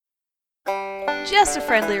Just a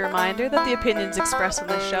friendly reminder that the opinions expressed on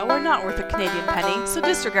this show are not worth a Canadian penny, so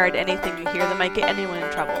disregard anything you hear that might get anyone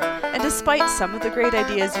in trouble. And despite some of the great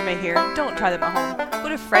ideas you may hear, don't try them at home. Go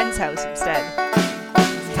to a friend's house instead.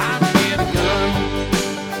 It's time to get a gun.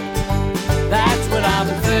 That's what I've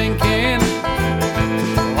been thinking.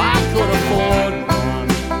 Well, I could afford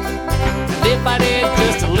one. And if I did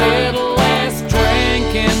just a little less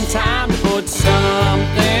drinking, time to put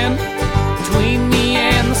something between me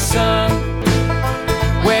and the sun.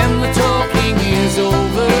 When the talking is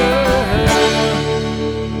over,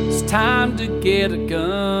 it's time to get a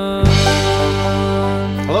gun.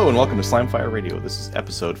 Hello and welcome to Slimefire Radio. This is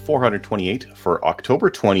episode 428 for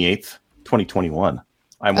October 28th, 2021.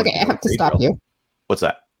 Okay, I have to stop you. What's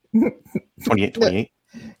that? 28?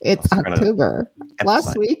 It's October.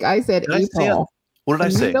 Last week I said April. What did I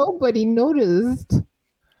say? Nobody noticed.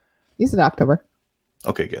 You said October.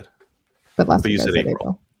 Okay, good. But last week you said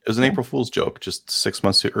April. It was an April Fool's joke, just 6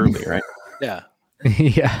 months too early, right? Yeah.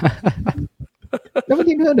 Yeah.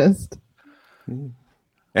 Nobody noticed.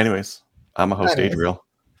 Anyways, I'm a host, Adriel.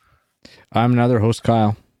 I'm another host,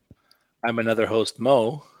 Kyle. I'm another host,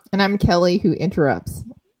 Mo. And I'm Kelly, who interrupts.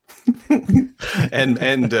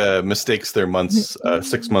 and mistakes their months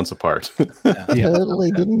 6 months apart. Totally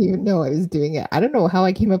didn't even know I was doing it. I don't know how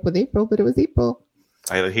I came up with April, but it was April.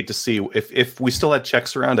 I'd hate to see if we still had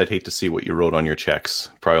checks around. I'd hate to see what you wrote on your checks.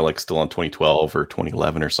 Probably like still on 2012 or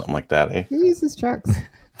 2011 or something like that. Eh? Who uses checks?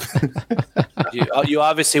 You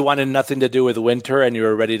obviously wanted nothing to do with winter, and you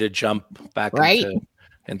were ready to jump back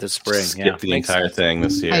into spring. Skip the entire thing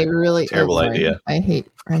this year. I really terrible idea. I hate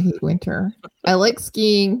winter. I like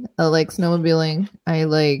skiing. I like snowmobiling. I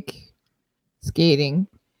like skating.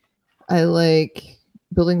 I like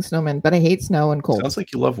building snowmen, but I hate snow and cold. Sounds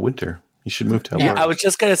like you love winter. You should move to Alberta. Yeah, I was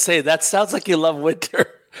just gonna say that sounds like you love winter.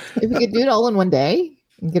 If you could do it all in one day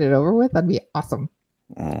and get it over with, that'd be awesome.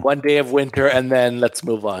 One day of winter, and then let's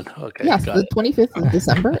move on. Okay. Yes, the 25th of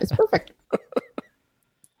December is perfect.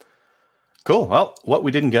 Cool. Well, What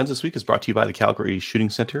We Did in Guns this week is brought to you by the Calgary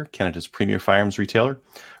Shooting Centre, Canada's premier firearms retailer.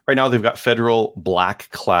 Right now, they've got Federal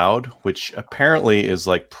Black Cloud, which apparently is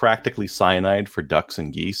like practically cyanide for ducks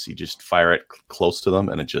and geese. You just fire it close to them,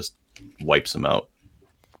 and it just wipes them out.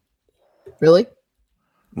 Really?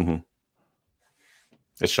 Mm-hmm.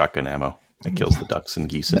 It's shotgun ammo. It kills the ducks and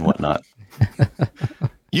geese and whatnot.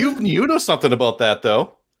 You know something about that,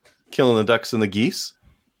 though. Killing the ducks and the geese.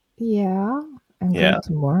 Yeah. I'm going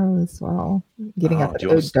tomorrow as well. Getting up. Do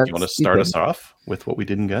you want to start us off with What We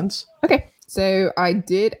Did in Guns? Okay. So I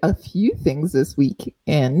did a few things this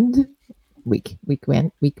weekend.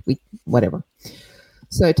 Whatever.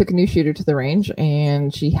 So I took a new shooter to the range,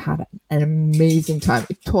 and she had an amazing time.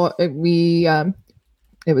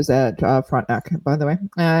 It was at Frontenac, by the way.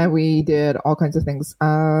 We did all kinds of things.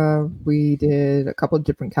 We did a couple of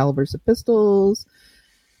different calibers of pistols.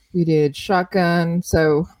 We did shotgun.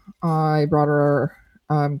 So I brought her.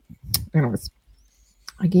 I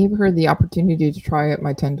gave her the opportunity to try out my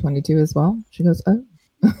 1022 as well. She goes, "Oh,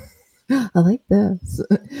 I like this."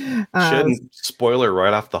 Shouldn't spoil her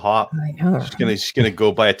right off the hop. I know. She's gonna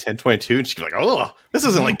go buy a 1022, and she's like, "Oh, this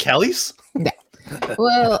isn't like Kelly's." Yeah.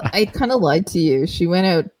 Well, I kind of lied to you. She went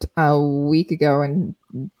out a week ago, and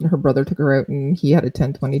her brother took her out, and he had a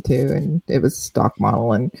 1022, and it was stock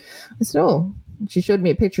model. And I said, "Oh," she showed me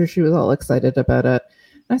a picture. She was all excited about it.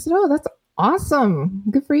 And I said, "Oh, that's awesome.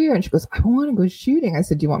 Good for you." And she goes, "I want to go shooting." I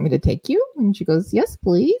said, "Do you want me to take you?" And she goes, "Yes,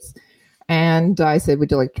 please." And I said,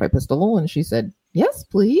 "Would you like to try pistol?" And she said, "Yes,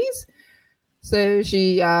 please." So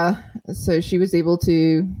she was able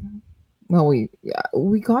to. Well, we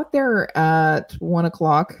got there at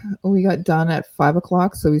 1:00. We got done at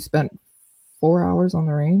 5:00. So we spent 4 hours on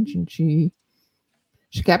the range, and she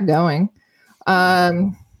kept going.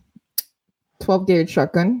 12 gauge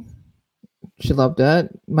shotgun. She loved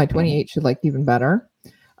it. My 28 she liked even better.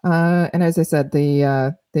 And as I said,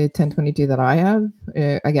 the 1022 that I have,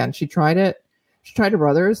 again, she tried it. She tried her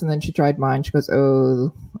brother's, and then she tried mine. She goes,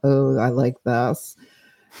 "Oh, I like this."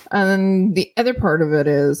 And then the other part of it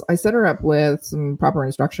is I set her up with some proper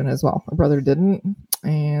instruction as well. Her brother didn't.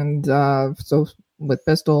 And so with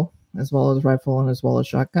pistol, as well as rifle, and as well as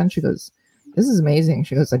shotgun, she goes, "This is amazing."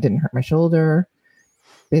 She goes, "I didn't hurt my shoulder,"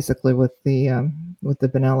 basically with the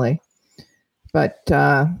Benelli. But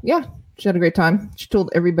she had a great time. She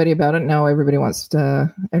told everybody about it. Now everybody wants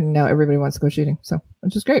to go shooting. So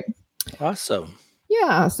which is great. Awesome.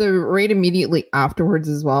 Yeah, so right immediately afterwards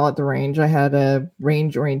as well at the range, I had a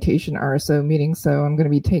range orientation RSO meeting. So I'm going to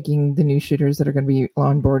be taking the new shooters that are going to be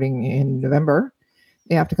onboarding in November.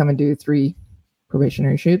 They have to come and do 3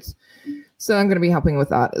 probationary shoots. So I'm going to be helping with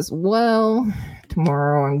that as well.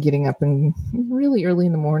 Tomorrow I'm getting up and really early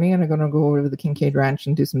in the morning, and I'm going to go over to the Kincaid Ranch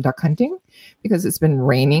and do some duck hunting because it's been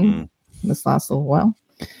raining this last little while.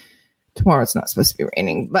 Tomorrow it's not supposed to be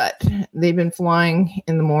raining, but they've been flying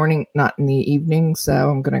in the morning, not in the evening. So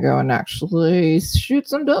I'm going to go and actually shoot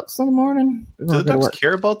some ducks in the morning. Do the ducks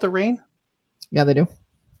care about the rain? Yeah, they do.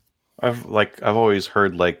 I've always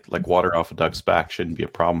heard like water off a duck's back shouldn't be a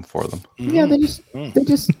problem for them. Yeah,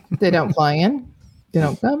 they don't fly in. They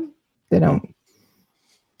don't come. They don't.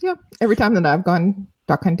 Yeah, every time that I've gone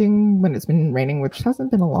duck hunting when it's been raining, which hasn't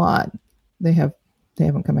been a lot, they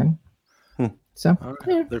haven't come in. So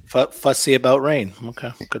yeah. They're fussy about rain.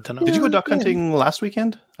 Okay, good to know. Did you go duck hunting last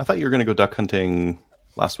weekend? I thought you were going to go duck hunting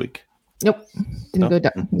last week. Nope, didn't go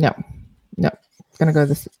duck. No, gonna go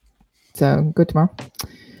this. So go tomorrow.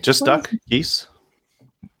 Just duck, geese.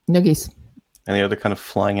 No geese. Any other kind of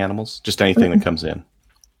flying animals? Just anything that comes in.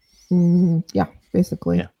 Yeah,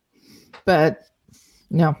 basically. Yeah. But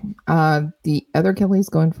no, the other Kelly's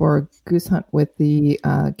going for a goose hunt with the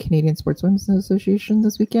Canadian Sportswomen's Association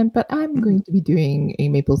this weekend, but I'm going to be doing a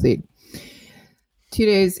maple seed. 2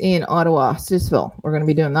 days in Ottawa, Stittsville. We're going to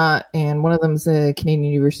be doing that, and one of them is a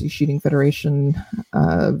Canadian University Shooting Federation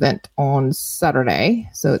event on Saturday,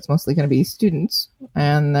 so it's mostly going to be students,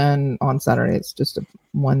 and then on Saturday it's just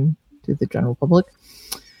one to the general public.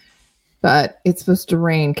 But it's supposed to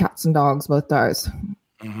rain cats and dogs both days.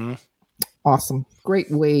 Mm-hmm. Awesome. Great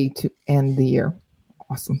way to end the year.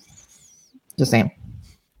 Awesome. Just saying.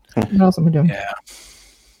 What else am I doing? Yeah.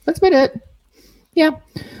 That's about it. Yeah.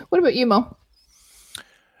 What about you, Mo?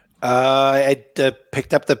 I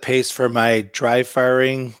picked up the pace for my dry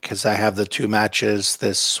firing because I have the 2 matches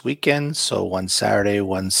this weekend. So one Saturday,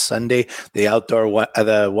 one Sunday. The outdoor one,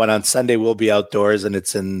 the one on Sunday will be outdoors, and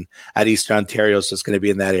it's at Eastern Ontario, so it's going to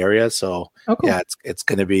be in that area. So cool. Yeah, it's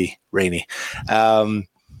going to be rainy,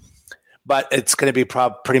 but it's going to be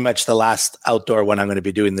pretty much the last outdoor one I'm going to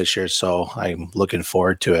be doing this year. So I'm looking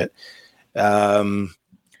forward to it.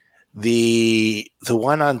 The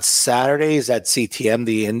one on Saturday is at CTM,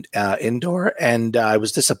 the indoor, and I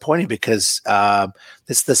was disappointed because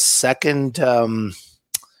this is the second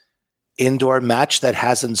indoor match that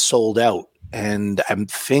hasn't sold out, and I'm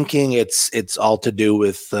thinking it's all to do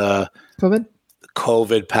with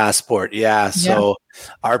COVID passport. Yeah, so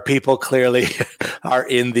our people clearly are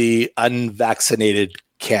in the unvaccinated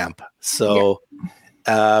camp. So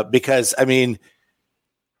because I mean,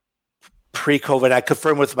 pre-COVID, I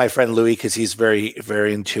confirmed with my friend Louis because he's very,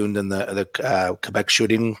 very in tune in the Quebec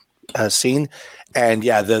shooting scene. And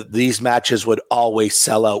yeah, these matches would always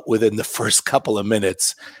sell out within the first couple of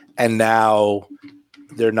minutes. And now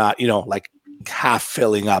they're not, like half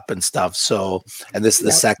filling up and stuff. So, and this is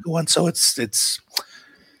the second one. So it's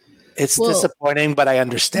disappointing, but I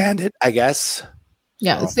understand it, I guess.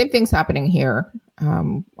 Yeah, the same thing's happening here.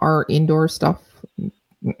 Our indoor stuff,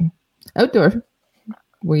 outdoor.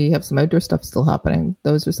 We have some outdoor stuff still happening.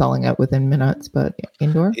 Those are selling out within minutes, but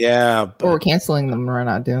indoor? Yeah. Or we're canceling them. We're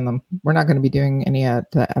not doing them. We're not going to be doing any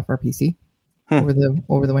at FRPC over the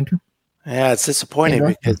winter. Yeah, it's disappointing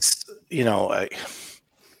because,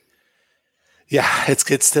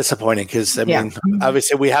 it's disappointing because, I mean,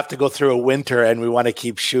 obviously we have to go through a winter and we want to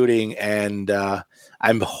keep shooting. And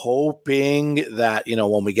I'm hoping that,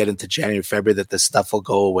 when we get into January, February, that this stuff will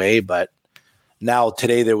go away. But now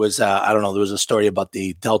today there was there was a story about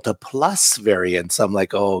the Delta Plus variant. So I'm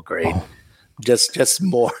like, oh great. Just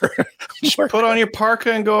more. Put on your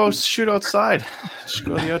parka and go shoot outside. Just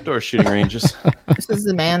go to the outdoor shooting ranges. This is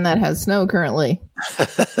the man that has snow currently. Do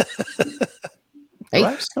I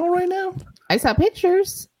have snow right now? I saw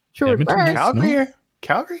pictures. Sherwood Park.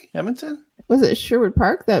 Calgary? Edmonton? Was it Sherwood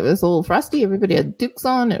Park that was a little frosty? Everybody had dukes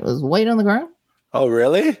on. It was white on the ground. Oh,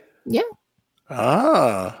 really? Yeah.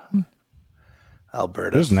 Ah.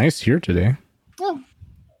 Alberta. It was nice here today. Oh,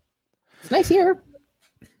 it's nice here.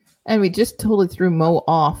 And we just totally threw Mo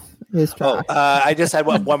off his track. I just had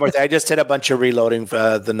one more thing. I just did a bunch of reloading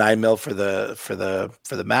for the 9mm for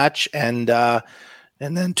the match, and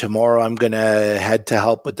then tomorrow I'm gonna head to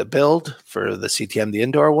help with the build for the CTM, the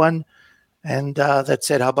indoor one, and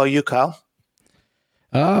that's it. How about you, Kyle?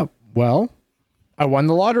 Well, I won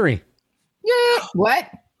the lottery. Yeah.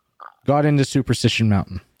 What? Got into Superstition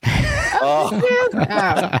Mountain. Oh,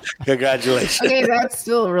 congratulations. Okay, that's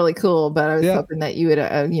still really cool, but I was hoping that you would,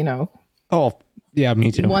 Oh, yeah,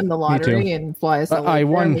 me too. Won the lottery and fly us. I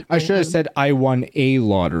won. I should have said I won a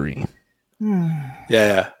lottery.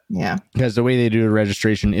 Yeah. Because the way they do the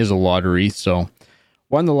registration is a lottery. So,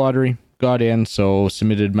 won the lottery, got in, so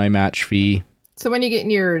submitted my match fee. So when you get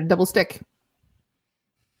in your double stick?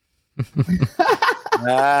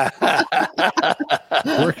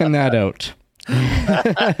 Working that out.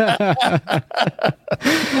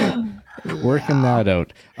 Working that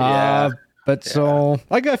out. Yeah. But so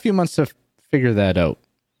I got a few months to figure that out.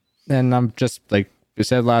 And I'm just like we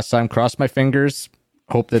said last time, cross my fingers.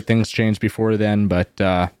 Hope that things change before then. But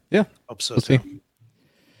yeah, Hope so. we'll see.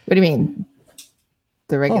 What do you mean?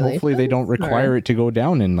 The Well, regulation? hopefully they don't require it to go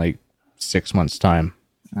down in like 6 months' time.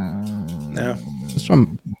 Yeah.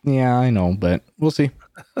 Yeah, I know, but we'll see.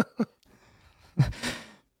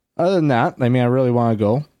 Other than that, I mean, I really want to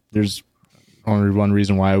go. There's only one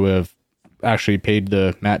reason why I would have actually paid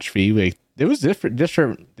the match fee. Like, it was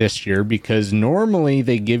different this year because normally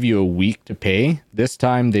they give you a week to pay. This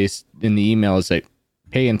time, they in the email it's like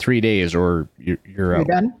pay in 3 days or you're out.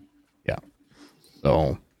 done? Yeah.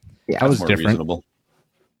 So Yeah. that was More different. reasonable.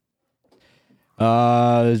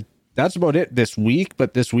 That's about it this week,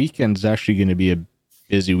 but this weekend's actually going to be a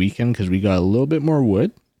busy weekend because we got a little bit more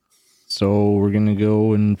wood. So we're going to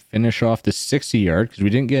go and finish off the 60 yard because we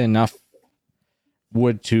didn't get enough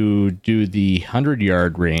wood to do the 100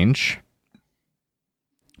 yard range.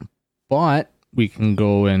 But we can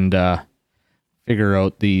go and figure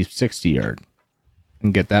out the 60 yard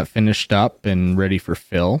and get that finished up and ready for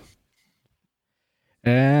fill.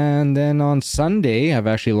 And then on Sunday, I've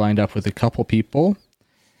actually lined up with a couple people.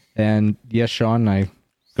 And yes, Sean, I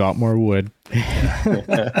got more wood.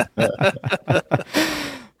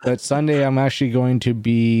 But Sunday, I'm actually going to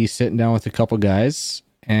be sitting down with a couple guys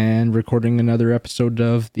and recording another episode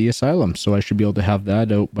of The Asylum. So I should be able to have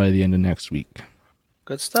that out by the end of next week.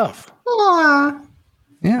 Good stuff. Aw,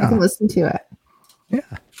 I Yeah. can listen to it.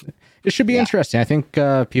 Yeah. It should be interesting. I think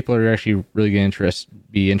people are actually really going to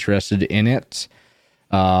be interested in it.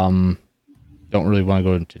 Don't really want to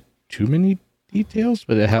go into too many details,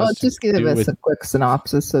 but it has Well, just give to do us with a quick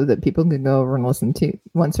synopsis so that people can go over and listen to.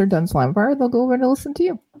 Once they're done Slamfire, they'll go over and listen to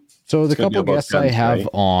you. So the It's gonna be couple about guests I guns, have right?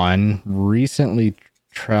 on recently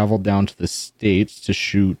traveled down to the States to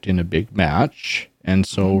shoot in a big match. And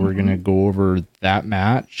so we're going to go over that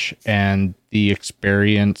match and the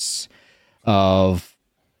experience of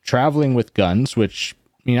traveling with guns, which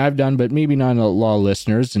I mean, I've done, but maybe not a lot of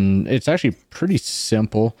listeners. And it's actually pretty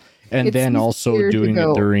simple. And It's then also easier to doing it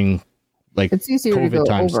go- during like It's easier to COVID go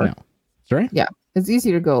times over. now. Sorry? Yeah, it's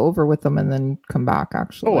easier to go over with them and then come back.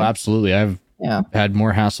 Actually, Oh, absolutely. I've yeah. had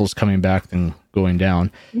more hassles coming back than going down.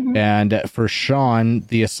 Mhm. And for Sean,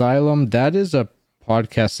 The Asylum, that is a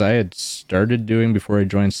podcast I had started doing before I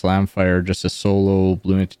joined Slamfire, just a solo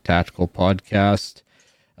Lunatic Tactical podcast.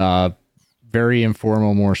 Very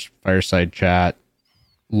informal, more fireside chat,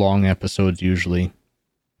 long episodes usually.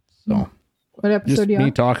 So What episode just are you me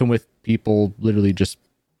on? talking with people, literally just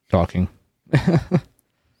talking.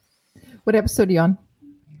 What episode are you on?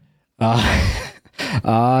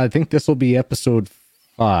 I think this will be episode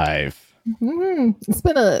 5. It's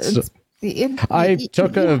been a. So- I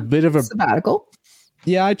took a bit of a sabbatical.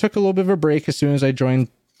 Yeah, I took a little bit of a break as soon as I joined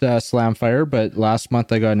Slamfire, but last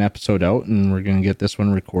month I got an episode out and we're going to get this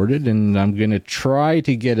one recorded, and I'm going to try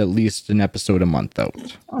to get at least an episode a month out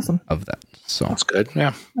Awesome. of that. So, That's good.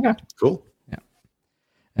 Yeah. Cool.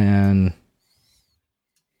 and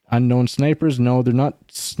Unknown Snipers, no, they're not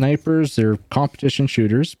snipers, they're competition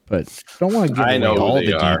shooters, but don't want to give I know away who all they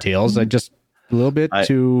the are. details. I just a little bit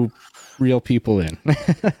to reel people in.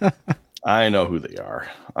 I know who they are.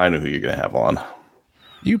 I know who you're going to have on.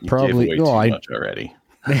 You You probably, gave away too much already.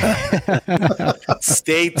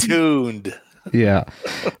 Stay tuned. yeah,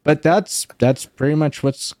 but that's pretty much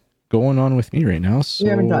what's going on with me right now. So You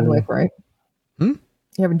haven't John Wick, right? Hmm?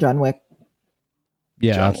 You haven't John Wick.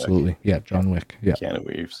 Yeah, John Wick. absolutely. Yeah, John Wick. Yeah. Keanu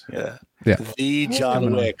Reeves. Yeah. The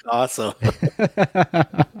John Wick. Awesome.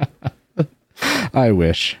 I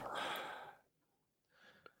wish.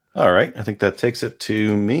 All right. I think that takes it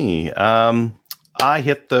to me. I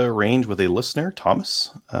hit the range with a listener,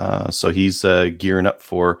 Thomas. So he's gearing up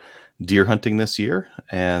for deer hunting this year.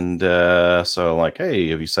 And so I'm like, hey,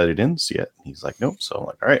 have you sighted in yet? He's like, nope. So I'm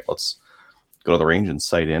like, all right, let's go to the range and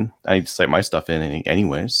sight in. I need to sight my stuff in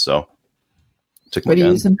anyways. So took my What are you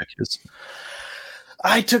gun, using? took his.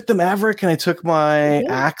 I took the Maverick and I took my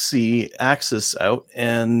Axis out,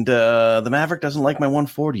 and the Maverick doesn't like my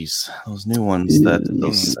 140s, those new ones, the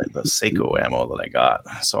Seiko ammo that I got.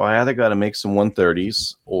 So I either got to make some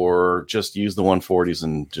 130s or just use the 140s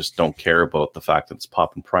and just don't care about the fact that it's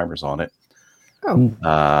popping primers on it. Oh,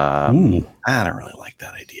 I don't really like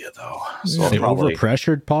that idea though. So They probably,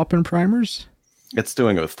 overpressured popping primers? it's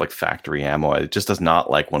doing it with like factory ammo. It just does not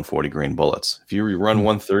like 140 grain bullets. If you run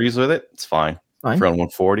 130s with it, it's fine. Fine. If you run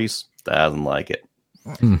 140s, doesn't like it.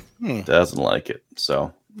 Hmm. Doesn't like it.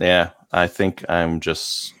 So Yeah, I think I'm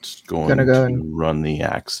just going to run the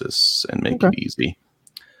Axis and make it easy.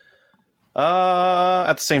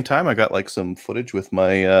 At the same time, I got like some footage with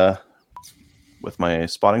my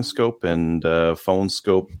spotting scope and phone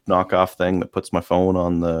scope knockoff thing that puts my phone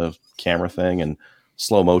on the camera thing and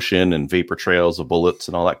slow motion and vapor trails of bullets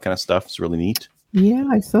and all that kind of stuff. It's really neat. Yeah,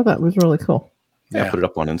 I saw that. It was really cool. Yeah, I put it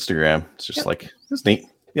up on Instagram. It's just like, it's neat.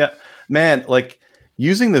 Yeah, man, like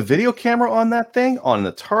using the video camera on that thing on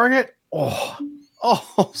the target. Oh,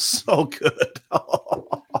 so good.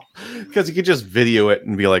 Because you could just video it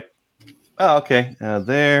and be like, oh, okay,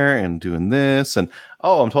 there and doing this. And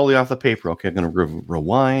I'm totally off the paper. Okay, I'm going to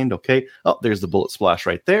rewind. Okay. Oh, there's the bullet splash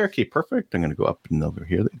right there. Okay, perfect. I'm going to go up and over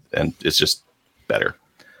here. And it's just better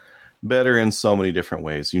in so many different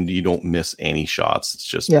ways. You don't miss any shots. It's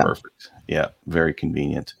just perfect. Yeah, very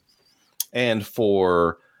convenient. And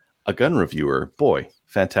for a gun reviewer, boy,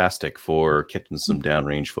 fantastic for getting some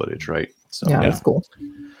downrange footage, right? So that's cool.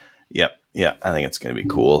 Yep. Yeah, I think it's going to be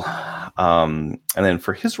cool. And then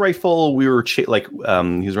for his rifle, we were he's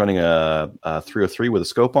running a 303 with a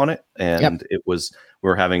scope on it, and we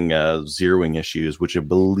were having zeroing issues, which I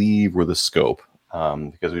believe were the scope,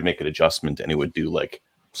 because we'd make an adjustment and it would do like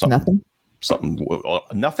something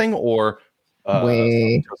nothing or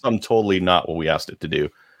something totally not what we asked it to do.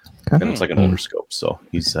 Okay. And it's like an older scope, so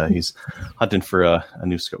he's hunting for a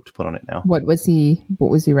new scope to put on it now. What was he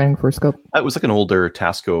running for a scope? It was like an older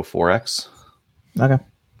Tasco 4X. Okay.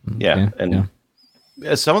 Yeah,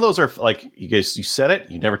 some of those are like you set it,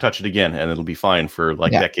 you never touch it again, and it'll be fine for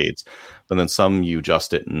like decades. But then some you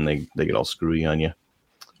adjust it and they get all screwy on you,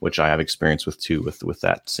 which I have experience with too with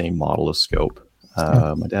that same model of scope,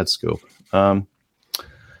 my dad's scope.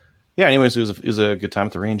 Yeah, anyways, it was a good time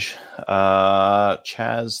at the range.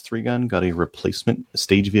 Chaz 3-gun got a replacement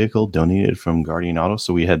stage vehicle donated from Guardian Auto.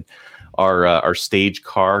 So we had our stage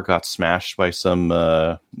car got smashed by some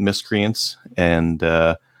miscreants, and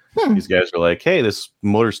these guys were like, "Hey, this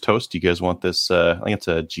motor's toast. You guys want this? I think it's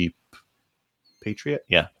a Jeep Patriot.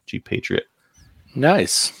 Yeah, Jeep Patriot.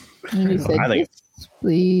 Nice. And you said, yes,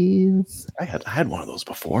 please. I had one of those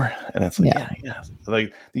before, and it's like, yeah.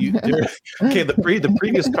 Like the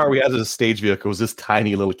previous car we had as a stage vehicle was this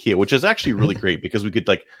tiny little Kia, which is actually really great because we could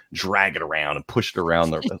like drag it around and push it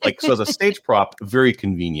around there. Like, so as a stage prop, very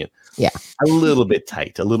convenient. Yeah, a little bit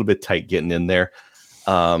tight getting in there.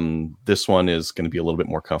 This one is going to be a little bit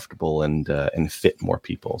more comfortable and fit more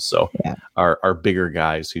people. So our bigger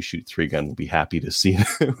guys who shoot 3-gun will be happy to see a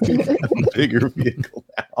bigger vehicle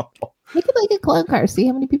now. Make it like a clown car. See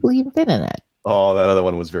how many people you can fit in it. Oh, that other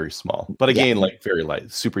one was very small, but again, like very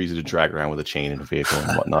light, super easy to drag around with a chain in a vehicle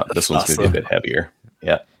and whatnot. This one's going to be a bit heavier.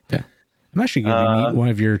 Yeah. I'm actually going to meet one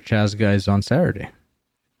of your Chaz guys on Saturday.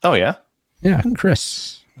 Oh yeah. Yeah,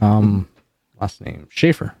 Chris. Last name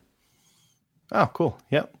Schaefer. Oh, cool.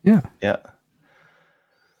 Yep. Yeah.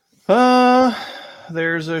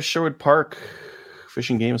 There's a Sherwood Park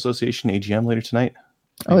Fishing Game Association AGM later tonight.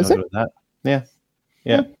 Oh, is it? That.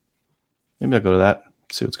 Yeah. Maybe I'll go to that,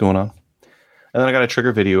 see what's going on. And then I got a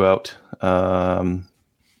trigger video out.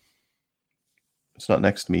 It's not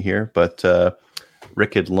next to me here, but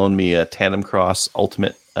Rick had loaned me a Tandem Cross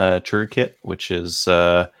Ultimate trigger kit, which is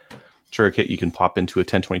a trigger kit you can pop into a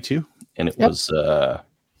 1022, and it was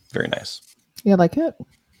very nice. Yeah, like it.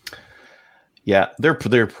 Yeah, they're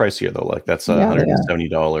pricier though. Like that's a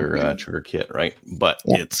 $170 trigger kit, right? But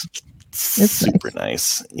it's super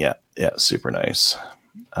nice. Yeah, super nice.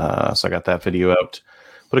 So I got that video out,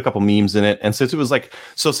 put a couple memes in it, and since it was like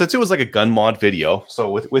a gun mod video, so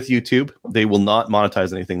with YouTube they will not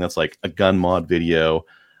monetize anything that's like a gun mod video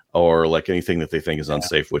or like anything that they think is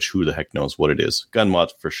unsafe, which who the heck knows what it is. Gun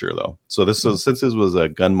mod for sure though. So since this was a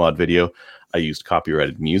gun mod video, I used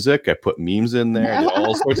copyrighted music. I put memes in there, and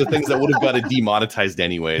all sorts of things that would have got it demonetized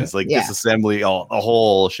anyways, like disassembly, a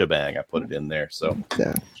whole shebang. I put it in there. So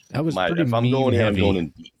that was pretty meme heavy. I'm going in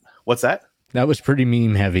deep. What's that? That was pretty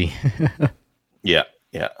meme heavy. Yeah.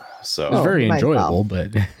 So it was very enjoyable,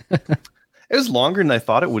 but it was longer than I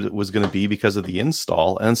thought it was going to be because of the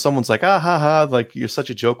install. And someone's like, like you're such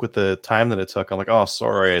a joke with the time that it took. I'm like, oh,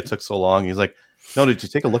 sorry, it took so long. He's like, no, did you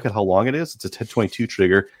take a look at how long it is? It's a 1022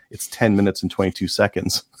 trigger. It's 10 minutes and 22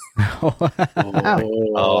 seconds. I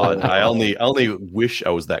only wish I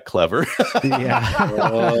was that clever.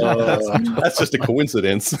 That's just a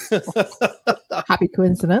coincidence. Happy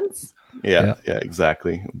coincidence. Yeah,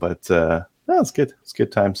 exactly. But it's good. It's a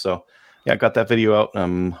good time. So I got that video out.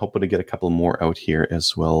 I'm hoping to get a couple more out here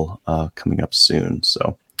as well coming up soon.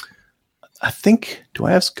 So I think, do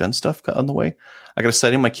I have gun stuff on the way? I got to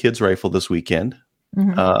set in my kid's rifle this weekend.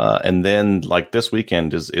 And then like this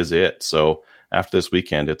weekend is it. So after this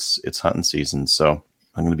weekend, it's hunting season. So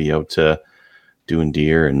I'm going to be out doing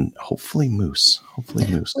deer and hopefully moose. Where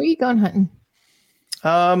are you going hunting?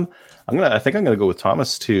 I think I'm gonna go with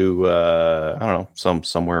Thomas to I don't know,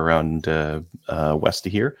 somewhere around west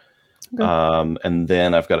of here. Okay. And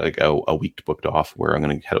then I've got a week booked off where I'm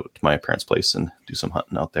gonna head out to my parents' place and do some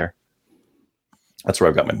hunting out there. That's where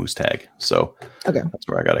I've got my moose tag. So that's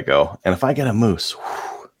where I gotta go. And if I get a moose,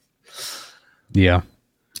 yeah,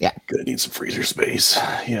 gonna need some freezer space.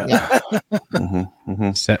 Yeah.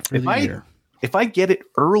 Set for the year. If I get it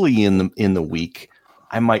early in the week,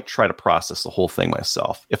 I might try to process the whole thing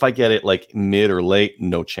myself. If I get it like mid or late,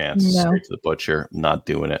 no chance. No. Straight to the butcher, not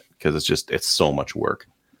doing it because it's so much work.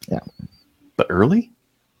 Yeah. But early,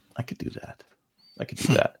 I could do that.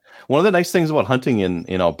 One of the nice things about hunting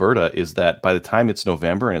in Alberta is that by the time it's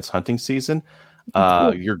November and it's hunting season,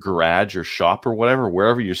 your garage or shop or whatever,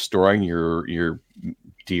 wherever you're storing your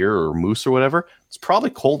deer or moose or whatever, it's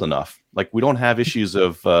probably cold enough. Like we don't have issues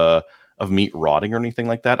of meat rotting or anything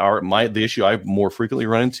like that. The issue I more frequently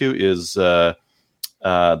run into is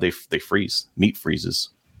they freeze. Meat freezes.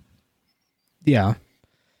 Yeah.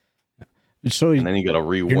 So and then you got to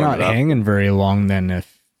rewarm. You're not hanging very long then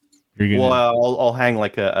if you're gonna. Well, I'll hang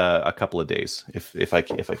like a couple of days if I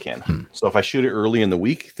can. So if I shoot it early in the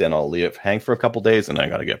week, then I'll leave it hang for a couple of days, and I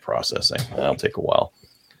got to get processing. That'll take a while.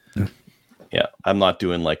 Yeah, I'm not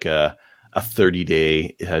doing like a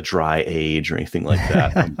 30-day dry age or anything like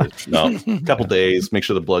that. A couple days, make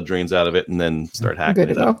sure the blood drains out of it, and then start hacking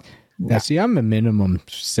it up. Yeah, see, I'm a minimum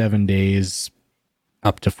 7 days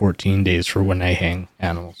up to 14 days for when I hang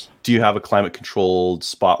animals. Do you have a climate-controlled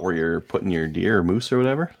spot where you're putting your deer or moose or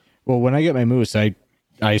whatever? Well, when I get my moose, I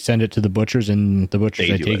send it to the butchers, and the butchers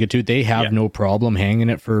I take it to, they have no problem hanging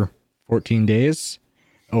it for 14 days,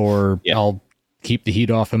 or I'll keep the heat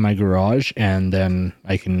off in my garage, and then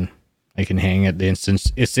I can hang it.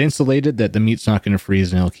 It's insulated that the meat's not going to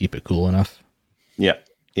freeze, and it'll keep it cool enough. Yeah.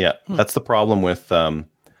 That's the problem with the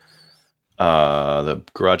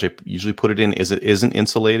garage I usually put it in is it isn't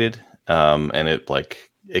insulated, and it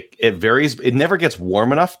varies. It never gets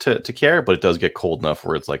warm enough to care, but it does get cold enough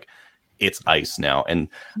where it's like it's ice now, and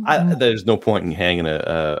there's no point in hanging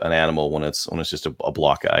an animal when it's just a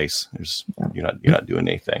block of ice. You're not doing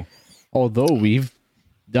anything. Although we've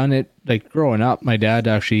done it like growing up, my dad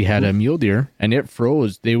actually had a mule deer and it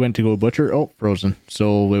froze. They went to go butcher, frozen.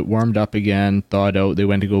 So it warmed up again, thawed out. They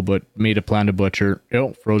went to go made a plan to butcher,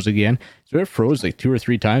 froze again. So it froze like 2 or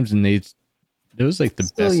 3 times, and it was like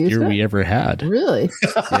the best deer we ever had. Really?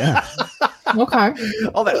 Yeah. Okay.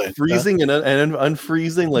 All that freezing and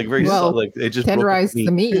unfreezing, like very slow, like it just tenderized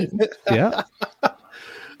the meat. Yeah.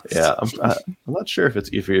 Yeah, I'm not sure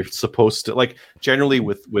if you're supposed to, like, generally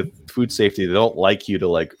with food safety, they don't like you to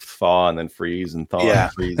like thaw and then freeze and thaw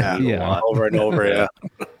and freeze over and over. Yeah,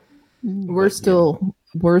 we're still.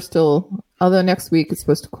 Although next week it's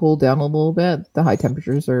supposed to cool down a little bit, the high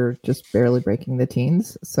temperatures are just barely breaking the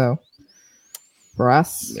teens. So for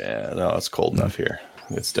us, it's cold enough here.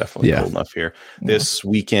 It's definitely cold enough here. This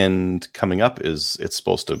weekend coming up it's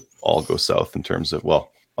supposed to all go south in terms of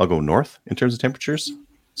I'll go north in terms of temperatures.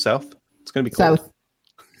 South, it's going to be cold.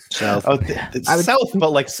 South. Oh, it's south,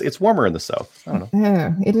 but like it's warmer in the south. I don't know.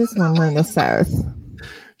 Yeah, it is warmer in the south.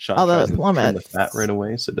 Sean although it plummets, the fat right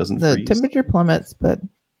away, so it doesn't. The freeze. temperature plummets, but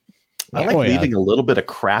I like leaving a little bit of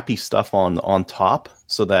crappy stuff on top,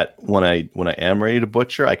 so that when I am ready to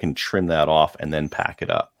butcher, I can trim that off and then pack it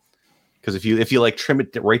up. Because if you like trim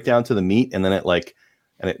it right down to the meat and then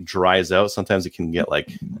it dries out, sometimes it can get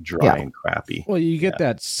like dry and crappy. Well, you get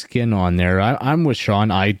that skin on there. I'm with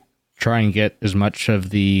Sean. I try and get as much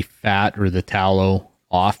of the fat or the tallow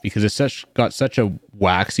off because it's got such a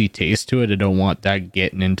waxy taste to it. I don't want that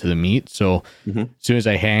getting into the meat. So as soon as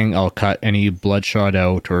I hang, I'll cut any bloodshot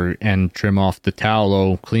out and trim off the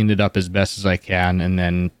tallow, clean it up as best as I can. And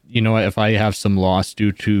then, if I have some loss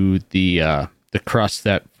due to the crust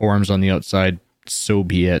that forms on the outside, so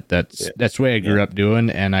be it. That's the way I grew up doing,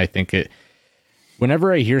 and I think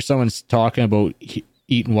whenever I hear someone's talking about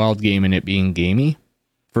eating wild game and it being gamey,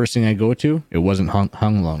 first thing I go to, it wasn't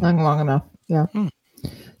hung long enough. Yeah.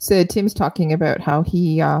 So Tim's talking about how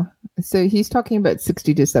he's talking about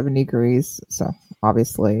 60 to 70 degrees, so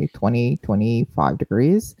obviously 20, 25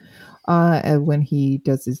 degrees and when he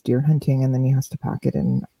does his deer hunting, and then he has to pack it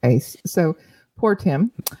in ice. So poor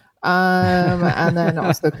Tim. And then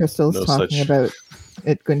also Crystal's talking about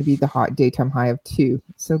it going to be the hot daytime high of 2.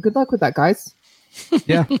 So good luck with that, guys.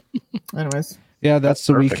 Yeah. Anyways. Yeah, that's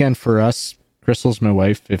the perfect weekend for us. Crystal's my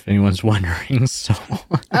wife, if anyone's wondering. So.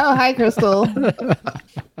 Oh, hi, Crystal.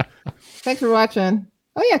 Thanks for watching.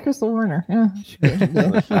 Oh yeah, Crystal Warner. Yeah, she could-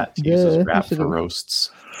 The fat to use as Yeah, wrap should've- for roasts.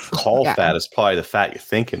 Caul fat to use as Yeah, wrap for should've- roasts. Caul Yeah. fat is probably the fat you're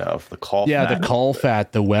thinking of. The caul Yeah, fat. the caul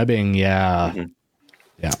fat, the webbing. Yeah. Mhm.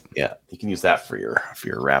 Yeah. Yeah, you can use that for your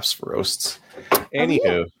wraps for roasts. yeah.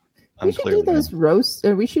 Anywho, we should do those roasts.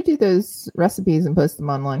 Or we should do those recipes and post them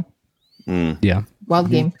online. Mm, Wild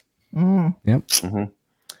Mhm. game. Mm. mhm.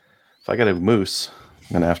 If I got a moose,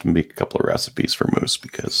 I'm gonna have to make a couple of recipes for moose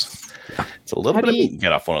because it's a little How bit do of you- meat to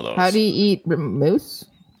get off one of those. How do you eat moose?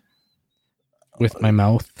 With my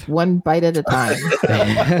mouth. One bite at a time.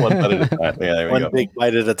 One bite at a time. Yeah, there we One go. big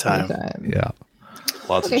bite at a At a time. time. Yeah.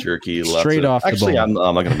 Lots Okay. of jerky. Lots Straight of, off the Actually, bone.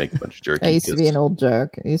 I'm not gonna make a bunch of jerky. That used to be an old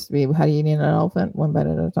joke. It used to be, how do you eat an elephant? One bite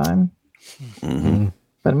at a time. Mhm.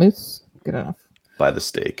 But a moose, good enough. By the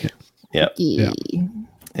steak. Yeah. Yeah.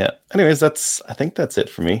 Yeah. Anyways, I think that's it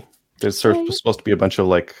for me. There's sort of Okay. supposed to be a bunch of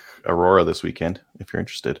like Aurora this weekend, if you're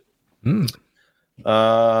interested. Mm.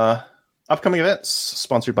 Upcoming events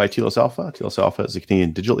sponsored by Telos Alpha. Telos Alpha is a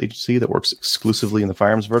Canadian digital agency that works exclusively in the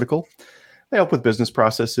firearms vertical. They help with business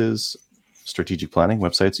processes, strategic planning,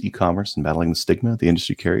 websites, e-commerce, and battling the stigma the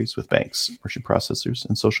industry carries with banks, merchant processors,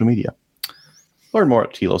 and social media. Learn more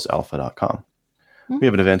at telosalpha.com. We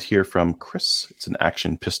have an event here from Chris. It's an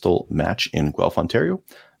action pistol match in Guelph, Ontario,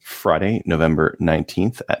 Friday, November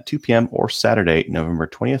 19th at 2 p.m. or Saturday, November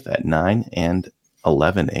 20th at 9 and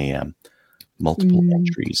 11 a.m. Multiple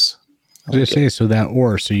entries. What did I say? So that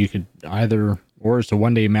so you could either, or it's a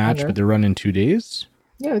 1-day match, Either. but they're running 2 days.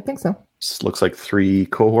 Yeah, I think so. This looks like 3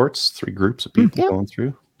 cohorts, 3 groups of people Yeah. going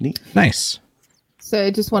through. Neat. Nice. So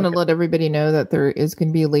I just want to let everybody know that there is going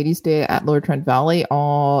to be a Ladies' Day at Lower Trent Valley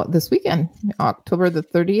all this weekend, October the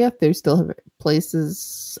 30th. They still have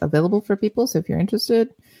places available for people. So if you're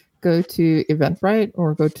interested, go to Eventbrite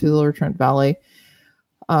or go to Lower Trent Valley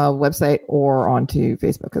website or onto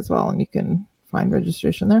Facebook as well. And you can find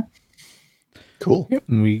registration there. Cool. Yep.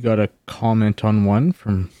 And we got a comment on one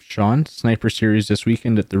from Sean. Sniper series this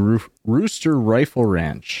weekend at the Rooster Rifle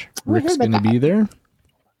Ranch. Oh, I heard Rick's about going to that. be there.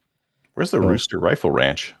 Where's the Rooster Rifle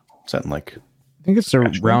Ranch? Something like I think it's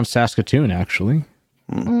around Saskatoon, actually.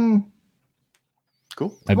 Mm,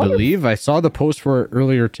 cool. I Wonder- believe I saw the post for it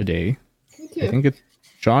earlier today. me I too. think it's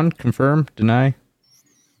Sean, confirm, deny.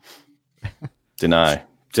 Deny.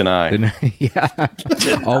 Deny. Yeah.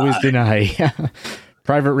 Always deny. Yeah.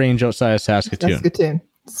 Private range outside of Saskatoon. Saskatoon.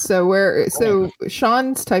 So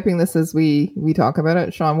Sean's typing this as we talk about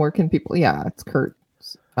it. Sean, where can people? Yeah, it's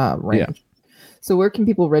Kurt's range. So where can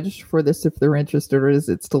people register for this if they're interested, or is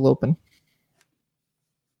it still open?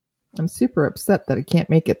 I'm super upset that I can't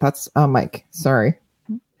make it. That's Mike. Sorry.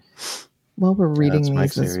 Well, we're reading that's these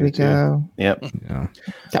Mike's as area we too. go. Yep. Yeah.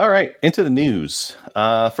 All right. Into the news.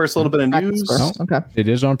 First, a little bit of Practice news. score. Okay. It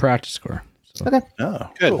is on practice score. So. Okay. Oh,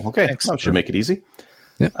 Good. cool. Okay. Thanks. That should make it easy.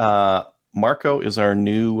 Yeah. Marco is our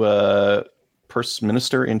new purse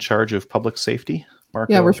minister in charge of public safety.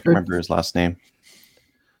 Marco, Yeah, we're I can't screwed. remember his last name.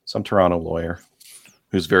 Some Toronto lawyer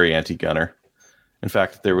who's very anti-gunner. In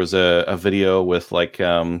fact, there was a video with like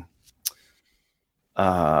not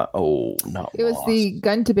It was Lost. the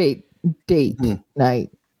gun debate date Hmm. night.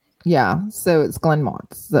 Yeah. So it's Glenn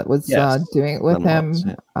Motz that was Yes, doing it with Glenn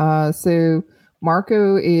him. Motz, So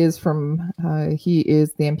Marco is from he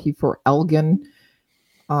is the MP for Elgin.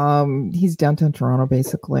 He's downtown Toronto,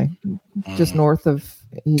 basically, just north of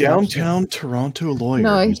he's downtown Toronto lawyer.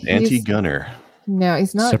 No, who's he's- anti-gunner. No,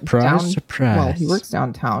 he's not. Surprise, surprise. Well, he works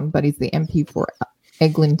downtown, but he's the MP for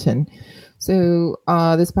Eglinton. So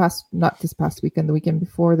this past weekend, the weekend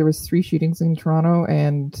before, there was 3 shootings in Toronto,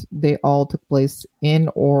 and they all took place in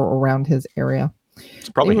or around his area. It's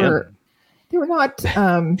probably they him. were they were not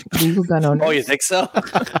legal gun owners. Oh, you think so?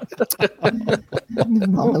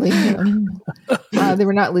 Not really. They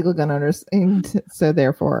were not legal gun owners, and so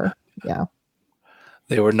therefore, yeah.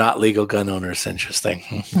 They were not legal gun owners. Interesting.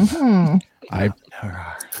 Mhm.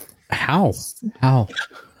 How?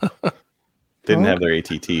 Didn't Oh. have their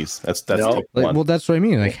ATTs. That's No. tip Like, one. well, that's what I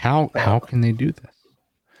mean. Like, how can they do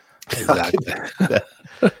this? Exactly.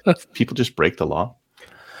 People just break the law.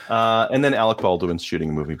 And then Alec Baldwin's shooting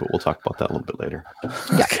a movie, but we'll talk about that a little bit later.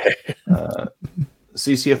 Okay.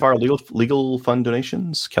 CCFR legal fund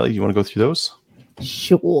donations. Kelly, do you want to go through those?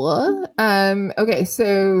 Sure. Okay,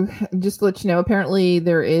 so just to let you know, apparently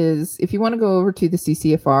there is, if you want to go over to the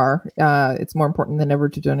CCFR, it's more important than ever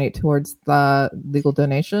to donate towards the legal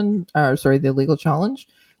donation, the legal challenge.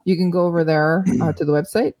 You can go over there to the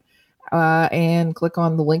website and click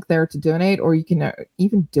on the link there to donate, or you can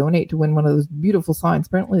even donate to win one of those beautiful signs.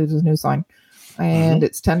 Apparently there's a new sign, and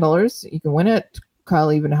it's $10. You can win it.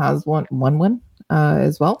 Kyle even has one win.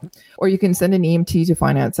 as well. Or you can send an EMT to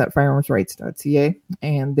finance@firearmsrights.ca,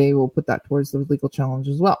 and they will put that towards the legal challenge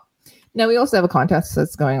as well. Now, we also have a contest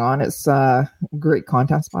that's going on. It's a great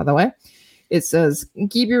contest, by the way. It says,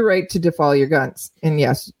 keep your right to defile your guns. And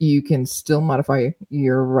yes, you can still modify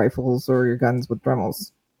your rifles or your guns with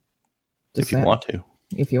Dremels. If you want to.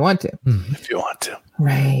 If you want to. If you want to.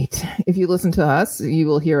 Right. If you listen to us, you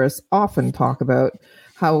will hear us often talk about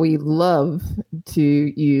how we love to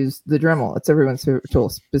use the Dremel. It's everyone's favorite tool,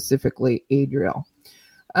 specifically Adriel.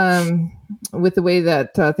 With the way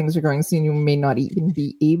that things are going soon, you may not even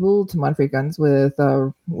be able to modify guns with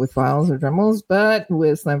files or Dremels, but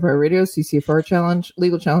with Slamfire Radio, CCFR Challenge,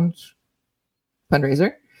 Legal Challenge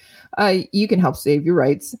fundraiser, you can help save your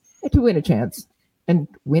rights to win a chance at a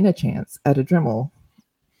Dremel,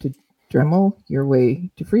 to Dremel your way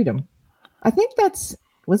to freedom. I think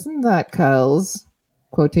wasn't that Kyle's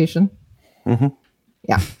quotation? Mm-hmm.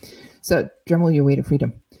 Yeah. So Dremel your way to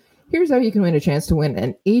freedom. Here's how you can win a chance to win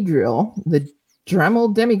an Adriel, the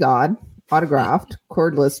Dremel Demigod, autographed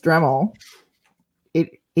cordless Dremel.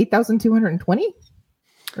 8,220?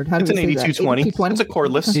 Or how It's do an we say that? 8220. It's a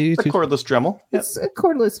cordless. It's a cordless Dremel. Yep. It's a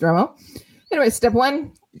cordless Dremel. Anyway, step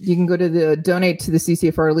 1, you can go to the donate to the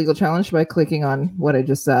CCFR Legal Challenge by clicking on what I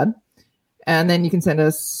just said. And then you can send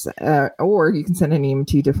us, or you can send an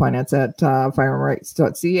EMT to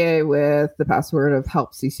finance@firearmsrights.ca with the password of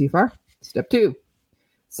help CCFR. Step 2,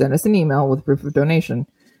 send us an email with proof of donation.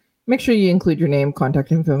 Make sure you include your name,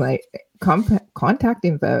 contact info at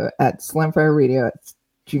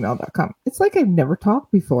slamfireradio@gmail.com. It's like I've never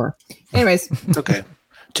talked before. Anyways. Okay.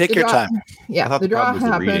 Take your time. Yeah, the draw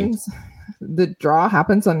happens. The draw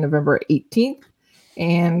happens on November 18th.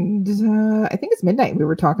 And I think it's midnight we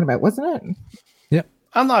were talking about, wasn't it? Yep.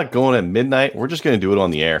 I'm not going at midnight. We're just going to do it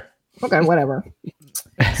on the air. Okay, whatever.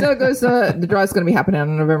 So it goes, the draw is going to be happening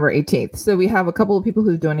on November 18th. So we have a couple of people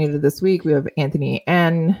who donated this week. We have Anthony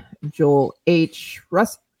N, Joel H,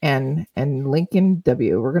 Russ N, and Lincoln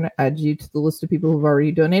W. We're going to add you to the list of people who've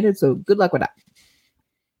already donated. So good luck with that.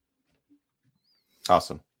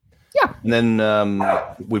 Awesome. Yeah. And then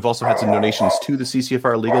we've also had some donations to the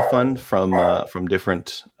CCFR Legal Fund from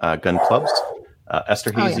different gun clubs.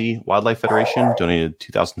 Esther Hazy Wildlife Federation donated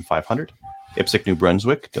 $2,500. IPSC New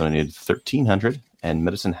Brunswick donated $1,300, and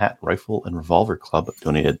Medicine Hat Rifle and Revolver Club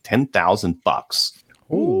donated $10,000.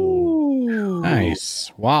 Ooh, nice!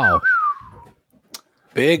 Wow,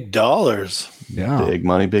 big dollars. Yeah, big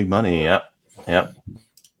money. Yeah.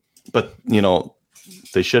 But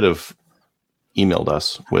they should have emailed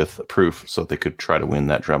us with proof so they could try to win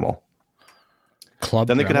that Dremel. Club.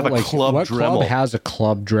 Then they could have a club what Dremel. Club has a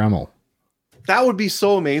club Dremel? That would be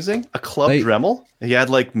so amazing. A club Dremel. He had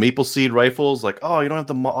like maple seed rifles. Like, oh, you don't have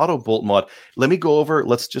the auto bolt mod. Let me go over.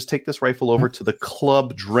 Let's just take this rifle over to the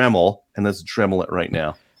club Dremel and let's Dremel it right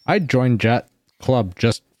now. I'd join Jet Club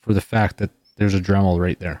just for the fact that there's a Dremel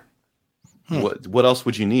right there. What else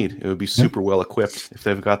would you need? It would be super well equipped if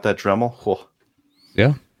they've got that Dremel. Oh.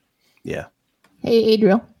 Yeah. Yeah. Hey,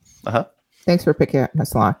 Adriel. Uh-huh. Thanks for picking up my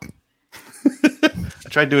slack. I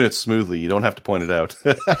tried doing it smoothly. You don't have to point it out.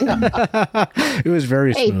 It was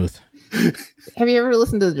very smooth. Have you ever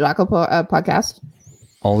listened to the Jocko podcast?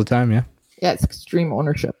 All the time, yeah. Yeah, it's extreme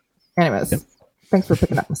ownership. Anyways, Thanks for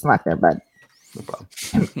picking up my slack there, bud. No problem.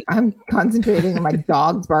 I'm concentrating on my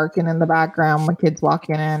dog's barking in the background. My kid's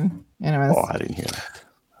walking in. Anyways. Oh, I didn't hear that.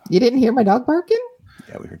 You didn't hear my dog barking?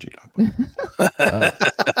 Yeah, we heard you dog.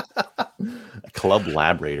 A club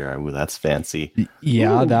labrator. Ooh, that's fancy.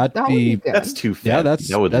 Yeah, Ooh, that'd that would be good. That's too fancy. yeah, that's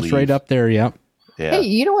leave. right up there. Yeah. Yeah. Hey,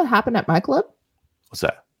 you know what happened at my club? What's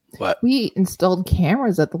that? What? We installed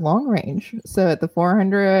cameras at the long range. So at the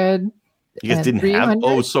 400, You guys and didn't have? 300?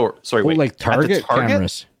 Oh, sorry. Wait, like at the target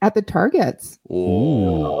cameras. at the targets.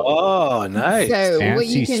 Oh, Oh, nice. So what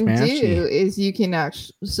you Fancy can smashy. do is you can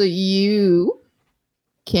actually, so you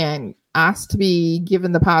can ask to be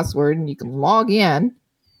given the password and you can log in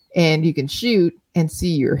and you can shoot and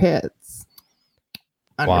see your hits.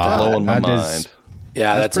 on your Wow. phone. blowing my That is- mind.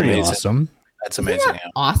 Yeah, that's pretty amazing. awesome. That's Isn't amazing.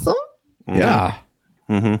 that awesome? Yeah.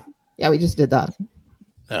 Mm-hmm. Yeah, we just did that.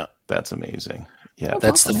 That's amazing. Yeah.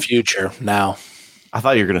 That's the future now. I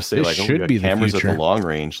thought you were gonna say This like, oh, we should got be the cameras at future. the long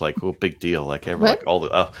range. Like, oh, big deal. Like, What? all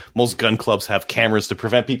the most gun clubs have cameras to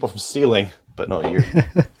prevent people from stealing. But no, you're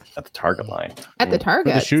at the target line. At the For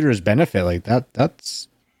target. the shooter's benefit, like that's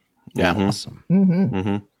Yeah. awesome. Mm-hmm. Mm-hmm.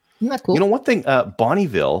 Isn't that cool? You know, one thing,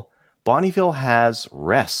 Bonneville has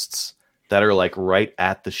rests that are like right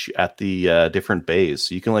at the different bays.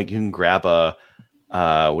 So you can grab a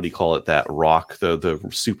what do you call it? That rock, the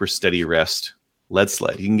super steady rest lead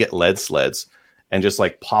sled. You can get lead sleds, and just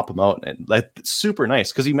like pop them out. And that's super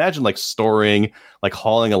nice. Because imagine like storing, like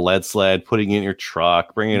hauling a lead sled, putting it in your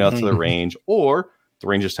truck, bringing it out to the range, or the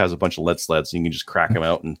range just has a bunch of lead sleds, and you can just crack them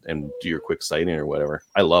out and do your quick sighting or whatever.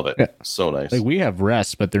 I love it. Yeah. So nice. Like we have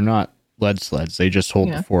rests, but they're not lead sleds. They just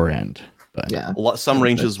hold the forend. But Some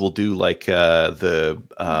ranges will do like the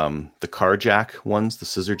car jack ones, the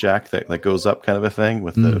scissor jack that goes up kind of a thing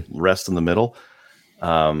with the rest in the middle.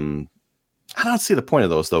 I don't see the point of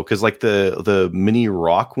those though, because like the mini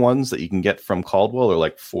rock ones that you can get from Caldwell are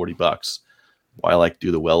like $40. Why like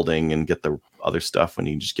do the welding and get the other stuff when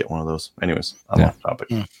you can just get one of those? Anyways, I'm off topic.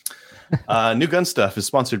 New Gun Stuff is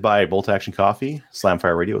sponsored by Bolt Action Coffee.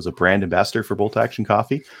 Slamfire Radio is a brand ambassador for Bolt Action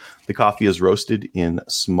Coffee. The coffee is roasted in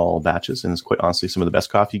small batches and is quite honestly some of the best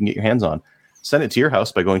coffee you can get your hands on. Send it to your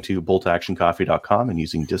house by going to boltactioncoffee.com and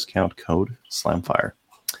using discount code SLAMFIRE.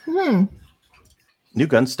 New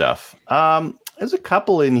Gun Stuff. There's a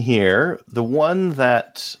couple in here. The one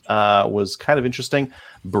that was kind of interesting,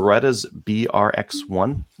 Beretta's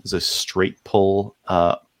BRX1 is a straight pull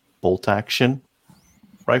bolt action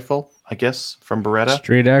rifle, I guess, from Beretta.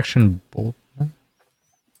 Straight action bolt.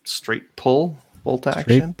 Straight pull bolt action.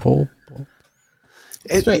 Straight pull.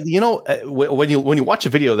 When you watch a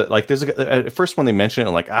video that like there's at first when they mention it,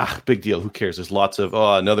 I'm like, big deal. Who cares? There's lots of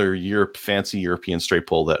another fancy European straight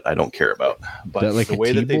pull that I don't care about. But like the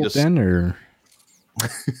way that they just or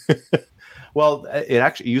well, it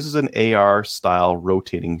actually uses an AR style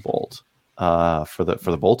rotating bolt for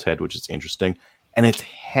the bolt head, which is interesting, and it's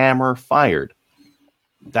hammer fired.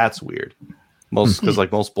 That's weird. Because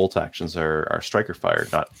like most bolt actions are striker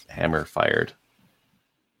fired, not hammer fired.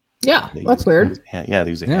 Yeah, that's weird. They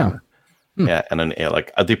use a hammer. Yeah, and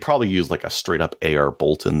they probably use like a straight up AR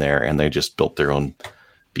bolt in there, and they just built their own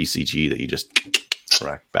BCG that you just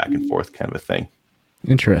rack back and forth kind of a thing.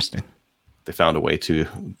 Interesting. They found a way to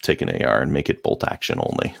take an AR and make it bolt action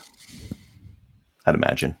only. I'd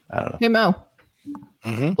imagine. I don't know. Hey Mo,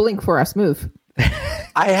 blink for us. Move.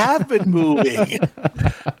 I have been moving.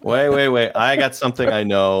 Wait. I got something I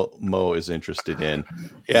know Mo is interested in.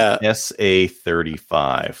 Yeah.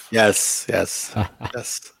 SA-35.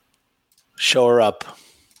 Yes. Show her up.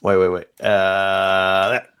 Wait.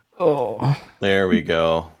 There we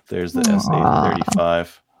go. There's the SA-35.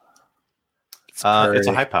 It's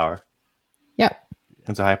a high power. Yep.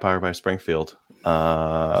 It's a high power by Springfield.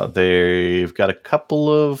 They've got a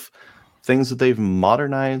couple of things that they've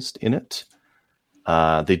modernized in it.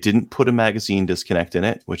 They didn't put a magazine disconnect in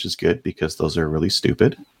it, which is good because those are really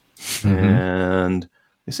stupid. And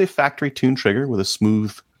they say factory tune trigger with a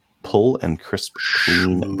smooth pull and crisp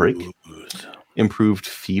clean break. Improved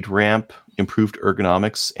feed ramp, improved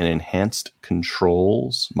ergonomics, and enhanced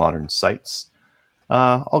controls, modern sights.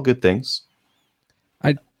 All good things.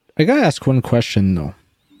 I gotta ask one question though.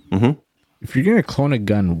 Mm-hmm. If you're gonna clone a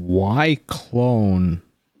gun, why clone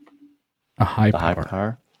a high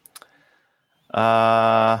power?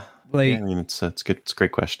 It's good. It's a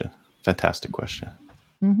great question. Fantastic question.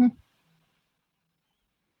 Mm-hmm.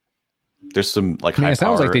 There's some like high it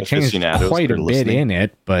sounds power like they changed quite a bit in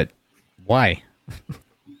it, but why?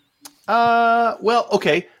 Well,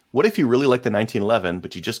 okay. What if you really like the 1911,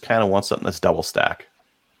 but you just kind of want something that's double stack?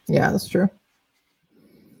 Yeah, that's true.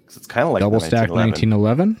 It's kind of like double stack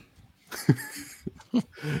 1911.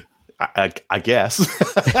 I guess.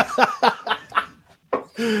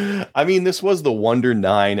 I mean, this was the Wonder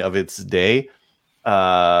 9 of its day,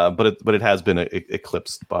 but it has been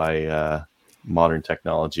eclipsed by modern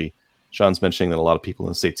technology. Sean's mentioning that a lot of people in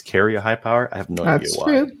the States carry a high power. I have no idea why.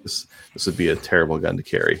 True. This would be a terrible gun to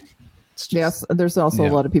carry. Yes, there's also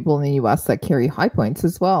a lot of people in the U.S. that carry high points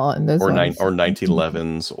as well, and those or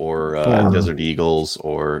 1911s or Desert Eagles,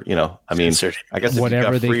 or I mean, I guess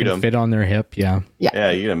whatever if you got freedom, they can fit on their hip. Yeah,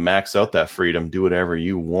 you're gonna max out that freedom, do whatever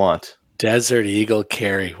you want. Desert Eagle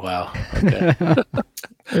carry. Wow. Okay.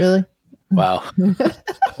 Really? Wow.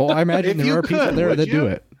 Well, I imagine there are people there that do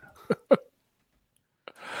it.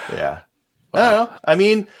 Yeah. I don't know. I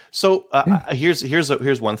mean, so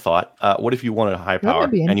here's one thought. What if you want a high power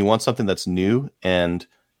and you want something that's new and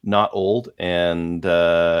not old,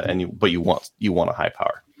 but you want a high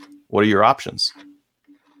power? What are your options?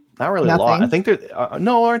 Not really a lot. I think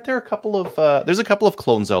aren't there a couple of there's a couple of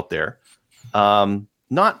clones out there.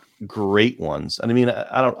 Not great ones. And I mean,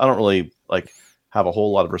 I don't really like have a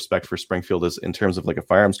whole lot of respect for Springfield as in terms of like a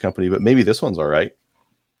firearms company, but maybe this one's all right.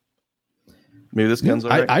 Maybe this gun's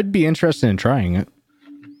all right. I'd be interested in trying it.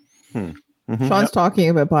 Mm-hmm. Sean's talking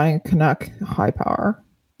about buying a Canuck high power.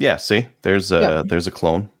 Yeah, see, there's a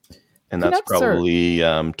clone, and that's probably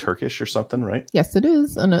Turkish or something, right? Yes, it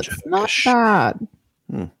is, and it's not bad.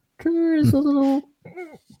 Trigger is a little.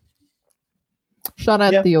 Shot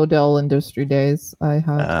at the Odell Industry Days. I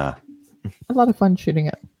had a lot of fun shooting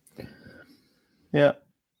it. Yeah.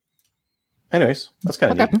 Anyways, that's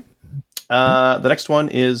kind of neat. The next one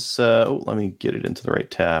is, let me get it into the right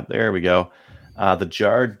tab. There we go. The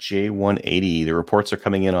Jard J180. The reports are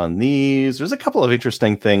coming in on these. There's a couple of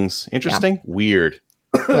interesting things. Interesting? Yeah. Weird.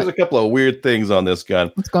 There's a couple of weird things on this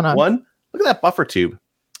gun. What's going on? One, look at that buffer tube.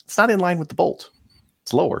 It's not in line with the bolt.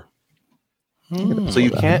 It's lower. So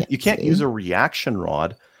you can't use a reaction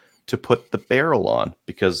rod to put the barrel on,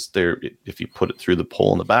 because if you put it through the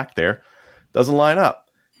hole in the back there, it doesn't line up.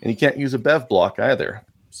 And you can't use a bev block either.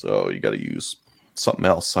 So you got to use something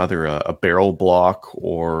else, either a barrel block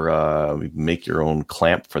or make your own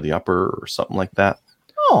clamp for the upper or something like that.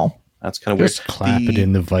 Oh, that's kind of weird. Just clamp it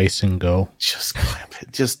in the vise and go. Just clamp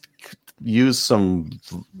it. Just use some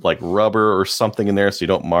like rubber or something in there so you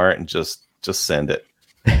don't mar it, and just send it.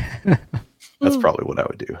 That's probably what I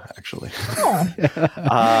would do, actually.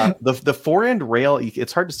 The forend rail,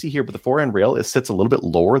 it's hard to see here, but the forend rail, it sits a little bit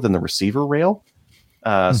lower than the receiver rail.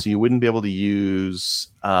 So you wouldn't be able to use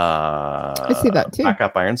I see that too.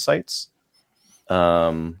 backup iron sights.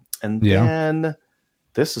 And then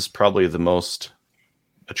this is probably the most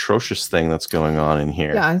atrocious thing that's going on in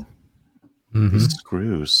here. Yeah. These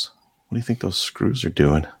screws. What do you think those screws are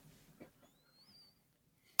doing?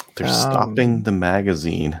 They're stopping the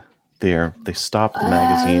magazine. They stop the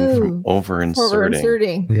magazine from over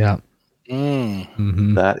inserting. Yeah.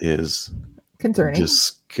 That is concerning.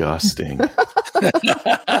 Disgusting.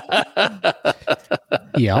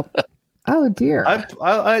 Yep. Oh dear.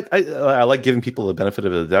 I like giving people the benefit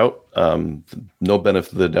of the doubt. No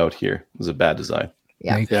benefit of the doubt here. It was a bad design.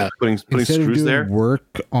 Yeah. Putting screws there.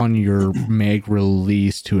 Work on your mag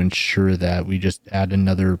release to ensure that we just add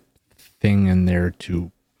another thing in there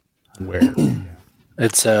to wear.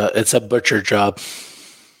 It's a butcher job.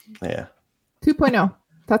 Yeah. 2.0.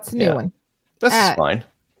 That's the new one. That's fine.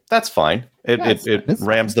 That's fine. It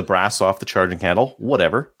rams the brass off the charging handle.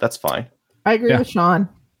 Whatever. That's fine. I agree with Sean.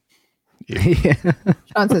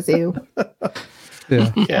 Sean says ew.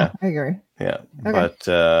 Yeah. I agree. Yeah. Okay.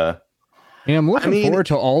 But I'm looking forward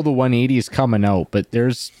to all the 180s coming out, but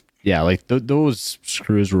there's those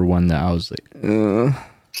screws were one that I was like,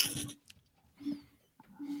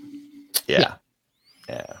 Yeah.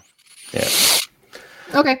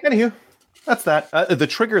 Okay. Anywho, that's that. The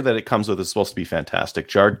trigger that it comes with is supposed to be fantastic.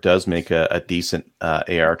 Jard does make a decent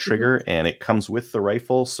AR trigger, and it comes with the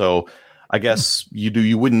rifle. So I guess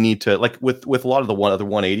you wouldn't need to, like with a lot of the other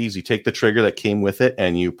 180s, you take the trigger that came with it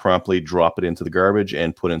and you promptly drop it into the garbage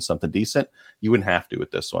and put in something decent. You wouldn't have to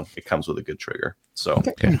with this one. It comes with a good trigger. So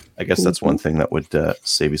I guess that's one thing that would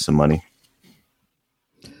save you some money.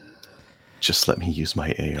 Just let me use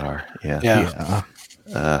my AR. Yeah.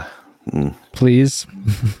 Please.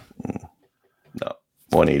 No.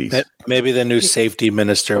 180s. Maybe the new safety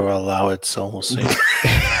minister will allow it, so we'll see.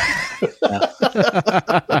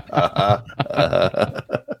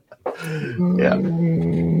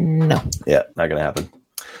 No. Yeah, not gonna happen.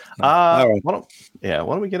 Why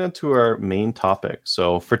don't we get into our main topic?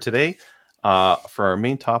 So for today, for our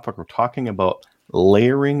main topic, we're talking about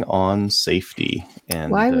layering on safety.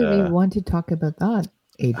 And why would we want to talk about that,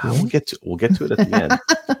 Adrian? We'll get to it at the end.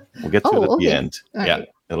 We'll get to it at the end. All right.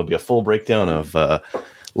 It'll be a full breakdown of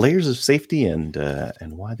layers of safety and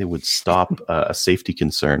why they would stop a safety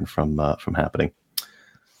concern from happening.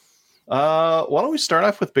 Why don't we start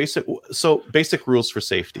off with basic rules for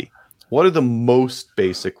safety? What are the most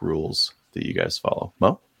basic rules that you guys follow?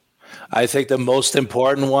 Mo? I think the most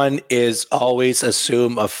important one is always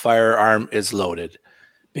assume a firearm is loaded,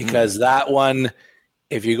 because that one,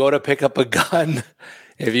 if you go to pick up a gun,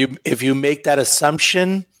 if you make that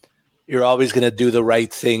assumption, you're always going to do the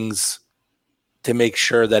right things to make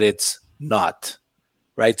sure that it's not,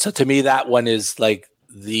 right? So to me, that one is like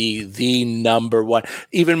the number one,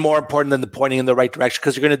 even more important than the pointing in the right direction,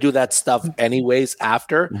 because you're going to do that stuff anyways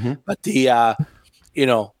after. Mm-hmm. But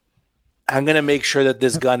I'm going to make sure that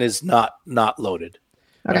this gun is not loaded.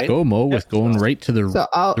 Right? Go, Mo, with going right to the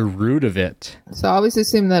root of it. So I always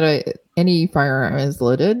assume that any firearm is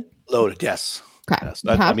loaded. Loaded, yes. Okay. Yes.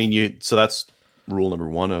 So that's rule number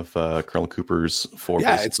one of Colonel Cooper's 4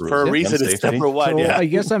 basic rules. For a reason it's number one. So I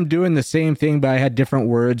guess I'm doing the same thing, but I had different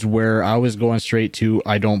words where I was going straight to,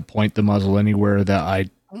 I don't point the muzzle anywhere that I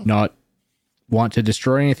not want to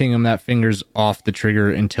destroy anything, and that finger's off the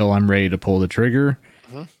trigger until I'm ready to pull the trigger.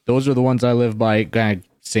 Mm-hmm. Those are the ones I live by. Kind of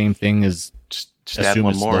same thing as just add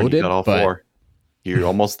one more loaded, and you got all 4. You're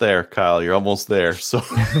almost there, Kyle. You're almost there. So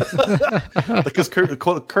because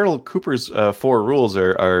Colonel Cooper's 4 rules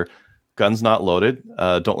are Gun's not loaded.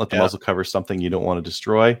 Don't let the muzzle cover something you don't want to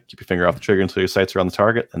destroy. Keep your finger off the trigger until your sights are on the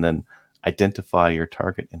target, and then identify your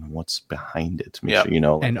target and what's behind it. Make sure you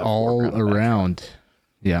know. And all around.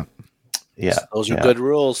 Yeah. Yeah. Those are good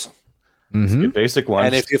rules. Mm-hmm. Good basic ones.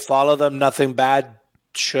 And if you follow them, nothing bad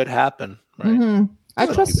should happen. Right? Mm-hmm. I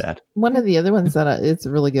Not trust too bad. one of the other ones that it's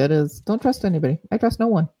really good is don't trust anybody. I trust no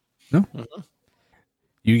one. No.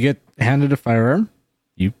 You get handed a firearm,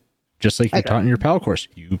 you just like you're taught in your PAL course,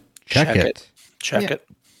 you check it. Check it.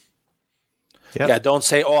 Yep. Yeah, don't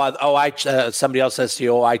say, somebody else says to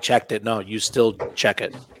you, I checked it. No, you still check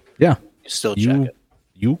it. Yeah. You still check it.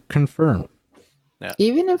 You confirm.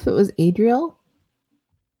 Even if it was Adriel,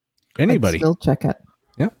 Anybody. I'd still check it.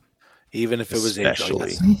 Even if it was Adriel.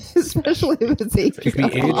 Especially if it's It could be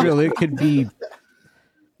Adriel, it could be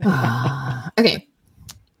okay.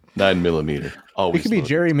 9mm. Always. it could be loaded.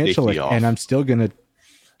 Jerry Mitchell, Safety off. and I'm still gonna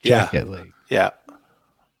check it. Like, Yeah.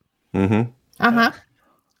 Mm-hmm.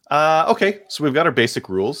 Okay, so we've got our basic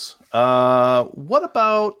rules. What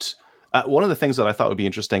about one of the things that I thought would be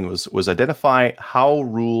interesting was identify how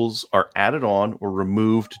rules are added on or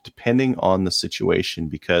removed depending on the situation,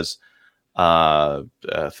 because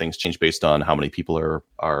things change based on how many people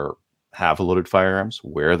have loaded firearms,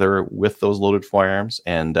 where they're with those loaded firearms,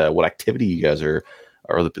 and what activity you guys are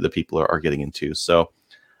the people are getting into. So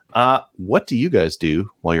what do you guys do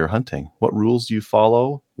while you're hunting? What rules do you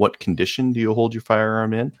follow? What condition do you hold your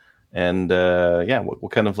firearm in? And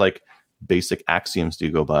what kind of like basic axioms do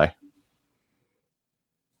you go by?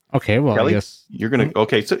 okay, well, Kelly, I guess you're gonna.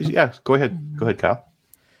 Okay, so yeah, go ahead, Kyle.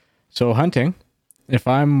 so. Hunting, if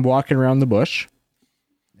I'm walking around the bush,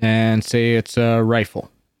 and say it's a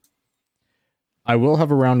rifle, I will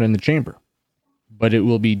have a round in the chamber, but it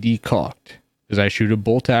will be decocked because I shoot a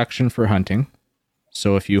bolt action for hunting.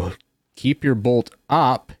 So if you keep your bolt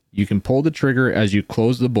up, you can pull the trigger as you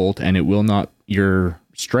close the bolt, and it will not. Your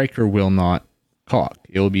striker will not cock.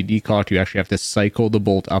 It will be decocked. You actually have to cycle the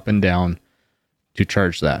bolt up and down to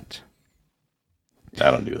charge that.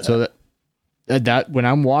 I don't do that. So that when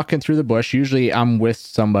I'm walking through the bush, usually I'm with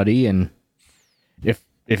somebody, and if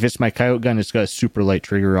it's my coyote gun, it's got a super light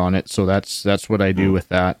trigger on it. So that's what I do with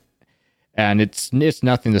that. And it's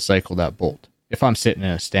nothing to cycle that bolt. If I'm sitting in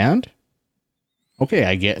a stand, okay,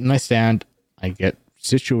 I get in my stand, I get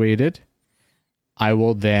situated. I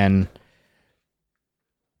will then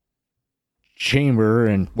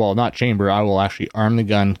not chamber, I will actually arm the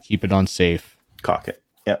gun, keep it on safe. Cock it.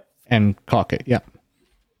 Yeah. And cock it. Yeah.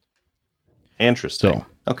 Interesting. So,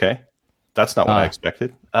 okay. That's not what I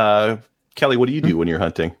expected. Kelly, what do you do when you're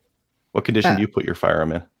hunting? What condition do you put your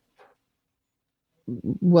firearm in?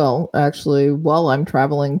 Well, actually, while I'm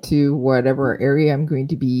traveling to whatever area I'm going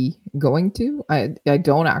to be going to, I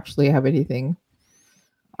don't actually have anything.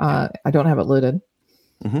 I don't have it loaded.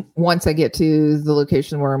 Mm-hmm. Once I get to the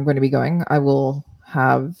location where I'm going to be going, I will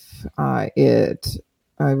have it.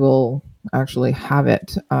 I will actually have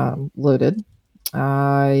it loaded.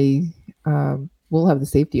 I will have the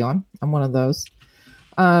safety on. I'm one of those.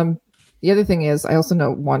 The other thing is, I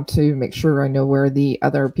also want to make sure I know where the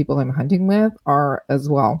other people I'm hunting with are as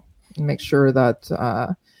well. And make sure that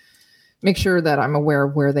I'm aware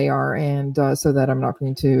of where they are, and so that I'm not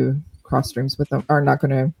going to cross streams with them, or not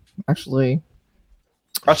going to actually.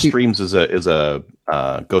 Cross streams is a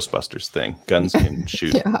Ghostbusters thing. Guns can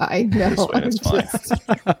shoot. Yeah, I know. This way, it's fine.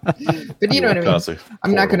 But you know what I mean.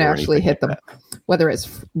 I'm not going to actually hit them, whether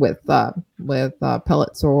it's with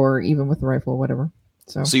pellets or even with the rifle, or whatever.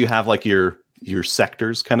 So you have like your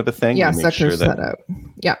sectors kind of a thing. Yeah, sectors set out.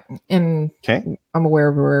 Yeah, and okay, I'm aware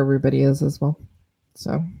of where everybody is as well.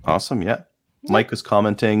 So awesome. Yeah. Mike was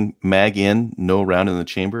commenting, mag in, no round in the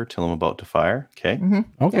chamber till I'm about to fire. Okay.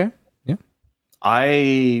 Mm-hmm. Okay. Yeah.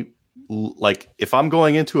 I like if I'm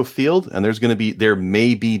going into a field and there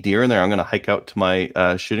may be deer in there, I'm going to hike out to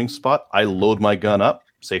my shooting spot. I load my gun up,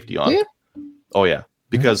 safety on. Yeah. Oh yeah,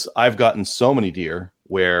 because I've gotten so many deer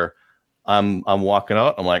where I'm walking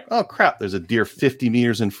out. I'm like, oh crap, there's a deer 50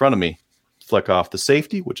 meters in front of me. Flick off the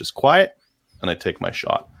safety, which is quiet, and I take my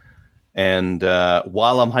shot. And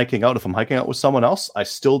while I'm hiking out, if I'm hiking out with someone else, I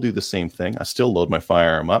still do the same thing. I still load my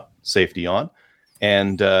firearm up, safety on,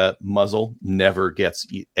 and muzzle never gets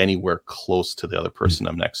anywhere close to the other person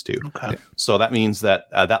I'm next to. Okay. So that means that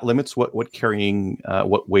that limits what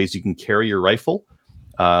ways you can carry your rifle.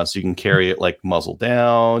 So you can carry it like muzzle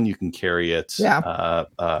down. You can carry it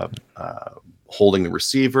holding the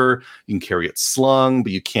receiver. You can carry it slung,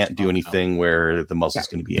 but you can't do anything where the muzzle is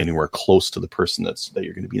going to be anywhere close to the person that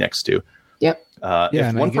you're going to be next to. Yep.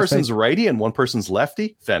 If one person's righty and one person's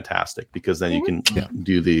lefty, fantastic, because then you can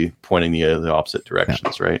do the pointing the opposite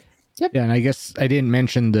directions, right? Yep. Yeah, and I guess I didn't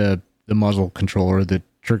mention the muzzle controller, the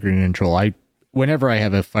trigger control. Whenever I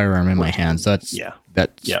have a firearm in my hands, that's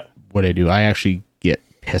what I do. I actually get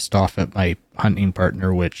pissed off at my hunting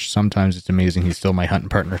partner, which sometimes it's amazing he's still my hunting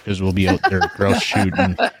partner because we'll be out there grouse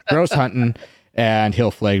shooting, grouse hunting, and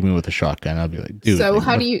he'll flag me with a shotgun. I'll be like, dude. So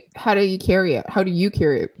how do you carry it? How do you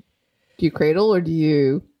carry it? Do you cradle or do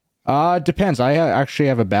you? Depends. I actually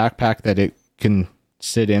have a backpack that it can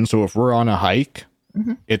sit in. So if we're on a hike,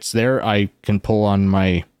 it's there. I can pull on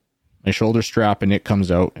my shoulder strap and it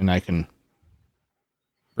comes out and I can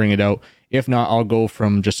bring it out. If not, I'll go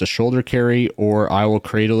from just a shoulder carry, or I will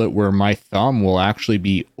cradle it where my thumb will actually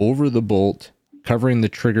be over the bolt, covering the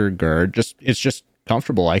trigger guard. It's just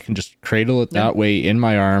comfortable. I can just cradle it that way in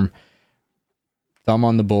my arm, thumb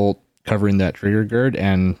on the bolt, covering that trigger guard.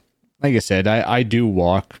 And like I said, I do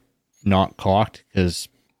walk not cocked because,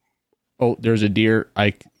 there's a deer.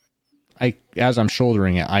 I as I'm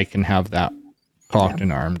shouldering it, I can have that cocked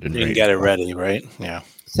and armed and you can get it ready, right? Yeah.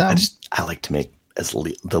 So I like to make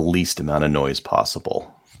the least amount of noise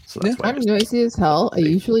possible. So that's I'm noisy as hell. I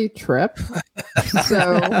usually trip.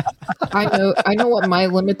 So I know what my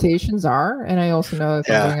limitations are, and I also know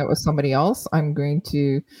if I'm doing it with somebody else, I'm going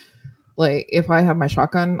to, like, if I have my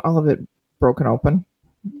shotgun, I'll have it broken open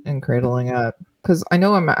and cradling it, because I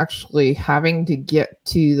know I'm actually having to get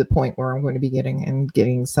to the point where I'm going to be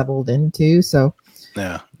getting settled into. So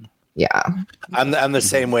yeah, I'm the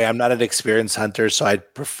same way. I'm not an experienced hunter, so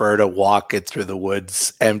I'd prefer to walk it through the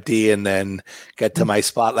woods empty and then get to my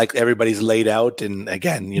spot like everybody's laid out. And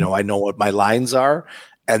again, I know what my lines are,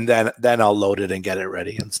 and then I'll load it and get it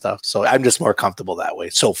ready and stuff. So I'm just more comfortable that way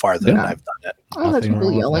so far than I've done it. I'll have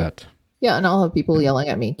people yelling. Yeah, and I'll have people yelling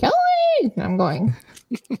at me, Kelly, and I'm going,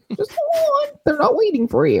 just hold on, they're not waiting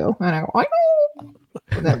for you. And I go, I know.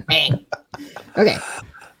 And then bang. Okay.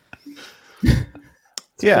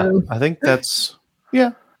 Yeah, I think that's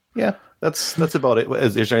that's about it.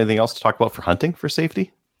 Is there anything else to talk about for hunting for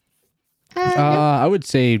safety? I would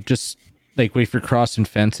say just like if you're crossing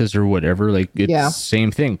fences or whatever, like it's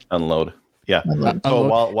same thing. Unload. Yeah. Unload.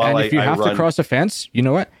 While if you have to cross a fence, you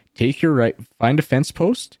know what? Find a fence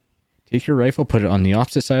post, take your rifle, put it on the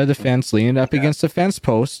opposite side of the fence, lean it up against the fence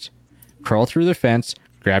post, crawl through the fence,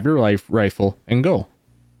 grab your rifle, and go.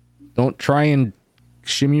 Don't try and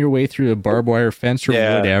shimmy your way through a barbed wire fence or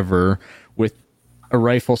whatever with a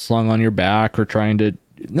rifle slung on your back or trying to.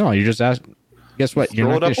 No, you just ask. Guess what? You're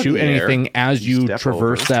not going to shoot anything as you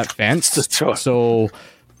traverse that fence. So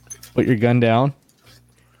put your gun down,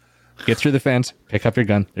 get through the fence, pick up your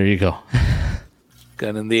gun. There you go.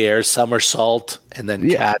 Gun in the air, somersault, and then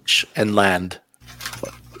catch and land.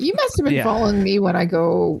 You must have been following me when I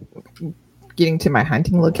go getting to my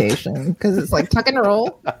hunting location, because it's like tuck and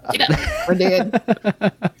roll. Get up. We're dead.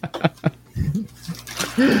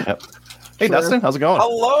 Hey, Dustin, how's it going?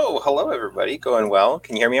 Hello, everybody. Going well.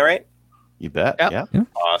 Can you hear me all right? You bet. Yeah.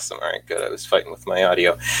 Awesome. All right, good. I was fighting with my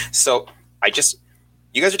audio. So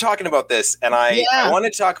you guys are talking about this, and I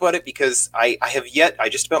wanted to talk about it because I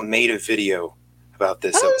just about made a video about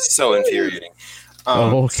this. It was so infuriating.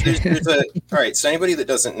 Okay. All right, so anybody that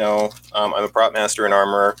doesn't know, I'm a prop master and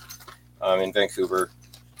armorer in Vancouver.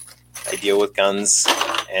 I deal with guns,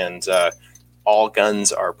 and all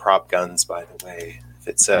guns are prop guns, by the way.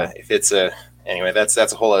 Anyway, that's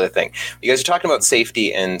a whole other thing. You guys are talking about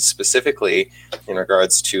safety, and specifically in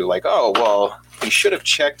regards to like, you should have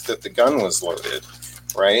checked that the gun was loaded,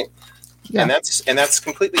 right? Yeah. And that's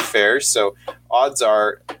completely fair. So odds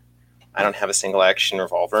are, I don't have a single action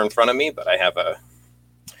revolver in front of me, but I have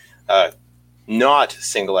a not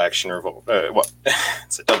single action revolver.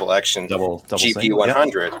 It's a double action GP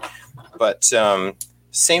 100, but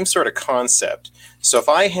same sort of concept. So if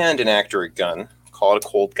I hand an actor a gun, call it a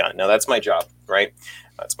cold gun. Now that's my job, right?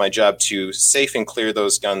 It's my job to safe and clear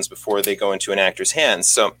those guns before they go into an actor's hands.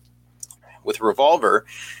 So with a revolver,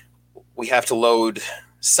 we have to load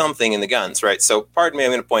something in the guns, right? So pardon me,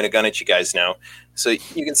 I'm going to point a gun at you guys now. So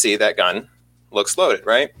you can see that gun looks loaded,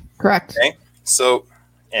 right? Correct. Okay. So,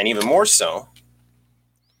 and even more so,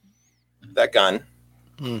 that gun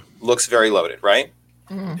looks very loaded, right?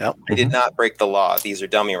 Mm. Yep. I did not break the law. These are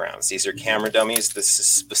dummy rounds. These are camera dummies. This is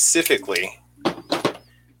specifically,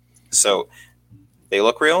 so they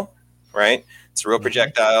look real, right? It's a real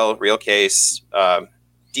projectile, real case,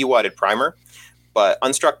 dewadded primer, but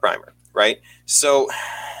unstruck primer, right? So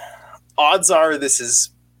odds are this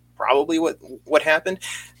is probably what happened.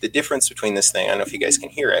 The difference between this thing, I don't know if you guys can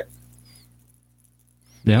hear it.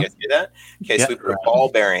 Yeah. You guys hear that? Okay, so we put a ball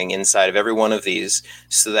bearing inside of every one of these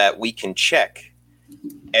so that we can check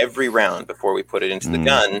every round before we put it into the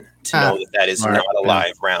gun to know that is not a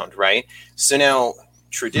live round, right? So now,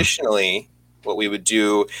 traditionally, what we would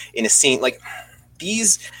do in a scene like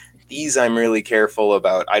these I'm really careful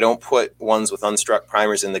about. I don't put ones with unstruck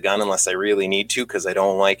primers in the gun unless I really need to, because I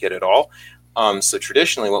don't like it at all. So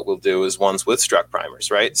traditionally what we'll do is ones with struck primers,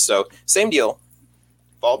 right? So same deal,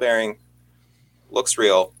 ball bearing, looks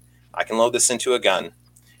real. I can load this into a gun,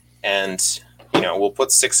 and we'll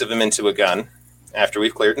put 6 of them into a gun after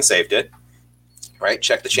we've cleared and saved it, right?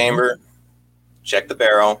 Check the chamber, check the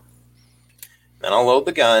barrel, then I'll load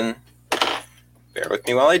the gun. Bear with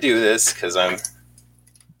me while I do this, because I'm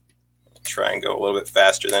try and go a little bit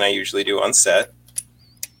faster than I usually do on set.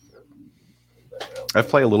 I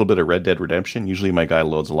play a little bit of Red Dead Redemption. Usually my guy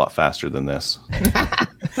loads a lot faster than this.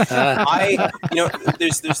 There's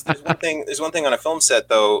one thing on a film set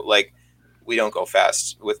though, like we don't go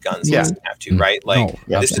fast with guns. Yeah. You don't have to, right? Like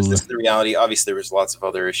No, this is the reality. Obviously there was lots of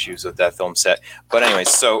other issues with that film set. But anyways,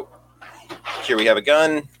 so here we have a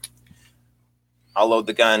gun. I'll load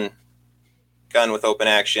the gun with open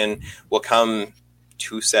action will come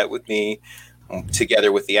to set with me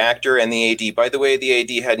together with the actor and the AD. By the way, the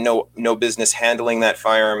AD had no business handling that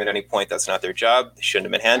firearm at any point. That's not their job. They shouldn't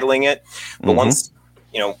have been handling it. But once,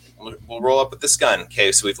 we'll roll up with this gun.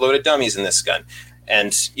 Okay, so we've loaded dummies in this gun.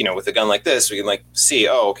 And, with a gun like this, we can see,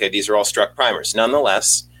 okay, these are all struck primers.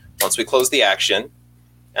 Nonetheless, once we close the action,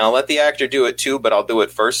 and I'll let the actor do it too, but I'll do it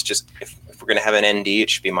first. Just if we're going to have an ND, it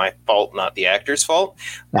should be my fault, not the actor's fault.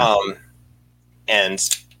 Yeah. And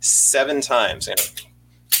 7 times,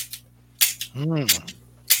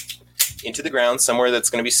 into the ground somewhere that's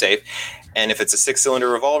going to be safe. And if it's a 6-cylinder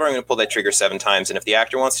revolver, I'm going to pull that trigger 7 times. And if the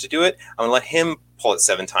actor wants to do it, I'm going to let him pull it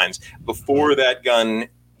 7 times before that gun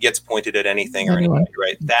gets pointed at anything or anybody,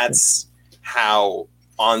 right? That's how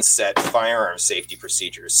on-set firearm safety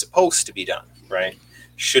procedure is supposed to be done, right?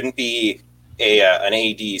 Shouldn't be an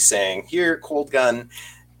AD saying, here, cold gun.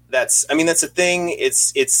 That's a thing.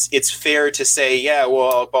 It's fair to say, yeah,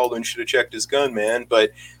 well, Baldwin should have checked his gun, man.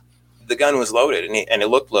 But the gun was loaded and it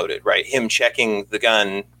looked loaded, right? Him checking the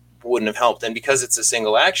gun wouldn't have helped. And because it's a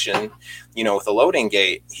single action, with a loading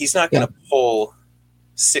gate, he's not going to pull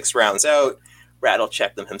 6 rounds out, rattle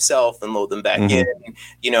check them himself and load them back in.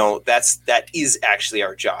 That is actually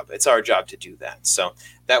our job. It's our job to do that. So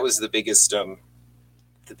that was the biggest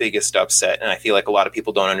upset. And I feel like a lot of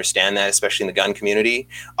people don't understand that, especially in the gun community.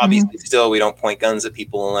 Obviously, still, we don't point guns at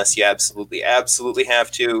people unless you absolutely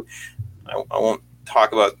have to. I won't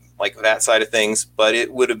talk about that side of things, but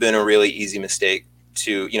it would have been a really easy mistake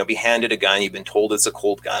to, be handed a gun. You've been told it's a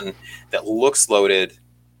cold gun that looks loaded,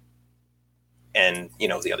 and,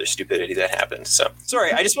 the other stupidity that happened. So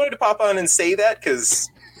sorry, I just wanted to pop on and say that because.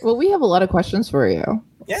 Well, we have a lot of questions for you.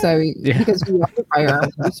 Yeah. So because we are the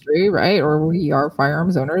firearms industry, right? Or we are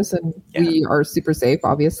firearms owners, and we are super safe,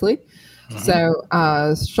 obviously. So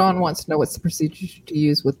Sean wants to know what's the procedure to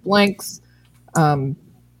use with blanks.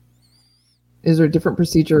 Is there a different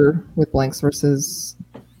procedure with blanks versus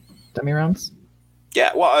dummy rounds?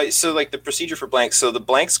 Yeah, well, so the procedure for blanks. So the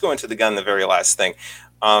blanks go into the gun the very last thing.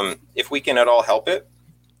 If we can at all help it,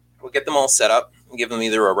 we'll get them all set up and give them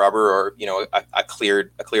either a rubber or a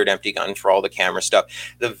cleared empty gun for all the camera stuff.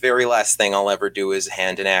 The very last thing I'll ever do is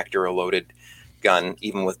hand an actor a loaded gun,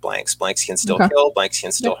 even with blanks. Blanks can still kill. Blanks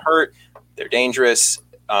can still hurt. They're dangerous.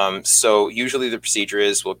 So usually the procedure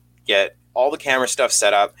is we'll get all the camera stuff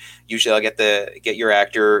set up. Usually I'll get your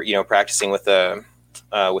actor, practicing with a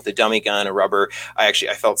dummy gun, a rubber. I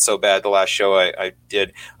felt so bad the last show I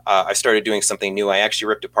did. I started doing something new. I actually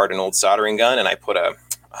ripped apart an old soldering gun and I put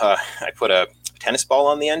a tennis ball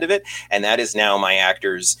on the end of it, and that is now my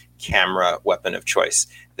actor's camera weapon of choice.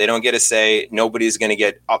 They don't get a say. Nobody's going to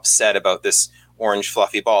get upset about this orange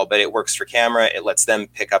fluffy ball, but it works for camera. It lets them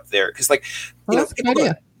pick up their because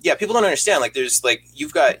people don't understand. There's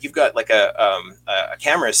you've got a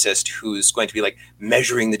camera assist who's going to be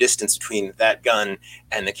measuring the distance between that gun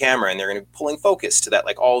and the camera, and they're going to be pulling focus to that.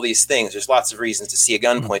 All these things. There's lots of reasons to see a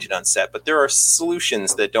gun pointed on set, but there are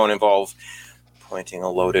solutions that don't involve pointing a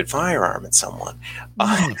loaded firearm at someone,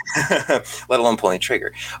 let alone pulling a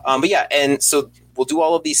trigger. But yeah, and so we'll do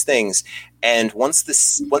all of these things, and once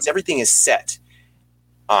everything is set,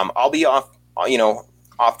 I'll be off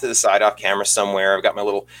to the side, off camera somewhere. I've got my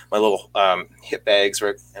little hip bags,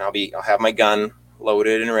 and I'll have my gun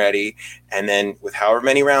loaded and ready. And then with however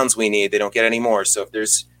many rounds we need, they don't get any more. So if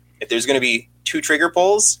there's going to be 2 trigger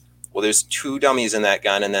pulls, well, there's 2 dummies in that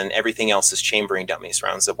gun, and then everything else is chambering dummies,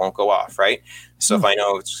 rounds that won't go off, right? So if I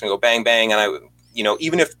know it's going to go bang bang, and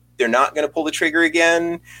even if they're not going to pull the trigger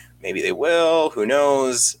again, maybe they will. Who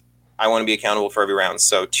knows? I want to be accountable for every round.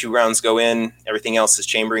 So 2 rounds go in, everything else is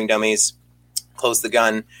chambering dummies. Close the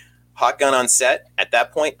gun, hot gun on set. At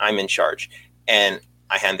that point, I'm in charge. And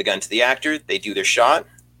I hand the gun to the actor. They do their shot.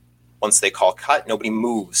 Once they call cut, nobody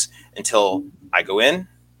moves until I go in,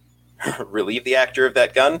 relieve the actor of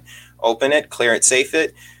that gun, open it, clear and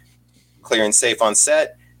safe on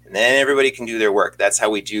set, and then everybody can do their work. That's how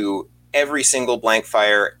we do every single blank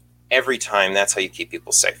fire every time. That's how you keep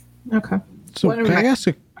people safe. Okay. So can I ask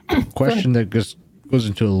a question that goes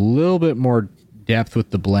into a little bit more depth with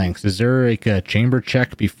the blanks? Is there like a chamber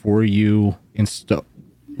check before you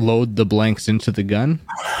load the blanks into the gun?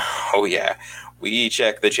 Oh yeah, we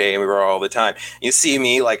check the chamber all the time. You see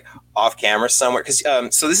me like off camera somewhere because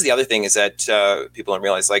so this is the other thing is that people don't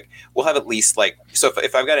realize, like, we'll have at least like, so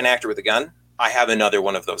if I've got an actor with a gun, I have another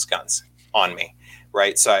one of those guns on me.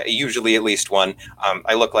 Right, so I usually at least one.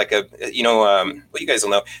 I look like a, well, you guys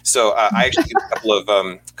will know. So I actually use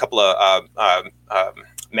a couple of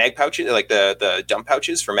mag pouches, like the dump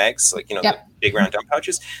pouches for mags, like the big round dump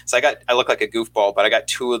pouches. So I look like a goofball, but I got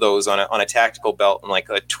two of those on a tactical belt and like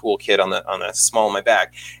a tool kit on the small of my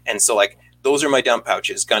back. And so like those are my dump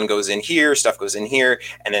pouches. Gun goes in here, stuff goes in here,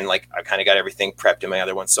 and then like I kind of got everything prepped in my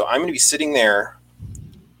other one. So I'm going to be sitting there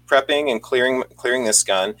prepping and clearing this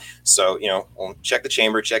gun. So, we'll check the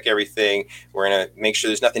chamber, check everything. We're going to make sure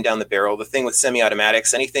there's nothing down the barrel. The thing with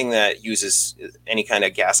semi-automatics, anything that uses any kind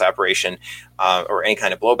of gas operation or any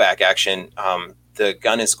kind of blowback action, the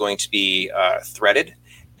gun is going to be threaded,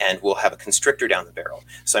 and we'll have a constrictor down the barrel.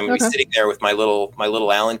 So I'm going to be sitting there with my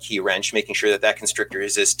little Allen key wrench, making sure that constrictor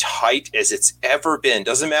is as tight as it's ever been.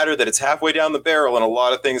 Doesn't matter that it's halfway down the barrel, and a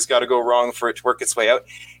lot of things got to go wrong for it to work its way out.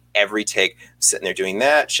 Every take, I'm sitting there doing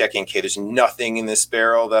that, checking, okay, there's nothing in this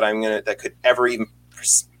barrel that could ever even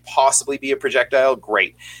possibly be a projectile.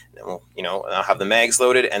 Great. Then I'll have the mags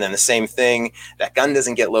loaded, and then the same thing. That gun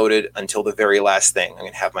doesn't get loaded until the very last thing. I'm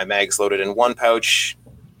going to have my mags loaded in one pouch,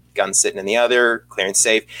 gun sitting in the other, clear and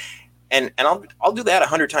safe. And I'll do that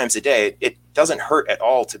 100 times a day. It doesn't hurt at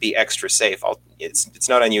all to be extra safe. It's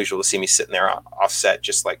not unusual to see me sitting there offset,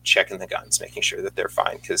 just like checking the guns, making sure that they're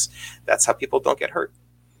fine, because that's how people don't get hurt.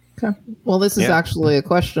 Okay. Well, this is actually a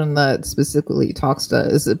question that specifically talks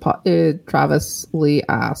to, Travis Lee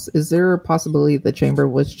asks, is there a possibility the chamber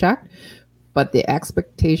was checked, but the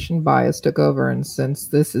expectation bias took over, and since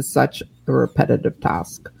this is such a repetitive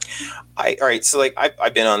task? All right. So like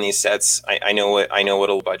I've been on these sets. I know what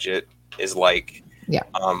a budget is like. Yeah.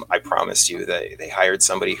 I promise you that they hired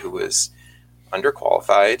somebody who was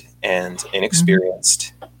underqualified and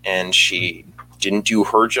inexperienced, and she didn't do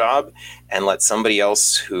her job and let somebody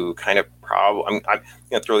else who kind of I'm going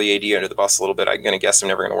to throw the AD under the bus a little bit. I'm going to guess I'm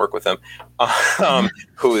never going to work with him,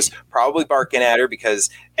 who is probably barking at her because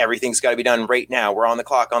everything's got to be done right now. We're on the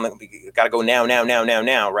clock, we got to go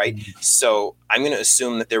now, right? So I'm going to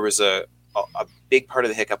assume that there was a big part of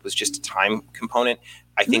the hiccup was just a time component.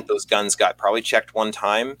 I think those guns got probably checked one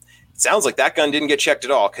time. It sounds like that gun didn't get checked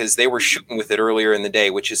at all because they were shooting with it earlier in the day,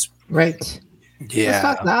 which is right. Yeah. Let's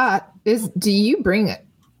talk that. Do you bring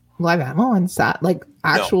live ammo on set, like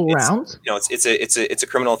actual rounds? No, it's a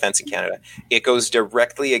criminal offense in Canada. It goes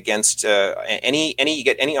directly against any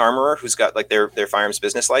armorer who's got like their firearms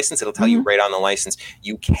business license. It'll tell you right on the license,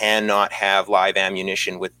 you cannot have live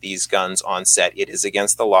ammunition with these guns on set. It is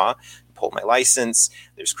against the law. Pull my license.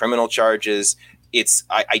 There's criminal charges.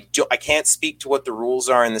 I can't speak to what the rules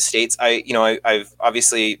are in the States. I've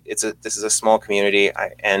obviously this is a small community,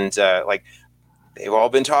 like they've all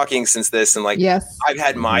been talking since this, and like yes. I've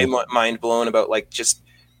had my mind blown about like just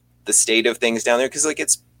the state of things down there, because like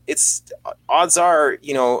it's odds are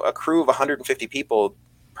a crew of 150 people,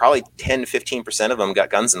 probably 10-15% of them got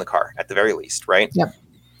guns in the car at the very least, right? Yep.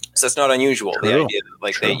 So it's not unusual. True. The idea that,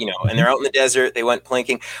 like, they, and they're out in the desert, they went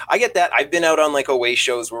plinking. I get that. I've been out on like away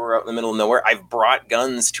shows where we're out in the middle of nowhere. I've brought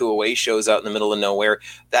guns to away shows out in the middle of nowhere.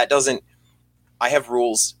 I have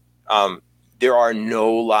rules. There are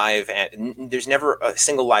no live, there's never a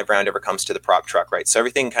single live round ever comes to the prop truck, right? So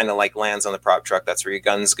everything kind of like lands on the prop truck. That's where your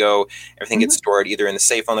guns go. Everything gets stored either in the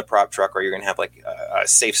safe on the prop truck, or you're going to have like a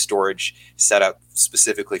safe storage set up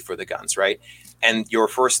specifically for the guns, right? And your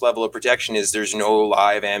first level of protection is there's no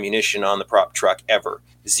live ammunition on the prop truck ever.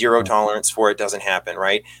 Zero tolerance for it, doesn't happen,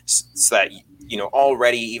 right? So that,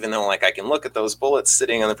 already, even though like I can look at those bullets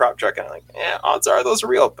sitting on the prop truck and I'm like, odds are those are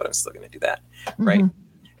real, but I'm still going to do that, right?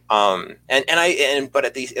 But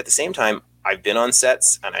at the same time, I've been on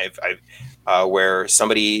sets and I've where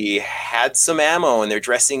somebody had some ammo and they're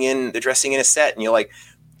dressing in a set, and you're like,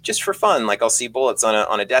 just for fun, like I'll see bullets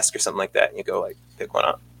on a desk or something like that, and you go like, pick one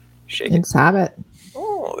up, shake it. Have it.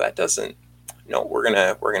 Oh, that doesn't. No, we're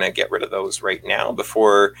gonna get rid of those right now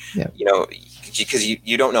before because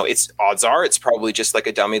you don't know. Odds are it's probably just like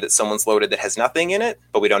a dummy that someone's loaded that has nothing in it,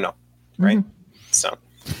 but we don't know, right? So.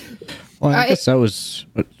 Well, I guess that was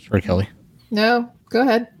sorry, Kelly. No, go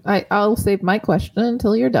ahead. I'll save my question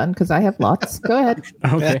until you're done because I have lots. Go ahead.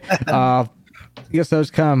 Okay. I guess that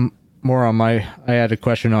was kind of more on I had a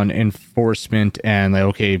question on enforcement and like,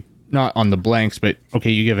 okay, not on the blanks, but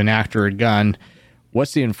okay, you give an actor a gun.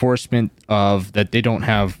 What's the enforcement of that they don't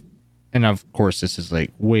have? And of course, this is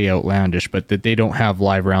like way outlandish, but that they don't have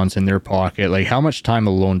live rounds in their pocket. Like, how much time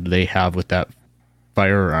alone do they have with that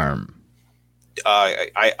firearm?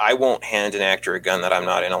 I won't hand an actor a gun that I'm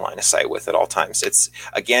not in a line of sight with at all times. It's,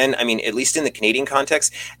 again, I mean, at least in the Canadian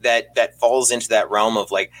context, that falls into that realm of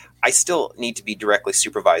like, I still need to be directly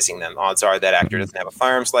supervising them. Odds are that actor doesn't have a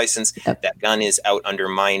firearms license. That gun is out under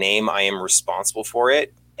my name. I am responsible for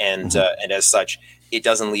it. And as such, it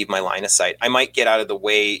doesn't leave my line of sight. I might get out of the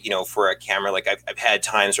way, for a camera. Like I've had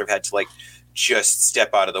times where I've had to like just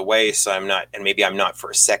step out of the way. So I'm not for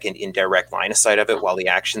a second in direct line of sight of it while the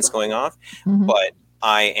action's going off. Mm-hmm. But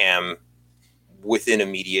I am within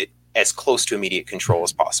as close to immediate control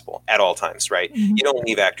as possible at all times, right? Mm-hmm. You don't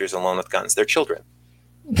leave actors alone with guns. They're children.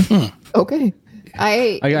 Okay.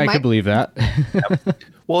 I could believe that.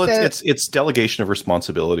 Well, it's delegation of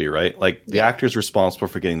responsibility, right? Like the actor's responsible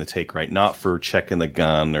for getting the take, right? Not for checking the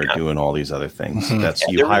gun or doing all these other things.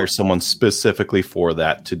 Mm-hmm. You hire someone specifically for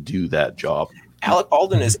that to do that job. Alec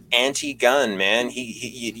Baldwin is anti-gun, man.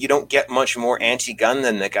 He you don't get much more anti-gun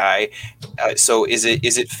than the guy. So is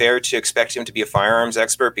it fair to expect him to be a firearms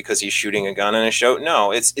expert because he's shooting a gun in a show?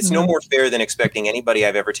 No, it's mm-hmm. no more fair than expecting anybody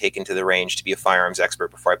I've ever taken to the range to be a firearms expert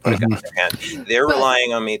before I put mm-hmm. a gun in their hand. They're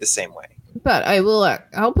relying on me the same way. But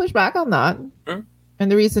I'll push back on that. Hmm?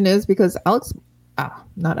 And the reason is because Alec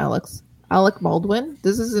Baldwin,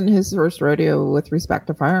 this isn't his first rodeo with respect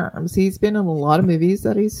to firearms. He's been in a lot of movies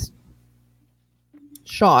that he's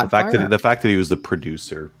shot. The fact that he was the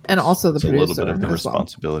producer and also the producer, a little bit of the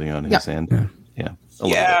responsibility on his end.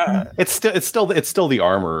 Yeah. It's still the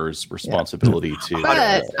armorer's responsibility to.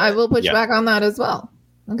 But I will push back on that as well.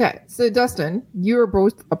 Okay, so Dustin, you are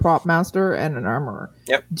both a prop master and an armorer.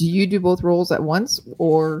 Yep. Do you do both roles at once,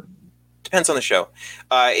 or? Depends on the show.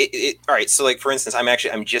 All right. So, like for instance,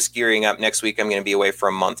 I'm just gearing up next week. I'm going to be away for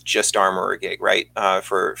a month, just armorer gig, right?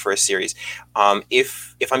 For a series.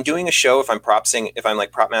 If I'm doing a show, if I'm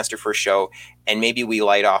like prop master for a show, and maybe we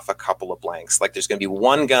light off a couple of blanks, like there's going to be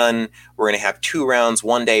one gun, we're going to have 2 rounds,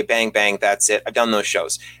 one day, bang bang, that's it. I've done those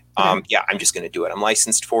shows. I'm just going to do it. I'm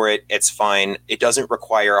licensed for it. It's fine. It doesn't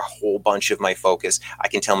require a whole bunch of my focus. I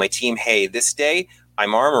can tell my team, hey, this day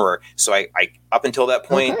I'm armorer. So I up until that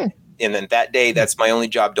point, and then that day, that's my only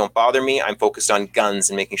job. Don't bother me. I'm focused on guns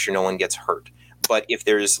and making sure no one gets hurt. But if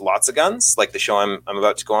there's lots of guns, like the show I'm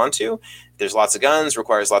about to go on to, if there's lots of guns,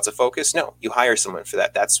 requires lots of focus, no, you hire someone for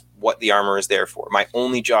that. That's what the armor is there for. My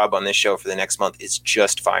only job on this show for the next month is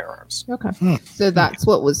just firearms. Okay. So that's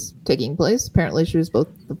what was taking place. Apparently she was both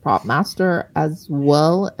the prop master as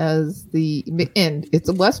well as and it's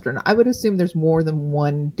a Western. I would assume there's more than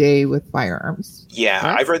one day with firearms. Yeah.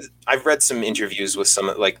 Right? I've read some interviews with some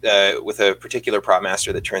with a particular prop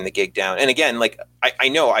master that turned the gig down. And again, like I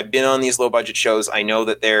know I've been on these low budget shows. I know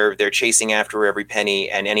that they're chasing after every penny,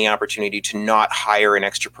 and any opportunity to not hire an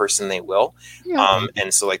extra person, they will. Yeah.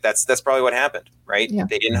 And so like that's probably what happened, right? Yeah.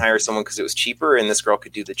 They didn't hire someone because it was cheaper and this girl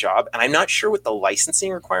could do the job. And I'm not sure what the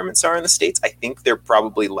licensing requirements are in the States. I think they're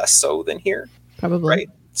probably less so than here. Probably. Right.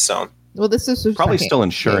 So well, this is probably still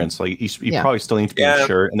insurance. Like you probably still need to be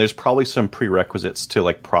insured, and there's probably some prerequisites to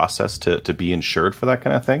like process to be insured for that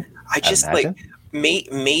kind of thing. I just like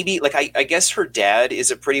maybe like I guess her dad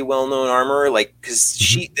is a pretty well-known armorer, like because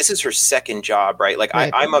this is her second job, right? Like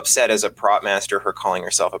I'm upset as a prop master, her calling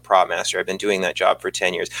herself a prop master. I've been doing that job for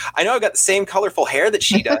 10 years. I know I've got the same colorful hair that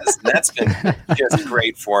she does. And that's been just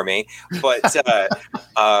great for me. But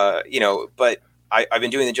but I've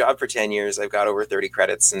been doing the job for 10 years. I've got over 30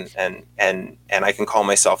 credits and I can call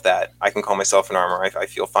myself that. I can call myself an armorer. I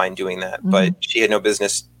feel fine doing that. Mm-hmm. But she had no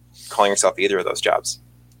business calling herself either of those jobs.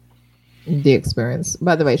 The experience.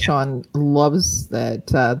 By the way, Sean loves that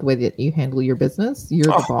the way that you handle your business. You're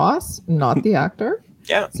the boss, not the actor.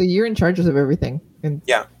 Yeah. So you're in charge of everything.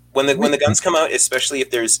 Yeah. When the guns come out, especially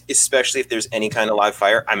if there's any kind of live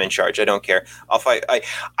fire, I'm in charge. I don't care. I'll fight. I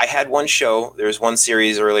had one show. There was one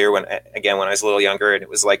series earlier when I was a little younger, and it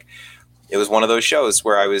was one of those shows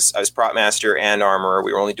where I was prop master and armorer.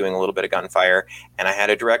 We were only doing a little bit of gunfire, and I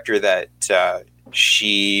had a director that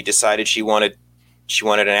she decided she wanted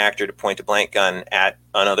an actor to point a blank gun at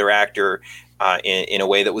another actor in a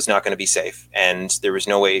way that was not going to be safe. And there was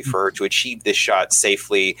no way for her to achieve this shot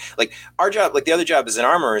safely. Like our job, like the other job as an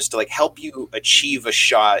armorer is to like help you achieve a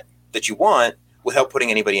shot that you want without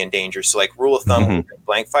putting anybody in danger. So like rule of thumb,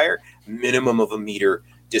 blank fire, minimum of a meter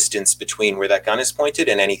distance between where that gun is pointed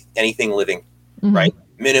and anything living, right?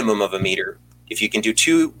 Minimum of a meter. If you can do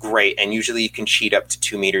 2, great. And usually you can cheat up to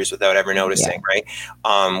 2 meters without ever noticing,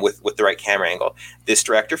 right? With the right camera angle. This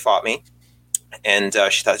director fought me, and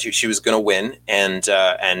she thought she was going to win. And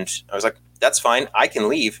I was like, that's fine. I can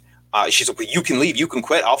leave. She's like, well, you can leave. You can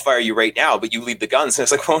quit. I'll fire you right now, but you leave the guns. And I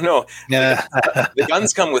was like, oh, no. Yeah. The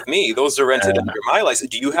guns come with me. Those are rented under my license.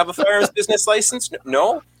 Do you have a firearms business license?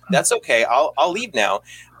 No? That's okay. I'll leave now.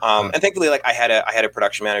 And thankfully, like I had a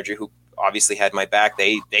production manager who obviously had my back.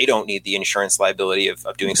 They don't need the insurance liability of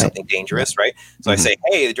doing something dangerous, right? So I say,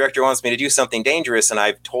 hey, the director wants me to do something dangerous, and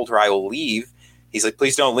I've told her I will leave. He's like,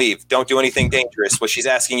 please don't leave. Don't do anything dangerous. What she's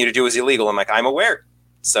asking you to do is illegal. I'm like, I'm aware.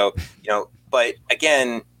 So, but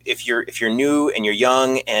again, if you're new and you're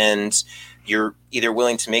young and you're either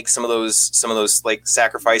willing to make some of those like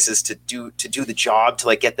sacrifices to do the job, to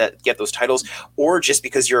like get those titles, or just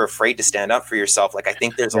because you're afraid to stand up for yourself. Like, I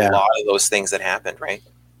think there's a lot of those things that happened, right?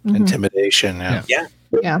 Intimidation.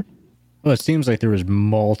 Yeah. Well, it seems like there was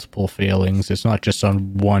multiple failings. It's not just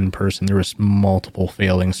on one person. There was multiple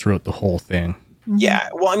failings throughout the whole thing. Yeah.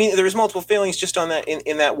 Well, I mean, there was multiple failings just on that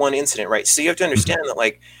in that one incident, right? So you have to understand that,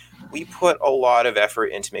 like, we put a lot of effort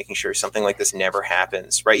into making sure something like this never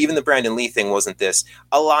happens, right? Even the Brandon Lee thing wasn't this.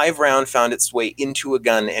 A live round found its way into a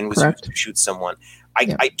gun and was used to shoot someone.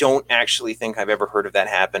 I don't actually think I've ever heard of that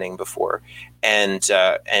happening before. And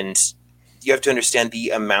you have to understand the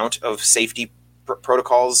amount of safety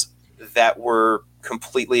protocols that were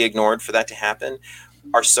completely ignored for that to happen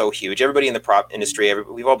are so huge. Everybody in the prop industry,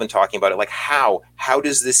 we've all been talking about it. Like, how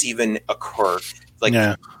does this even occur? Like,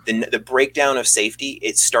 the breakdown of safety,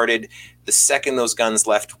 it started the second those guns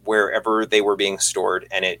left wherever they were being stored,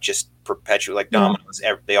 and it just perpetuated like dominoes.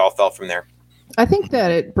 They all fell from there. I think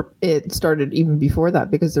that it started even before that,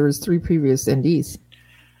 because there was 3 previous NDs.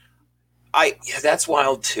 That's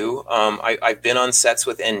wild too. I've been on sets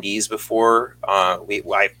with NDs before.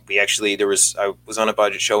 We actually I was on a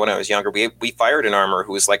budget show when I was younger. We fired an armorer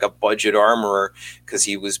who was like a budget armorer because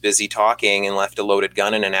he was busy talking and left a loaded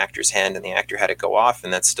gun in an actor's hand, and the actor had to go off,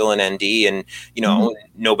 and that's still an ND, and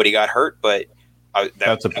nobody got hurt, but.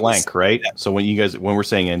 That's a blank, right? So when we're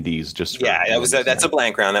saying NDs, just that's a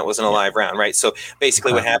blank round. That wasn't a live round, right? So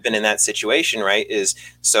basically, what happened in that situation, right, is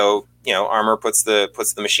armor puts the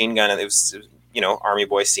machine gun, and it was Army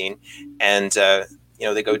boy scene, and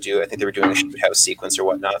they go do. I think they were doing a shoot house sequence or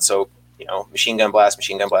whatnot. So machine gun blast,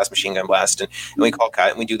 and we call cut,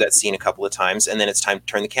 and we do that scene a couple of times, and then it's time to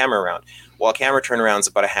turn the camera around. Well, camera turnaround is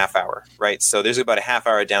about a half hour, right? So there's about a half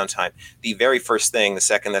hour downtime. The very first thing, the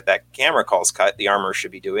second that camera calls cut, the armorer should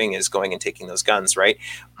be doing is going and taking those guns, right?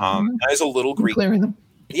 I was a little green. Clearing them.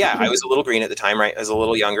 Yeah, I was a little green at the time, right? I was a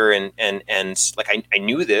little younger, and like I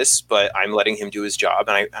knew this, but I'm letting him do his job,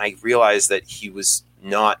 and I realized that he was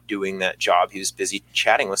not doing that job. He was busy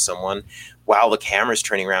chatting with someone while the camera's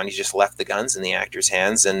turning around. He just left the guns in the actor's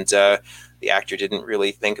hands, and the actor didn't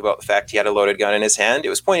really think about the fact he had a loaded gun in his hand. It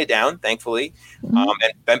was pointed down, thankfully, and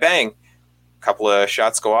bang, bang, a couple of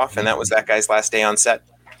shots go off, and that was that guy's last day on set,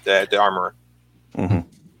 the armorer.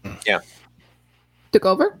 Yeah. Took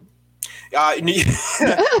over? I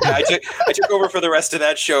took over for the rest of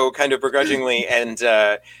that show, kind of begrudgingly, and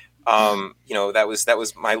that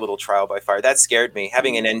was my little trial by fire. That scared me.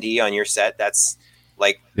 Having an ND on your set, that's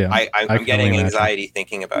like I'm getting anxiety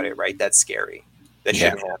thinking about it. Right? That's scary. That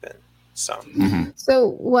shouldn't happen. So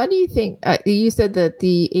what do you think? You said that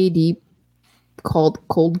the AD called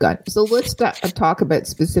cold gun. So let's talk about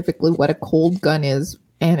specifically what a cold gun is,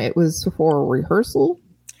 and it was for a rehearsal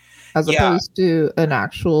as opposed to an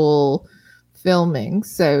actual filming.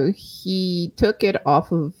 So he took it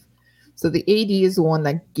off of. So the AD is the one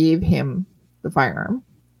that gave him the firearm.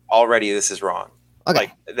 Already, this is wrong.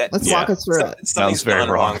 Okay, let's walk us through it. Something's very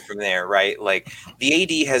wrong from there, right? Like, the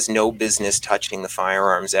AD has no business touching the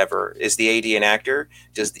firearms ever. Is the AD an actor?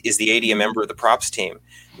 Is the AD a member of the props team?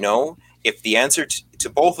 No. If the answer to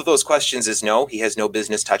both of those questions is no, he has no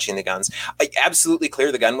business touching the guns. I absolutely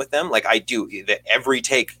clear the gun with them. Like I do. That every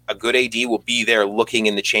take, a good AD will be there looking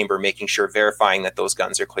in the chamber, making sure, verifying that those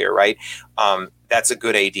guns are clear, right? That's a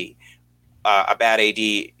good AD. A bad AD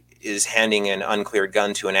is handing an uncleared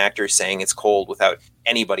gun to an actor saying it's cold without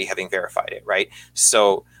anybody having verified it, right?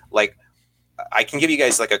 So, like, I can give you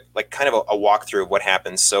guys like kind of a walkthrough of what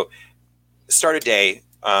happens. So, start a day.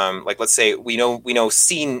 Like, let's say we know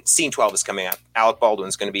scene 12 is coming up. Alec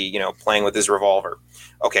Baldwin's going to be playing with his revolver.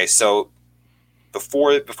 Okay, so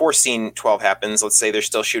before scene 12 happens, let's say they're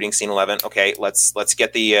still shooting scene 11. Okay, let's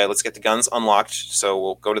get the guns unlocked. So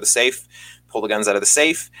we'll go to the safe, pull the guns out of the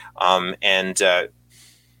safe, and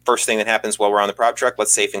first thing that happens while we're on the prop truck,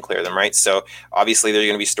 let's safe and clear them, right? So obviously they're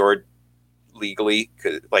going to be stored legally,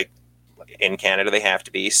 like in Canada they have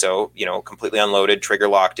to be. So, completely unloaded, trigger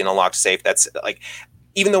locked in a locked safe. That's like,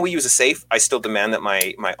 even though we use a safe, I still demand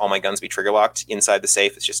that all my guns be trigger locked inside the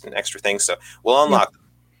safe. It's just an extra thing. So we'll unlock them,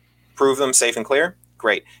 prove them safe and clear.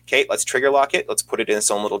 Great. Okay, let's trigger lock it. Let's put it in its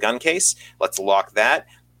own little gun case. Let's lock that.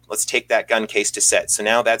 Let's take that gun case to set. So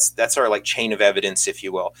now that's our like chain of evidence, if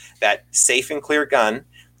you will. That safe and clear gun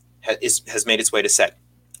has made its way to set.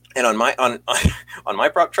 And on my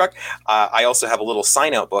prop truck, I also have a little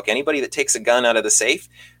sign out book. Anybody that takes a gun out of the safe,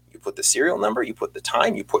 you put the serial number, you put the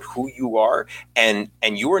time, you put who you are, and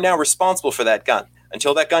you are now responsible for that gun.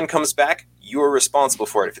 Until that gun comes back, you are responsible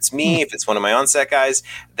for it. If it's me, if it's one of my onset guys,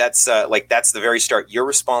 that's the very start. You're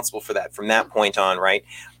responsible for that from that point on, right?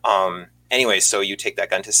 Anyway, so you take that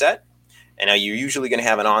gun to set, and now you're usually going to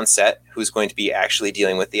have an onset who's going to be actually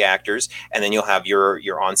dealing with the actors, and then you'll have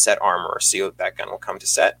your onset armorer. So that gun will come to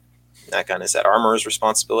set. That gun is that armorer's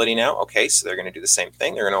responsibility now. Okay, so they're going to do the same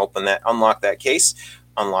thing. They're going to open that, unlock that case,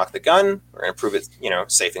 unlock the gun. We're going to prove it,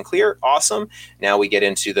 safe and clear. Awesome. Now we get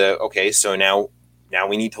into so now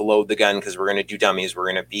we need to load the gun because we're going to do dummies.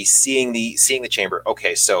 We're going to be seeing the chamber.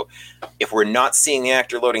 Okay, so if we're not seeing the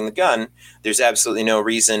actor loading the gun, there's absolutely no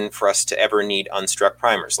reason for us to ever need unstruck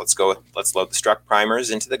primers. Let's load the struck primers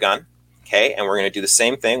into the gun. Okay, and we're going to do the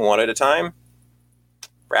same thing one at a time.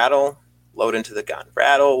 Rattle, load into the gun.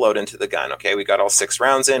 Rattle, load into the gun. Okay, we got all 6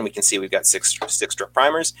 rounds in. We can see we've got six struck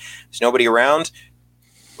primers. There's nobody around.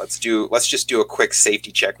 Let's just do a quick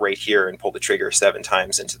safety check right here and pull the trigger 7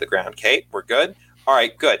 times into the ground. Okay, we're good. All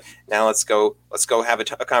right, good. Now let's go have a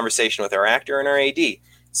conversation with our actor and our AD.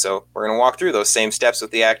 So we're going to walk through those same steps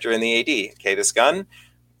with the actor and the AD. Okay, this gun,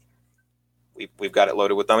 we've got it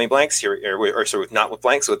loaded with dummy blanks here, not with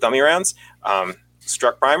blanks, with dummy rounds.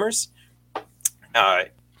 Struck primers.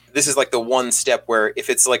 This is like the one step where if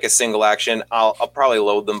it's like a single action, I'll probably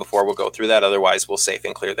load them before we'll go through that. Otherwise, we'll safe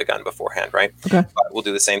and clear the gun beforehand, right? Okay. But we'll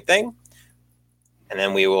do the same thing, and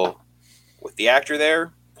then we will, with the actor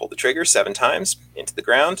there, pull the trigger 7 times into the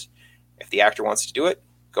ground. If the actor wants to do it,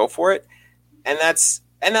 go for it. And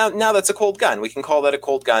now that's a cold gun. We can call that a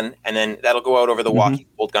cold gun, and then that'll go out over the walkie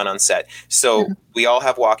cold gun on set. So we all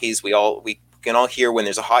have walkies. We can all hear when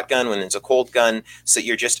there's a hot gun, when there's a cold gun, so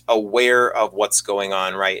you're just aware of what's going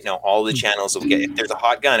on right now. All the channels will get. If there's a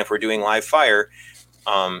hot gun, if we're doing live fire,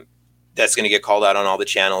 that's going to get called out on all the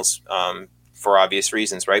channels for obvious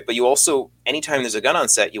reasons, right? But you also, anytime there's a gun on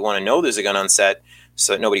set, you want to know there's a gun on set,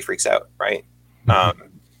 so that nobody freaks out, right?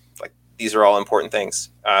 These are all important things.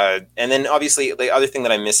 And then obviously the other thing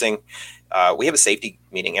that I'm missing, we have a safety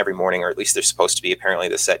meeting every morning, or at least they're supposed to be. Apparently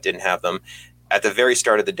the set didn't have them. At the very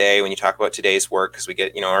start of the day, when you talk about today's work, because we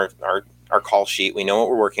get, our call sheet, we know what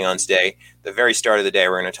we're working on today. The very start of the day,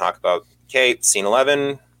 we're going to talk about, okay, scene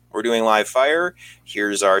 11, we're doing live fire.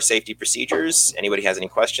 Here's our safety procedures. Anybody has any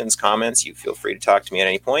questions, comments, you feel free to talk to me at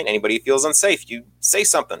any point. Anybody who feels unsafe, you say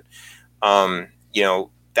something.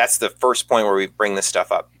 That's the first point where we bring this stuff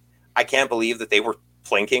up. I can't believe that they were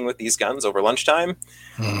plinking with these guns over lunchtime.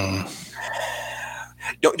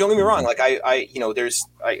 Don't get me wrong. Like I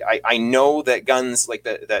know that guns like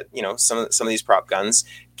that some of these prop guns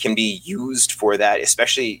can be used for that,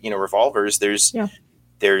 especially revolvers. They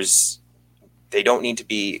don't need to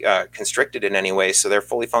be constricted in any way, so they're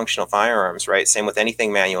fully functional firearms, right? Same with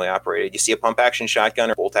anything manually operated. You see a pump action shotgun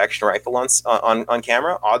or bolt action rifle on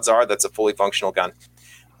camera, odds are that's a fully functional gun.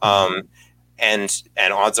 And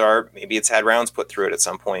odds are maybe it's had rounds put through it at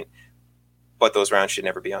some point, but those rounds should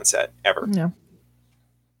never be on set ever. No.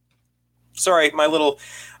 Sorry, I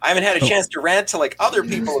haven't had a chance to rant to like other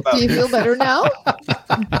people about. Do you feel better now?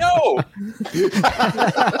 No.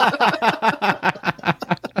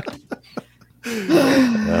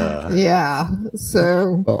 Yeah.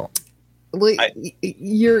 So,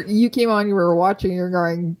 you came on. You were watching. You're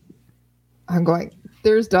going. I'm going.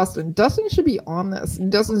 There's Dustin. Dustin should be on this.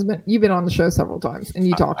 And you've been on the show several times, and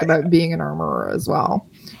you talked about being an armorer as well.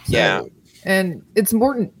 So, yeah. And it's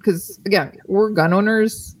important because again, we're gun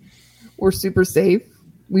owners. We're super safe.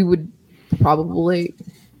 We would probably,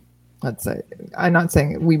 let's say, I'm not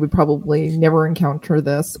saying we would probably never encounter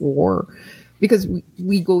this, or because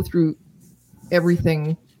we go through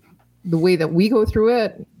everything the way that we go through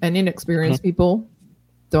it, and inexperienced people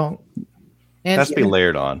don't. And has to be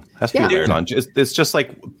layered on. It's just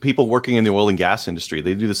like people working in the oil and gas industry.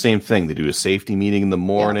 They do the same thing. They do a safety meeting in the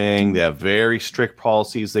morning. Yeah. They have very strict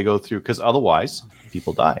policies they go through because otherwise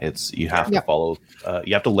people die. You have to follow.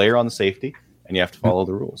 You have to layer on the safety, and you have to follow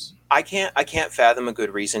the rules. I can't fathom a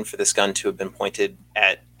good reason for this gun to have been pointed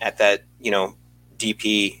at that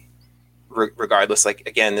DP regardless, like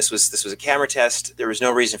again, this was a camera test. There was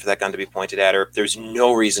no reason for that gun to be pointed at her. There's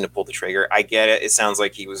no reason to pull the trigger. I get it. It sounds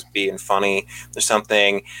like he was being funny or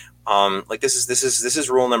something. Like this is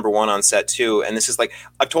rule number 1 on set too. And this is like,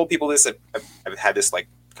 I've told people this. I've had this like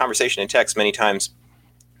conversation in text many times.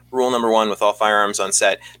 Rule number 1 with all firearms on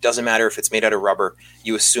set, doesn't matter if it's made out of rubber.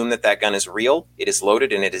 You assume that gun is real, it is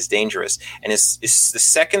loaded, and it is dangerous. And it's the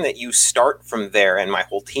second that you start from there, and my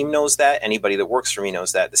whole team knows that, anybody that works for me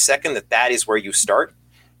knows that, the second that is where you start,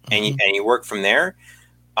 and you work from there,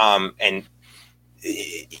 and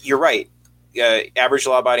you're right. Average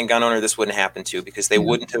law-abiding gun owner, this wouldn't happen to, because they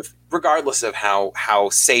wouldn't have, regardless of how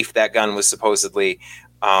safe that gun was supposedly,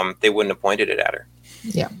 they wouldn't have pointed it at her.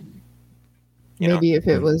 Yeah. Maybe if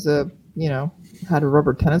it was had a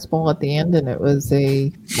rubber tennis ball at the end and it was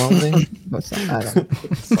a welding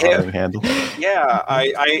handle. Yeah,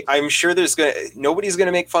 I'm sure nobody's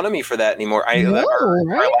gonna make fun of me for that anymore. Our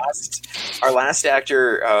last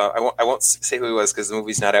actor, I won't say who he was because the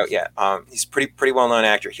movie's not out yet. He's pretty well known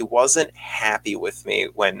actor. He wasn't happy with me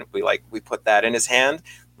when we put that in his hand.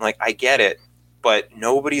 I'm like, I get it, but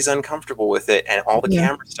nobody's uncomfortable with it, and all the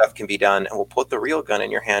camera stuff can be done, and we'll put the real gun in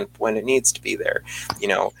your hand when it needs to be there,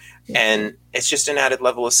 and it's just an added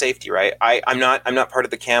level of safety, right? I'm not part of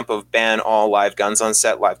the camp of ban all live guns on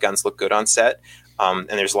set. Live guns look good on set. And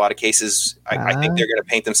there's a lot of cases, I think they're going to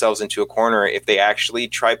paint themselves into a corner if they actually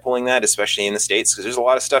try pulling that, especially in the States, because there's a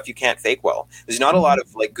lot of stuff you can't fake well. There's not a lot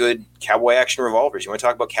of like good cowboy action revolvers. You want to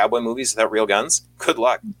talk about cowboy movies without real guns? Good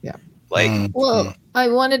luck. Yeah. Well, I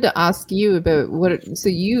wanted to ask you about so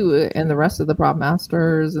you and the rest of the prop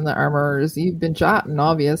masters and the armorers, you've been chatting,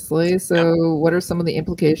 obviously. So what are some of the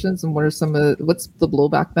implications, and what's the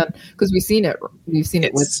blowback then? Because we've seen it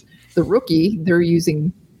with the Rookie. They're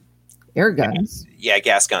using air guns. Yeah,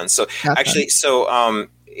 gas guns. So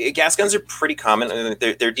gas guns are pretty common.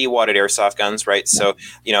 They're dewadded airsoft guns, right? Yeah.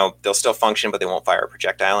 So, they'll still function, but they won't fire a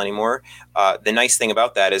projectile anymore. The nice thing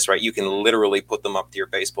about that is, right, you can literally put them up to your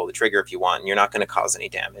face, pull the trigger if you want, and you're not going to cause any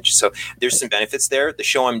damage. So there's some benefits there. The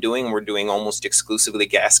show we're doing almost exclusively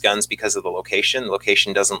gas guns because of the location. The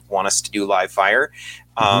location doesn't want us to do live fire.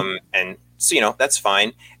 And so, that's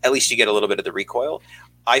fine. At least you get a little bit of the recoil.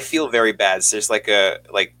 I feel very bad. So there's like a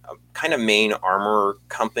kind of main armor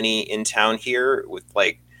company in town here with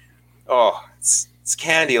it's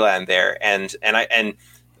Candyland there, and I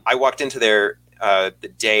walked into there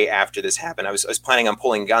the day after this happened. I was planning on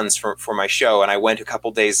pulling guns for my show, and I went a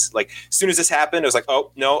couple days. Like as soon as this happened, I was like,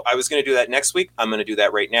 oh no, I was going to do that next week. I'm going to do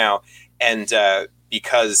that right now, and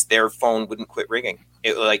because their phone wouldn't quit ringing.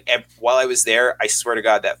 While I was there, I swear to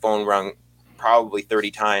God, that phone rung probably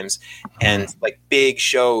 30 times, and like big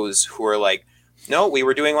shows who are like, no, we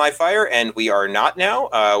were doing live fire and we are not now.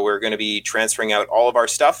 We're going to be transferring out all of our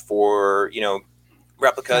stuff for,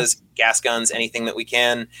 replicas, gas guns, anything that we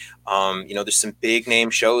can. There's some big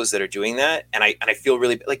name shows that are doing that. And I feel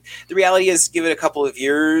really like the reality is, give it a couple of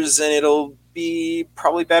years and it'll be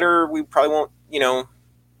probably better. We probably won't,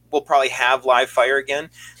 we'll probably have live fire again.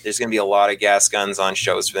 There's going to be a lot of gas guns on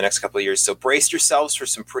shows for the next couple of years. So brace yourselves for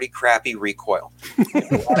some pretty crappy recoil.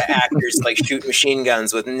 A lot of actors shoot machine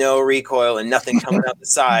guns with no recoil and nothing coming out the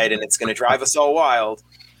side, and it's going to drive us all wild.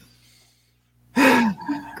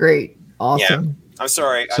 Great. Awesome. Yeah. I'm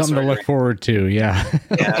sorry. Something to look forward to. Yeah.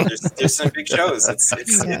 Yeah. There's some big shows. It's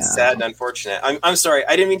sad and unfortunate. I'm sorry.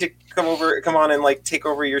 I didn't mean to come on and take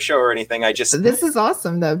over your show or anything. This is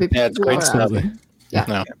awesome though. Yeah, it's great stuff. Yeah.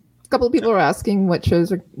 No. A couple of people are asking what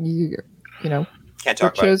shows are you can't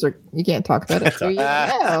talk about shows are you can't talk about it. So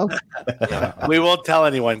we won't tell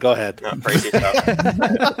anyone. Go ahead. No, praise yourself.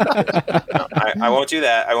 I won't do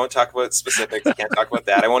that. I won't talk about specifics. I can't talk about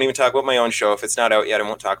that. I won't even talk about my own show if it's not out yet. I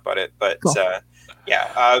won't talk about it. But cool.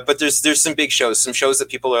 But there's some big shows, some shows that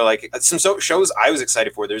people are shows I was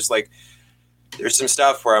excited for. There's some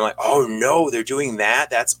stuff where I'm like, oh no, they're doing that.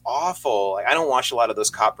 That's awful. I don't watch a lot of those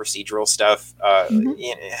cop procedural stuff.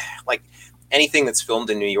 Anything that's filmed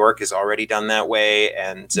in New York is already done that way.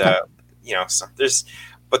 And, so there's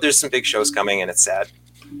some big shows coming and it's sad.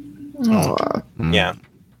 Yeah.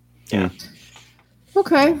 Yeah.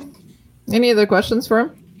 Okay. Any other questions for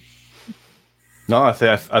him? No, I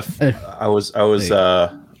was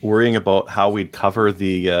worrying about how we'd cover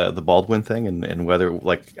the Baldwin thing and whether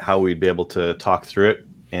how we'd be able to talk through it.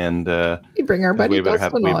 And you bring our buddy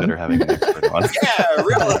Dustin on. We better having an expert on. Yeah,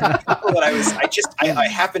 really. I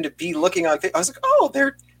happened to be looking on. I was like,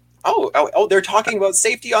 they're talking about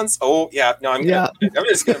safety on. Oh yeah, no, I'm gonna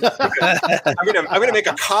make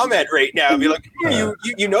a comment right now and be like,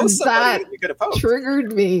 you know somebody we could have posted.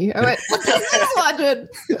 Triggered me. I went, what's this legend?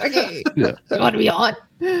 Okay, you want to be on?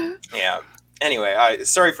 Yeah. Anyway,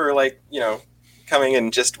 sorry for coming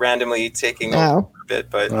and just randomly taking over a bit,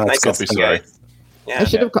 but nice to see you guys. Yeah,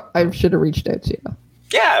 I should have reached out to you.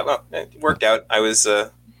 Yeah, well, it worked out. I was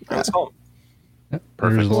home.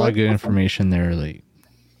 There's a lot of good information there.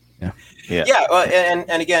 Yeah. Well,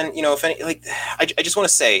 and again, if any, I just want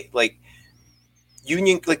to say,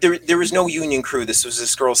 union, there was no union crew. This was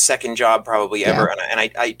this girl's second job probably ever, and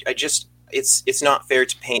I just. It's not fair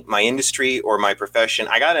to paint my industry or my profession.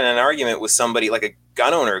 I got in an argument with somebody, like a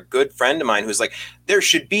gun owner, a good friend of mine, who's like, there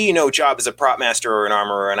should be no job as a prop master or an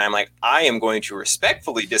armorer. And I'm like, I am going to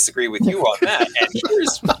respectfully disagree with you on that. And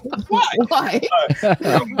here's why.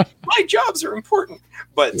 My jobs are important.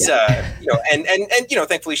 But,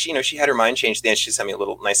 thankfully she had her mind changed at the end. She sent me a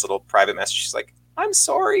nice little private message. She's like, I'm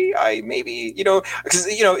sorry. I maybe, because,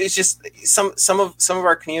 it's just some of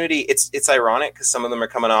our community. It's ironic because some of them are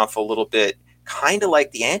coming off a little bit kind of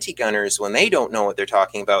like the anti-gunners when they don't know what they're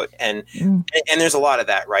talking about. And there's a lot of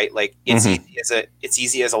that, right? Like it's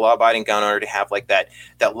easy as a law-abiding gun owner to have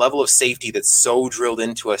that level of safety that's so drilled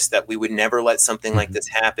into us that we would never let something like this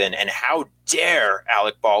happen. And how dare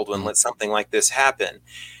Alec Baldwin let something like this happen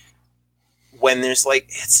when there's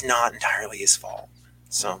it's not entirely his fault.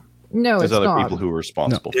 So. No, there's other not. people who are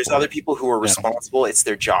responsible. There's other people who are responsible. It's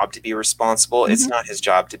their job to be responsible. It's not his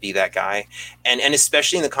job to be that guy. And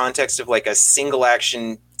especially in the context of a single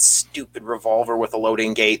action, stupid revolver with a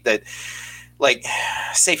loading gate that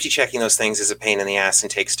safety checking those things is a pain in the ass and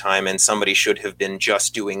takes time. And somebody should have been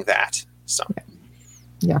just doing that. So,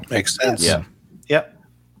 yeah, makes sense. Yeah.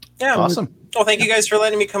 Awesome. Well, thank you guys for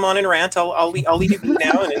letting me come on and rant. I'll leave you be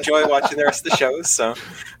now and enjoy watching the rest of the shows. So,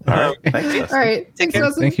 all right, thanks. All right, take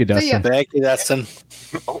care. Thank you, Dustin. Thank you, Dustin.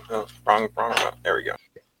 Oh, no, wrong. There we go.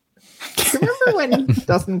 Remember when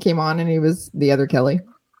Dustin came on and he was the other Kelly?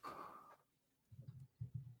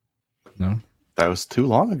 No, that was too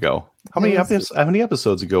long ago. How many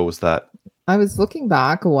episodes ago was that? I was looking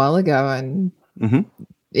back a while ago and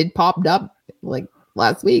it popped up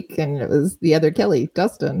last week, and it was the other Kelly,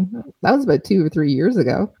 Dustin. That was about 2 or 3 years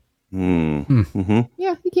ago.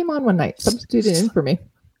 Yeah, he came on one night, substituted in for me.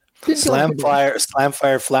 Slamfire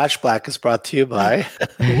Flashback is brought to you by.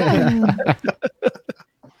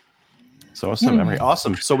 So some memory,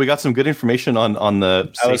 awesome. So we got some good information on the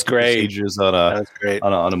safety procedures on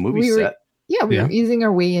a movie set. We were easing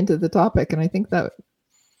our way into the topic, and I think that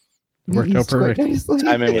worked out perfect.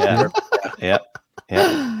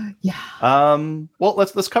 Yeah. Well,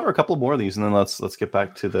 let's cover a couple more of these, and then let's get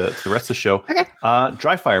back to the rest of the show. Okay.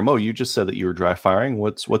 Dry fire, Mo. You just said that you were dry firing.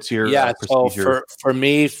 What's your So procedure? for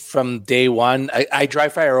me, from day one, I dry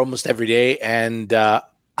fire almost every day, and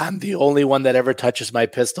I'm the only one that ever touches my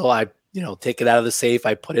pistol. I take it out of the safe,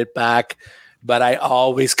 I put it back, but I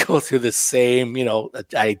always go through the same.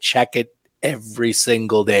 I check it every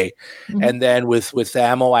single day, and then with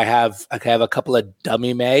ammo, I have a couple of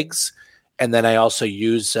dummy mags. And then I also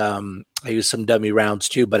use some dummy rounds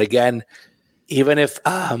too. But again, even if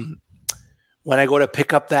when I go to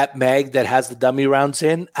pick up that mag that has the dummy rounds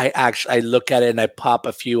in, I look at it and I pop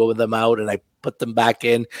a few of them out and I put them back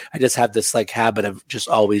in. I just have this habit of just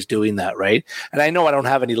always doing that, right? And I know I don't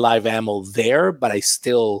have any live ammo there, but I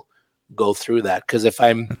still go through that because if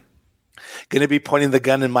I'm going to be pointing the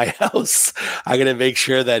gun in my house, I'm going to make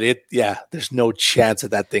sure that there's no chance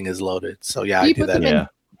that thing is loaded. So I do that.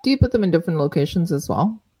 Do you put them in different locations as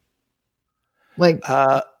well?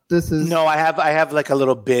 This is no. I have a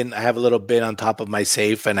little bin. I have a little bin on top of my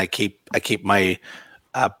safe, and I keep my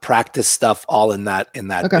practice stuff all in that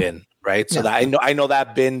bin, right? So that I know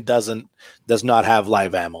that bin does not have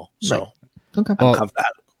live ammo. So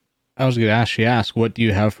I was going to actually ask, what do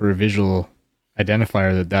you have for a visual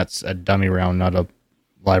identifier that's a dummy round, not a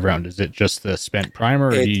live round? Is it just the spent primer,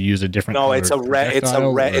 or do you use a different? No, it's a red. It's a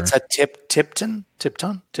red. It's a Tipton.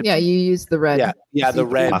 Yeah, you use the red. Yeah, the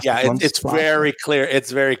red. Yeah, it's very clear.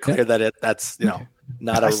 It's very clear that that's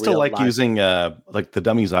not. I still like using the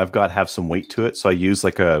dummies I've got have some weight to it, so I use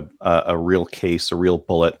a real case, a real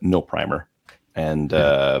bullet, no primer, and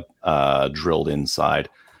drilled inside,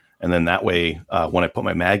 and then that way when I put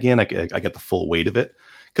my mag in, I get the full weight of it.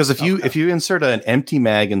 Because if you insert an empty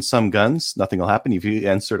mag in some guns, nothing will happen. If you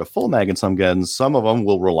insert a full mag in some guns, some of them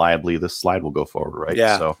will reliably, the slide will go forward, right?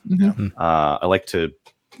 Yeah. So I like to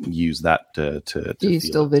use that to do you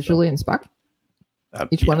still visually inspect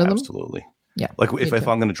each one of them? Absolutely. Yeah. Like if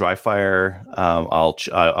I'm going to dry fire,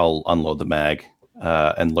 I'll unload the mag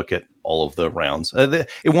and look at all of the rounds. It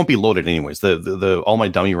won't be loaded anyways. The all my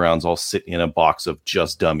dummy rounds all sit in a box of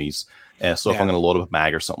just dummies. So if I'm going to load up a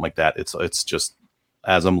mag or something like that, it's just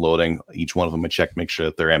as I'm loading each one of them, I check, make sure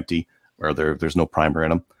that they're empty or there's no primer in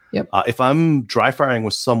them. Yep. If I'm dry firing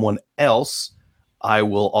with someone else,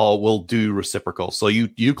 we'll do reciprocal. So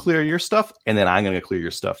you clear your stuff, and then I'm going to clear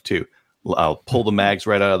your stuff too. I'll pull the mags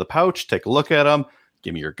right out of the pouch, take a look at them,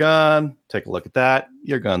 give me your gun, take a look at that.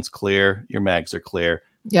 Your gun's clear, your mags are clear.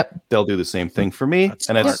 Yep. They'll do the same thing for me. That's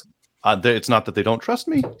and it's not that they don't trust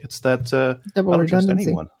me. It's that I Double don't trust redundancy.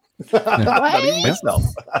 anyone. Not even myself.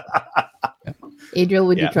 Adriel,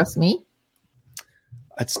 would you trust me?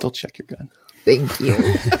 I'd still check your gun. Thank you.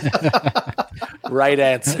 Right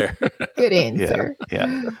answer. Good answer.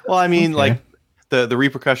 Yeah. Well, I mean, like the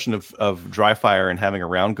repercussion of dry fire and having a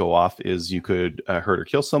round go off is you could hurt or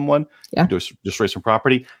kill someone. Yeah. Destroy some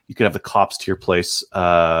property. You could have the cops to your place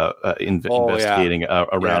investigating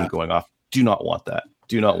a round going off. Do not want that.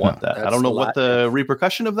 Do not want that. I don't know what the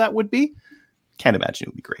repercussion of that would be. Can't imagine it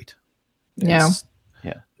would be great. Yeah.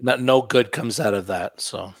 No good comes out of that.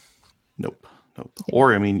 So, nope.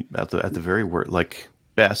 Or I mean, at the very worst, like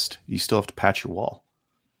best, you still have to patch your wall.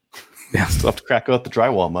 You still have to crack out the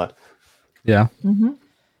drywall mud. Yeah. Mm-hmm.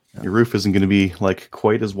 Your roof isn't going to be like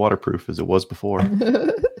quite as waterproof as it was before.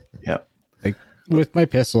 Yeah. Like with my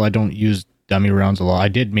pistol, I don't use dummy rounds a lot. I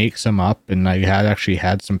did make some up, and I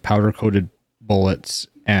had some powder coated bullets,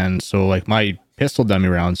 and so like my pistol dummy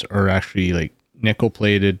rounds are actually like nickel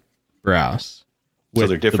plated brass. So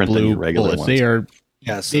they're different than your regular ones. They are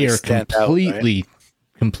completely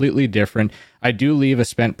completely different. I do leave a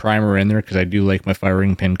spent primer in there because I do like my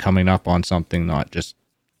firing pin coming up on something, not just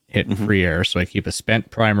hitting free air. So I keep a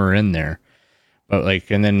spent primer in there. But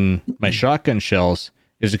and then my shotgun shells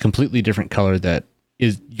is a completely different color that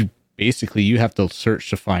is you have to search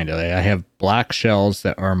to find it. I have black shells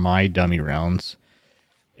that are my dummy rounds.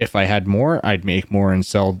 If I had more, I'd make more and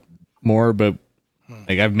sell more, but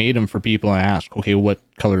I've made them for people and ask, okay, what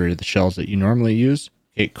color are the shells that you normally use?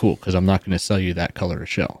 Okay, cool, because I'm not going to sell you that color of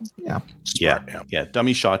shell. Yeah.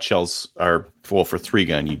 Dummy shot shells are for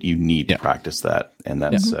 3-gun. You need to practice that, and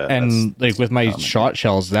that's that's with my shot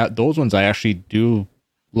shells, those ones I actually do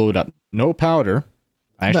load up no powder.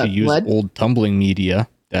 I actually use old tumbling media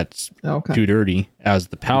that's too dirty as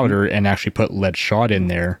the powder, and actually put lead shot in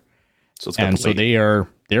there. So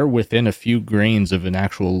they're within a few grains of an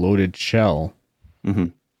actual loaded shell. Mm-hmm.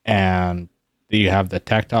 And you have the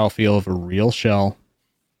tactile feel of a real shell,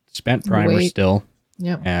 spent primer still.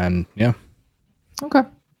 Yep. And okay.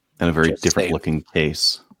 And a very different looking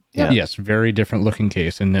case. Yeah. Yes, very different looking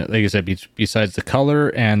case. And like I said, besides the color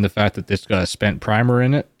and the fact that this got a spent primer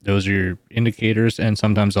in it, those are your indicators. And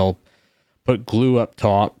sometimes I'll put glue up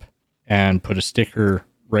top and put a sticker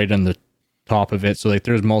right on the top of it. So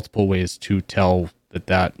there's multiple ways to tell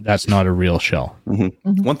that's not a real shell. Mm-hmm.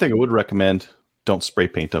 Mm-hmm. One thing I would recommend, don't spray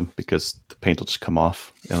paint them, because the paint will just come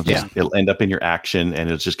off. It'll end up in your action, and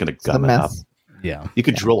it's just going to gum it up. Yeah. You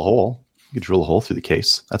could drill a hole. You could drill a hole through the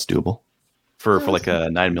case. That's doable. For like a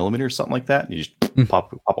 9mm or something like that. You just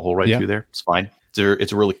pop a hole right through there. It's fine.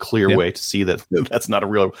 It's a really clear way to see that that's not a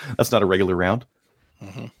regular round.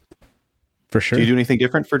 Mm-hmm. For sure. Do you do anything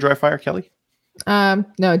different for dry fire, Kelly?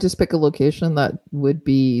 No, just pick a location that would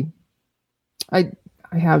be. I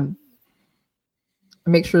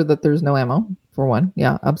make sure that there's no ammo for one.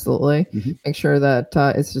 Yeah, absolutely. Mm-hmm. Make sure that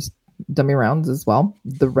it's just dummy rounds as well.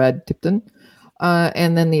 The red Tipton.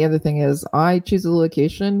 And then the other thing is I choose a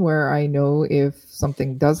location where I know if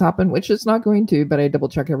something does happen, which it's not going to, but I double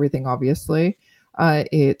check everything, obviously.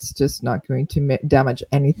 It's just not going to damage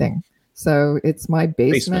anything. So it's my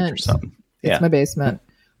basement. Or something. It's my basement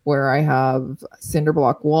where I have cinder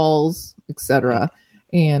block walls, etc.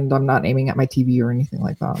 And I'm not aiming at my TV or anything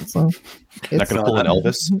like that. So it's not going to pull an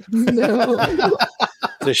Elvis. No.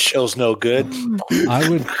 This show's no good. I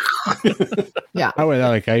would. Yeah.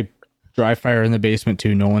 I dry fire in the basement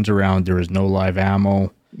too. No one's around. There is no live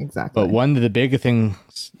ammo. Exactly. But one of the big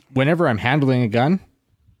things, whenever I'm handling a gun,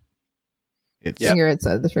 it's finger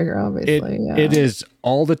inside the trigger, obviously. It is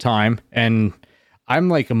all the time. And I'm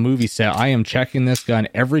like a movie set. I am checking this gun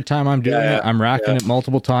every time I'm doing it. I'm racking it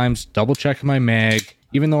multiple times, double checking my mag,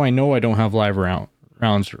 even though I know I don't have live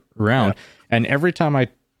rounds around. Yeah. And every time I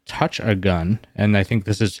touch a gun, and I think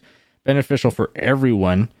this is beneficial for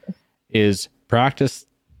everyone, is practice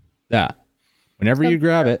that. Whenever you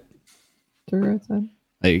grab it,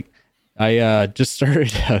 I just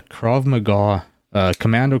started a Krav Maga,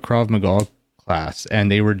 Commando Krav Maga class,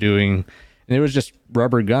 and it was just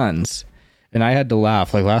rubber guns. And I had to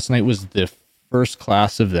laugh. Like last night was the first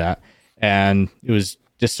class of that, and it was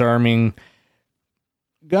disarming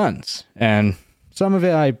guns. And some of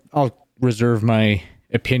it, I'll reserve my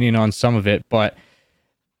opinion on some of it, but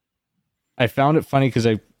I found it funny because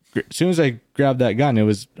as soon as I grabbed that gun, it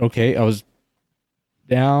was okay. I was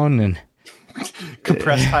down and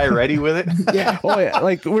compressed high ready with it. Yeah. Oh yeah,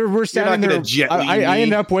 like we're standing gonna there. gently I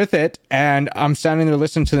end knee. up with it, and I'm standing there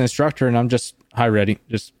listening to the instructor, and I'm just high ready,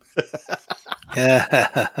 just.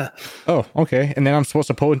 Oh, okay. And then I'm supposed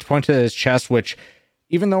to point to his chest, which,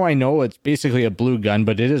 even though I know it's basically a blue gun,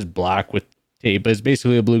 but it is black with tape, but it's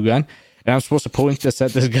basically a blue gun. And I'm supposed to point this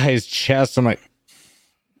at this guy's chest. I'm like,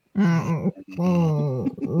 I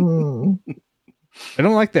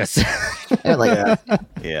don't like this. I like that.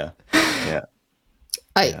 Yeah.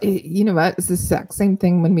 You know what? It's the exact same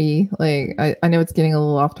thing when we I know it's getting a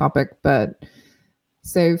little off topic, but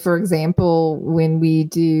so for example, when we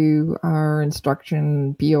do our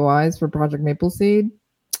instruction POIs for Project Maple Seed,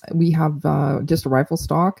 we have just a rifle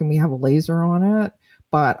stock and we have a laser on it,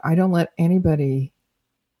 but I don't let anybody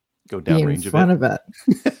Go be in downrange of front it. of it.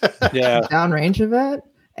 Yeah. Downrange of it,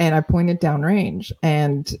 and I point it downrange,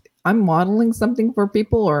 and I'm modeling something for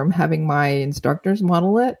people, or I'm having my instructors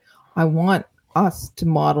model it. I want us to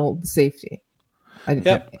model the safety.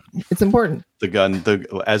 It's important. The gun,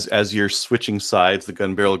 as you're switching sides, the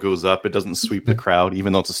gun barrel goes up. It doesn't sweep the crowd,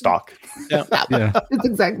 even though it's a stock. Yeah. That's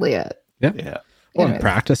exactly it. Yeah. Well, Anyways.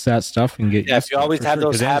 practice that stuff and get. Yeah, if you always have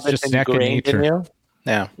those habits ingrained in you.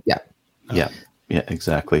 Yeah. Yeah,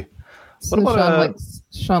 exactly. So What about,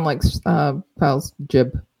 Sean likes Kyle's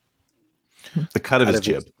jib. The cut of his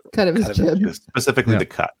jib, Cut of his jib. specifically Yeah. the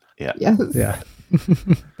cut. Yeah. Yes. Yeah.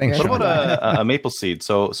 Thanks. What Sean. about a maple seed?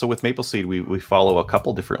 So with maple seed, we follow a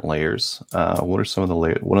couple different layers. What are some of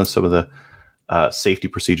the safety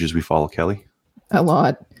procedures we follow, Kelly? A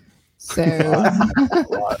lot. So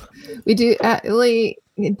we do.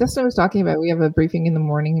 Dustin was talking about. We have a briefing in the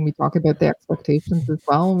morning, and we talk about the expectations as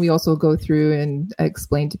well. And we also go through and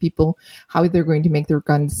explain to people how they're going to make their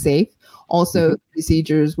guns safe. Also,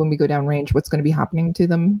 procedures when we go down range, what's going to be happening to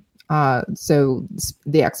them. So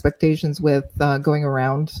the expectations with going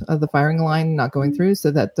around the firing line, not going through, so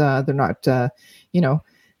that they're not,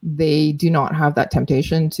 they do not have that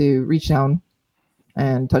temptation to reach down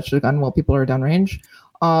and touch the gun while people are downrange.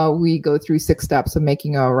 We go through 6 steps of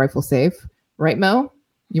making a rifle safe. Right, Mo?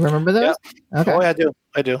 You remember those? Yep. Okay. Oh, yeah,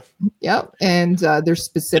 I do. Yep. And they're A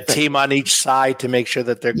specific. team on each side to make sure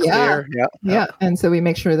that they're clear. Yeah. Yeah. And so we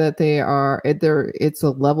make sure that they are there. It's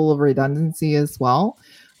a level of redundancy as well.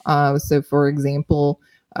 So for example,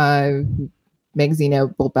 magazine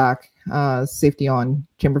out, bolt back, safety on,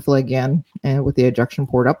 chamber flag in, and with the ejection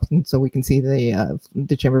port up, and so we can see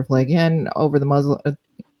the chamber flag in over the muzzle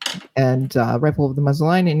and rifle over the muzzle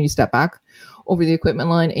line, and you step back over the equipment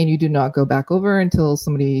line, and you do not go back over until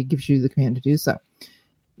somebody gives you the command to do so.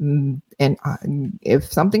 And if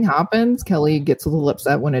something happens, Kelly gets a little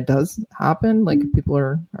upset when it does happen. Like if people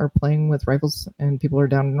are playing with rifles and people are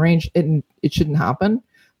down in range, it shouldn't happen,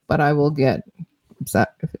 but I will get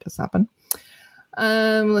upset if it does happen.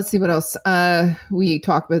 Let's see what else.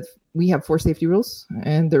 We have 4 safety rules,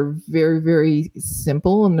 and they're very, very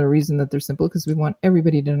simple. And the reason that they're simple because we want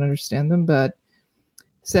everybody to understand them. But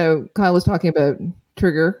so Kyle was talking about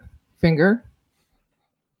trigger, finger,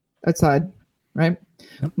 outside, right?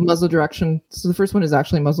 Yep. Muzzle direction. So the first one is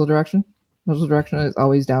actually muzzle direction. Muzzle direction is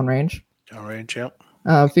always downrange. Downrange,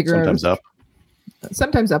 yeah. Figure Sometimes up.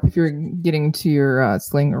 Sometimes up if you're getting to your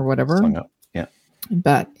sling or whatever. Slung up. Yeah.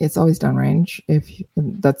 But it's always downrange.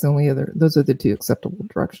 Those are the 2 acceptable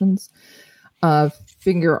directions.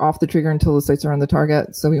 Finger off the trigger until the sights are on the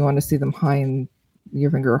target. So we want to see them high and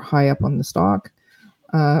your finger high up on the stock.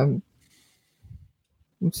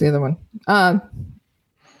 What's the other one?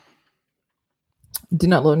 Do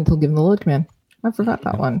not load until given the load command. I forgot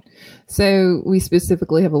that one. So we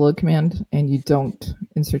specifically have a load command, and you don't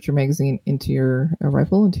insert your magazine into your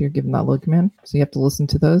rifle until you're given that load command. So you have to listen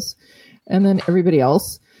to those. And then everybody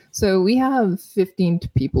else. So we have 15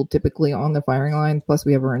 people typically on the firing line, plus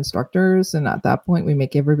we have our instructors. And at that point, we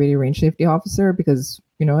make everybody a range safety officer because,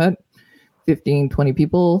 you know what, 15, 20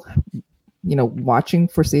 people, watching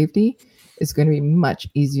for safety is going to be much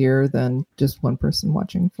easier than just one person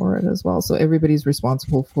watching for it as well. So everybody's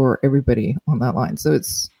responsible for everybody on that line. So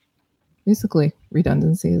it's basically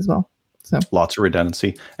redundancy as well. So Lots of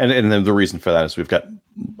redundancy. And then the reason for that is we've got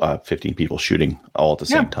 15 people shooting all at the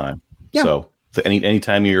same time. Yeah. So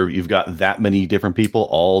anytime you've got that many different people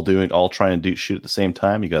all trying to shoot at the same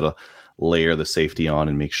time, you got to layer the safety on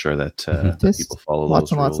and make sure that people follow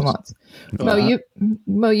lots those and rules. lots and lots.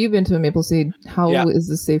 Mo, you've been to a Maple Seed. How is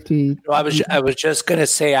the safety? Well, I was just going to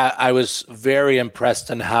say I was very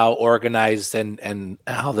impressed on how organized and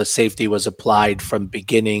how the safety was applied from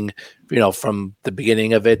beginning, from the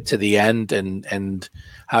beginning of it to the end, and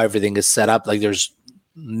how everything is set up. Like there's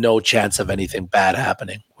no chance of anything bad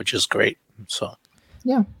happening, which is great. So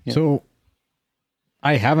So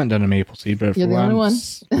I haven't done a maple seed, but You're the only one.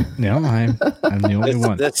 No, I'm the only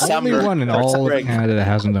one. This Only summer, one in or all of spring. Canada that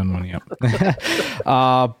hasn't done one yet.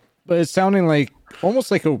 But it's sounding like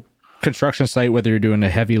almost like a construction site, whether you're doing a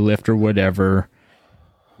heavy lift or whatever.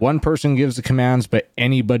 One person gives the commands, but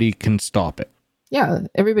anybody can stop it. Yeah,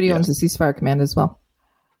 everybody owns the ceasefire command as well.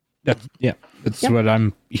 That's Yeah. what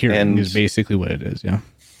I'm hearing And- is basically what it is. Yeah.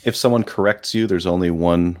 If someone corrects you, there's only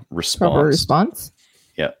one response. Proper response.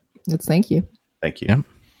 Yeah. It's thank you. Thank you. Yeah.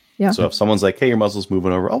 Yeah. So if someone's like, "Hey, your muzzle's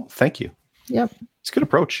moving over," oh, thank you. Yep. It's a good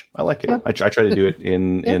approach. I like it. Yeah. I try to do it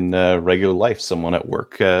in regular life. Someone at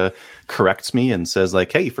work corrects me and says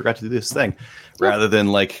like, "Hey, you forgot to do this thing," rather than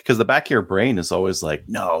like, because the back of your brain is always like,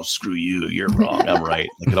 "No, screw you, you're wrong, I'm right."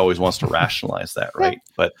 Like it always wants to rationalize that, right?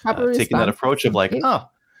 But Proper taking that response. approach of like, Thank you. "Oh,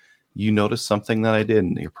 you noticed something that I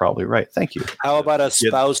didn't. You're probably right. Thank you." How about a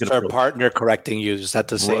spouse good or approach. partner correcting you? Is that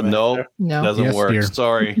the same? No, answer? No. doesn't Yes, work. dear.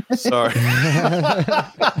 Sorry.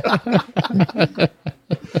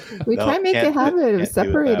 We No, try and make a can't do it- habit can't do of it that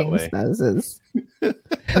separating way. spouses.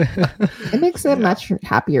 It makes a much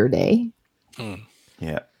happier day.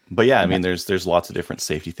 Yeah, but yeah, I mean, there's lots of different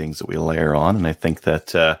safety things that we layer on, and I think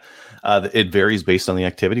that it varies based on the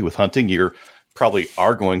activity. With hunting, you're probably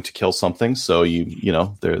are going to kill something, so you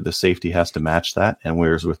know the safety has to match that. And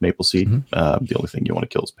whereas with maple seed, the only thing you want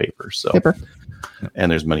to kill is paper. So Pipper.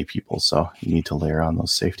 and there's many people, so you need to layer on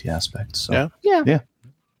those safety aspects. So Yeah. Yeah.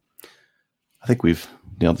 I think we've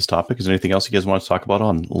nailed this topic. Is there anything else you guys want to talk about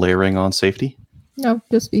on layering on safety? No,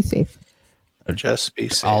 just be safe. Just be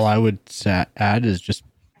safe. All I would add is just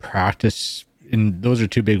practice. And those are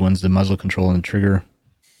two big ones: the muzzle control and trigger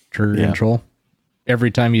Yeah. control.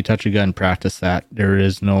 Every time you touch a gun, practice that. There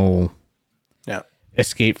is no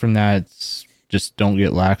escape from that. It's just don't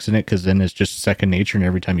get lax in it, because then it's just second nature, and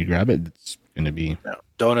every time you grab it, it's going to be.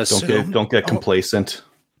 Don't assume. Don't get complacent.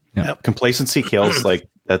 Yeah. Complacency kills. Like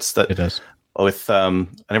that's It does. with and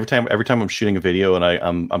every time I'm shooting a video and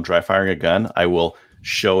I'm dry firing a gun, I will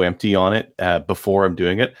show empty on it before I'm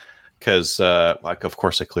doing it, because like of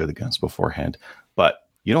course I clear the guns beforehand. But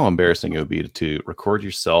you know how embarrassing it would be to record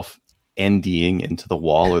yourself NDing into the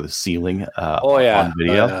wall or the ceiling on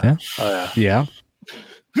video. Yeah.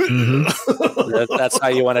 That's how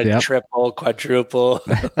you want to Yep. triple, quadruple.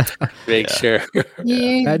 Make sure.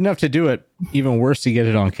 Yeah. Bad enough to do it, even worse to get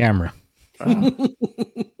it on camera.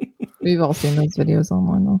 We've all seen those videos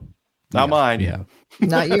online, though. Not mine. Yeah.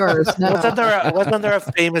 Not yours. No. Wasn't there a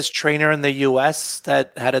famous trainer in the U.S.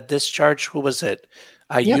 that had a discharge? Who was it?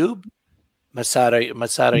 Ayub? Masada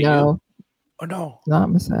Ayub? No, Or no? not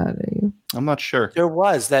Masada. I'm not sure. There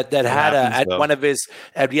was that had happens, at though. one of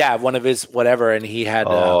his whatever, and he had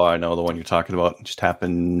Oh, I know the one you're talking about. It just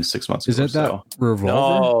happened 6 months Is ago. it that so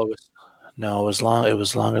revolver? no, it was long. It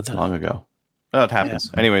was longer than long ago. Oh, it happens.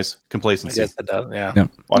 Anyways, I complacency. guess it does. Yeah. Yeah.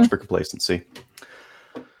 Watch for complacency.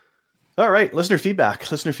 All right, listener feedback.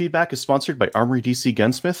 Listener feedback is sponsored by Armory DC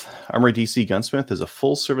Gunsmith. Armory DC Gunsmith is a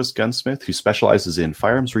full-service gunsmith who specializes in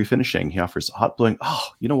firearms refinishing. He offers hot blowing. Oh,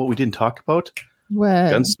 you know what we didn't talk about? What?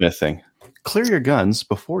 Gunsmithing. Clear your guns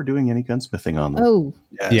before doing any gunsmithing on them. Oh,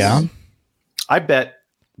 Yes. Yeah. I bet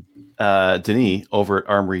Denis over at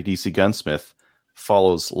Armory DC Gunsmith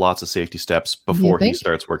follows lots of safety steps before he think?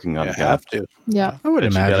 starts working on You a gun. have to. yeah. I would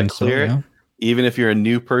Bet you gotta imagine so. clear it. Yeah. Even if you're a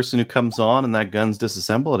new person who comes on and that gun's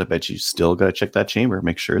disassembled, I bet you still got to check that chamber,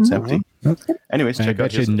 make sure it's empty. Anyways, And I check out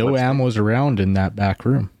bet you his no website. ammo's around in that back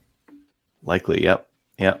room. Likely, yep.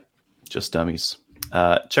 Just dummies.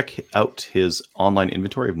 Check out his online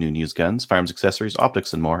inventory of new and used guns, firearms, accessories,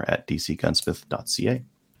 optics, and more at dcgunsmith.ca.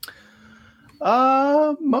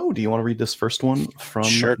 Mo, do you want to read this first one from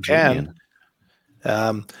Sure Julian? can.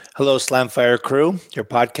 Hello, Slamfire crew. Your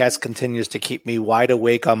podcast continues to keep me wide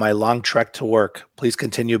awake on my long trek to work. Please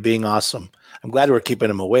continue being awesome. I'm glad we're keeping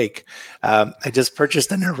him awake. I just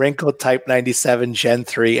purchased a Norinco Type 97 Gen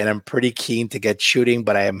 3, and I'm pretty keen to get shooting,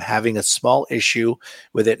 but I am having a small issue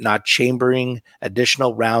with it not chambering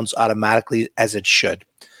additional rounds automatically as it should.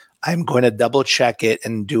 I'm going to double check it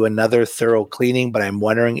and do another thorough cleaning, but I'm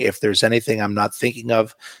wondering if there's anything I'm not thinking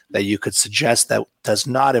of that you could suggest that does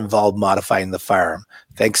not involve modifying the firearm.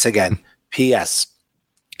 Thanks again. P.S.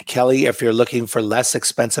 Kelly, if you're looking for less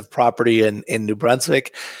expensive property in New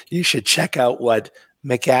Brunswick, you should check out what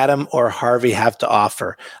McAdam or Harvey have to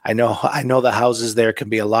offer. I know the houses there can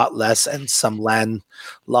be a lot less, and some land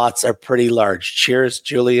lots are pretty large. Cheers,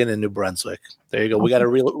 Julian in New Brunswick. There you go. We got a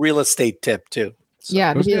real estate tip too. So,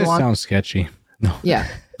 Yeah. To Those be guys long. sound sketchy. No. Yeah.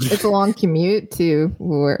 it's a long commute to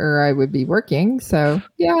where I would be working. So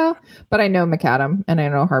yeah, but I know McAdam and I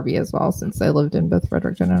know Harvey as well since I lived in both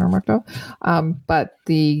Fredericton and Armagh. But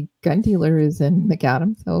the gun dealer is in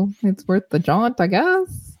McAdam, so it's worth the jaunt, I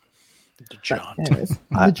guess. The jaunt. Anyways,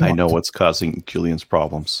 I know what's causing Julian's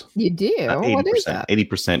problems. You do? What is 80%. that?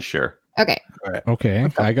 80% sure. Okay. Okay,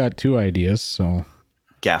 I got 2 ideas. So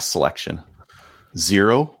Gas selection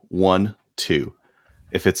 0, 1, 2.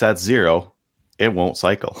 If it's at 0, it won't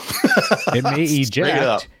cycle. it may Straight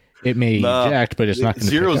up. eject. It may eject, but it's not going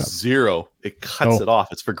to pick up. 0. It cuts it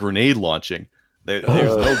off. It's for grenade launching. There's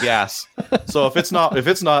no gas. So if it's not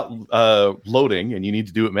loading and you need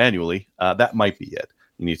to do it manually, that might be it.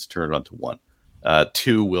 You need to turn it on to 1.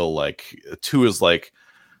 2 is like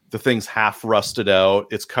the thing's half rusted out.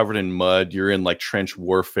 It's covered in mud. You're in like trench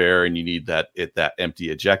warfare, and you need that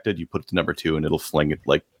empty ejected. You put it to number 2, and it'll fling it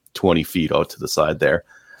like 20 feet out to the side there.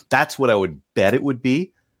 That's what I would bet it would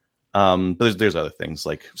be. But there's other things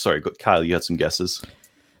like, sorry, Kyle, you had some guesses.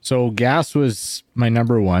 So gas was my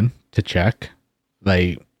number 1 to check.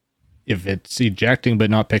 Like if it's ejecting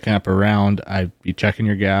but not picking up a round, I'd be checking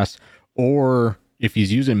your gas. Or if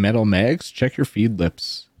he's using metal mags, check your feed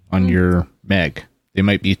lips on your mag. They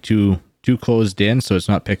might be too closed in, so it's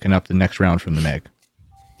not picking up the next round from the mag.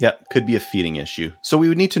 Yeah, could be a feeding issue. So we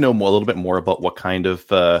would need to know a little bit more about what kind of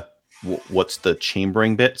what's the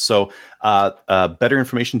chambering bit. So better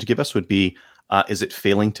information to give us would be, is it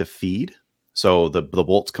failing to feed? So the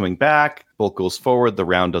bolt's coming back, bolt goes forward, the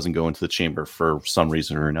round doesn't go into the chamber for some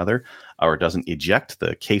reason or another, or it doesn't eject,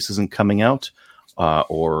 the case isn't coming out,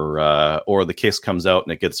 or the case comes out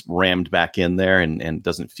and it gets rammed back in there and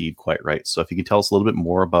doesn't feed quite right. So if you can tell us a little bit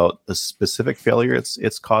more about the specific failure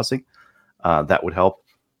it's causing, that would help.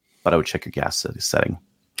 But I would check your gas setting.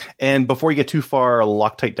 And before you get too far,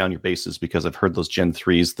 Loctite down your bases, because I've heard those Gen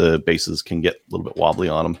 3s, the bases can get a little bit wobbly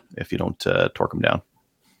on them if you don't torque them down.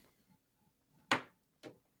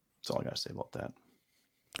 That's all I got to say about that.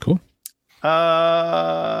 Cool.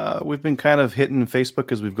 We've been kind of hitting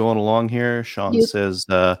Facebook as we've gone along here. Sean says,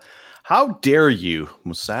 how dare you?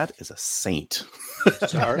 Mossad is a saint.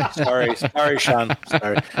 Sorry, Sean.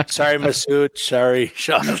 Sorry, Masood. Sorry,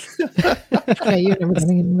 Sean. Yeah, you're never going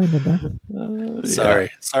to get reminded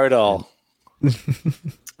that. Sorry to all.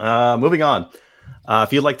 Moving on.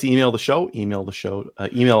 If you'd like to email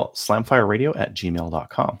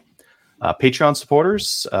slamfireradio@gmail.com. Patreon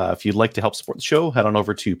supporters, if you'd like to help support the show, head on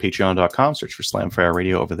over to patreon.com, search for Slamfire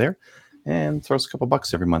Radio over there, and throw us a couple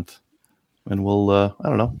bucks every month. And we'll, I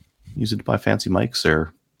don't know, use it to buy fancy mics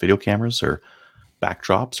or video cameras or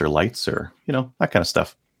backdrops or lights or, that kind of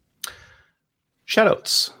stuff.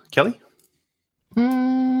 Shoutouts. Kelly?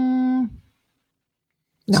 No.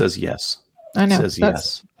 Says yes. I know. Says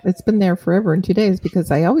yes. It's been there forever in 2 days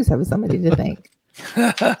because I always have somebody to thank.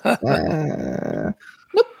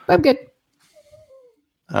 Nope, I'm good.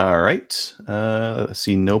 All right. Let's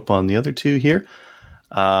see. Nope on the other 2 here.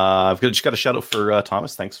 I've just got a shout out for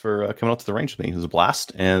Thomas. Thanks for coming out to the range with me. It was a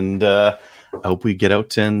blast. And I hope we get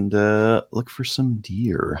out and look for some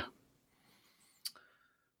deer.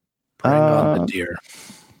 Bring on the deer.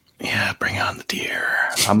 Yeah, bring on the deer.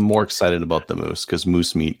 I'm more excited about the moose because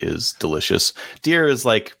moose meat is delicious. Deer is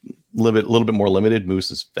like a little bit more limited.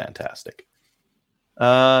 Moose is fantastic.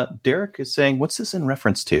 Derek is saying, what's this in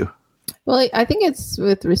reference to? Well, I think it's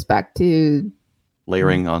with respect to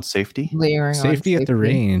layering on safety. Safety at the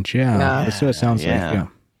range. Yeah. That's what it sounds like. Yeah.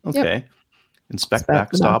 Okay. Yep. Inspect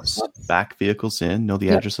backstops, back vehicles in, know the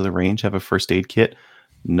address of the range, have a first aid kit,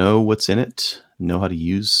 know what's in it, know how to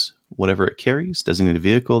use whatever it carries, designate a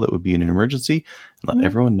vehicle that would be in an emergency, and let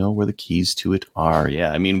everyone know where the keys to it are.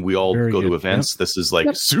 Yeah. I mean, we all go to events. Yep. This is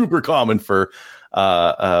like super common for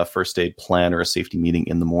a first aid plan or a safety meeting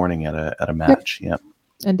in the morning at a match. Yep.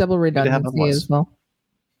 And double redundancy as well.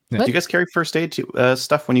 Yeah. Do you guys carry first aid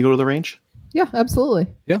stuff when you go to the range? Yeah, absolutely.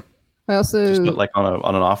 Yeah. I also just like on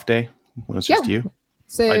an off day when it's just you.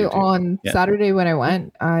 So on Saturday when I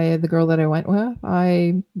went, the girl that I went with,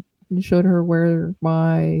 I showed her where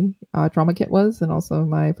my trauma kit was, and also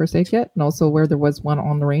my first aid kit, and also where there was one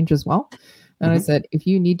on the range as well. And I said, if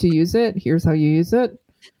you need to use it, here's how you use it.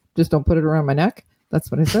 Just don't put it around my neck.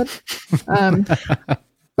 That's what I said.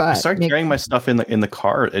 But I started carrying my stuff in the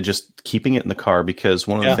car and just keeping it in the car, because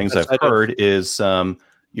one of the things I've heard is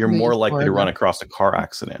you're more likely to run across a car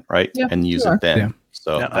accident, right? Yeah, and use it then. Yeah.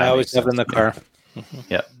 So I always have it in the car.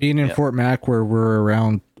 Yeah. Being in Fort Mac, where we're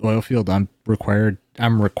around Oilfield, I'm required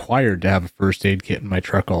to have a first aid kit in my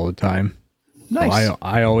truck all the time. Nice. So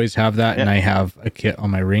I always have that, and I have a kit on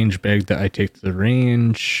my range bag that I take to the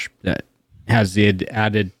range that has the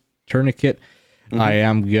added tourniquet. I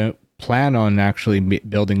am plan on actually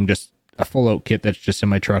building just a full out kit that's just in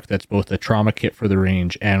my truck. That's both a trauma kit for the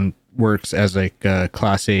range and works as like a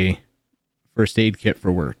Class A first aid kit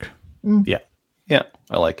for work. Yeah.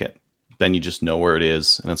 I like it. Then you just know where it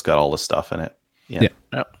is, and it's got all the stuff in it. Yeah.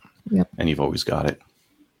 Yep. And you've always got it.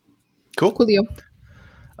 Cool. Coolio.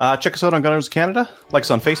 Check us out on Gunners Canada. Like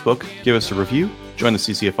us on Facebook. Give us a review. Join the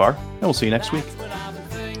CCFR. And we'll see you next week.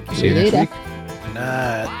 See you next week.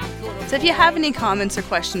 So if you have any comments or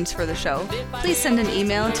questions for the show, please send an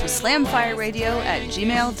email to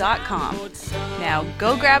slamfireradio@gmail.com. Now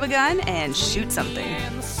go grab a gun and shoot something.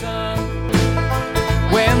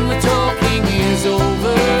 When the talking is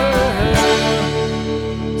over,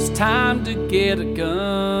 it's time to get a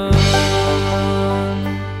gun.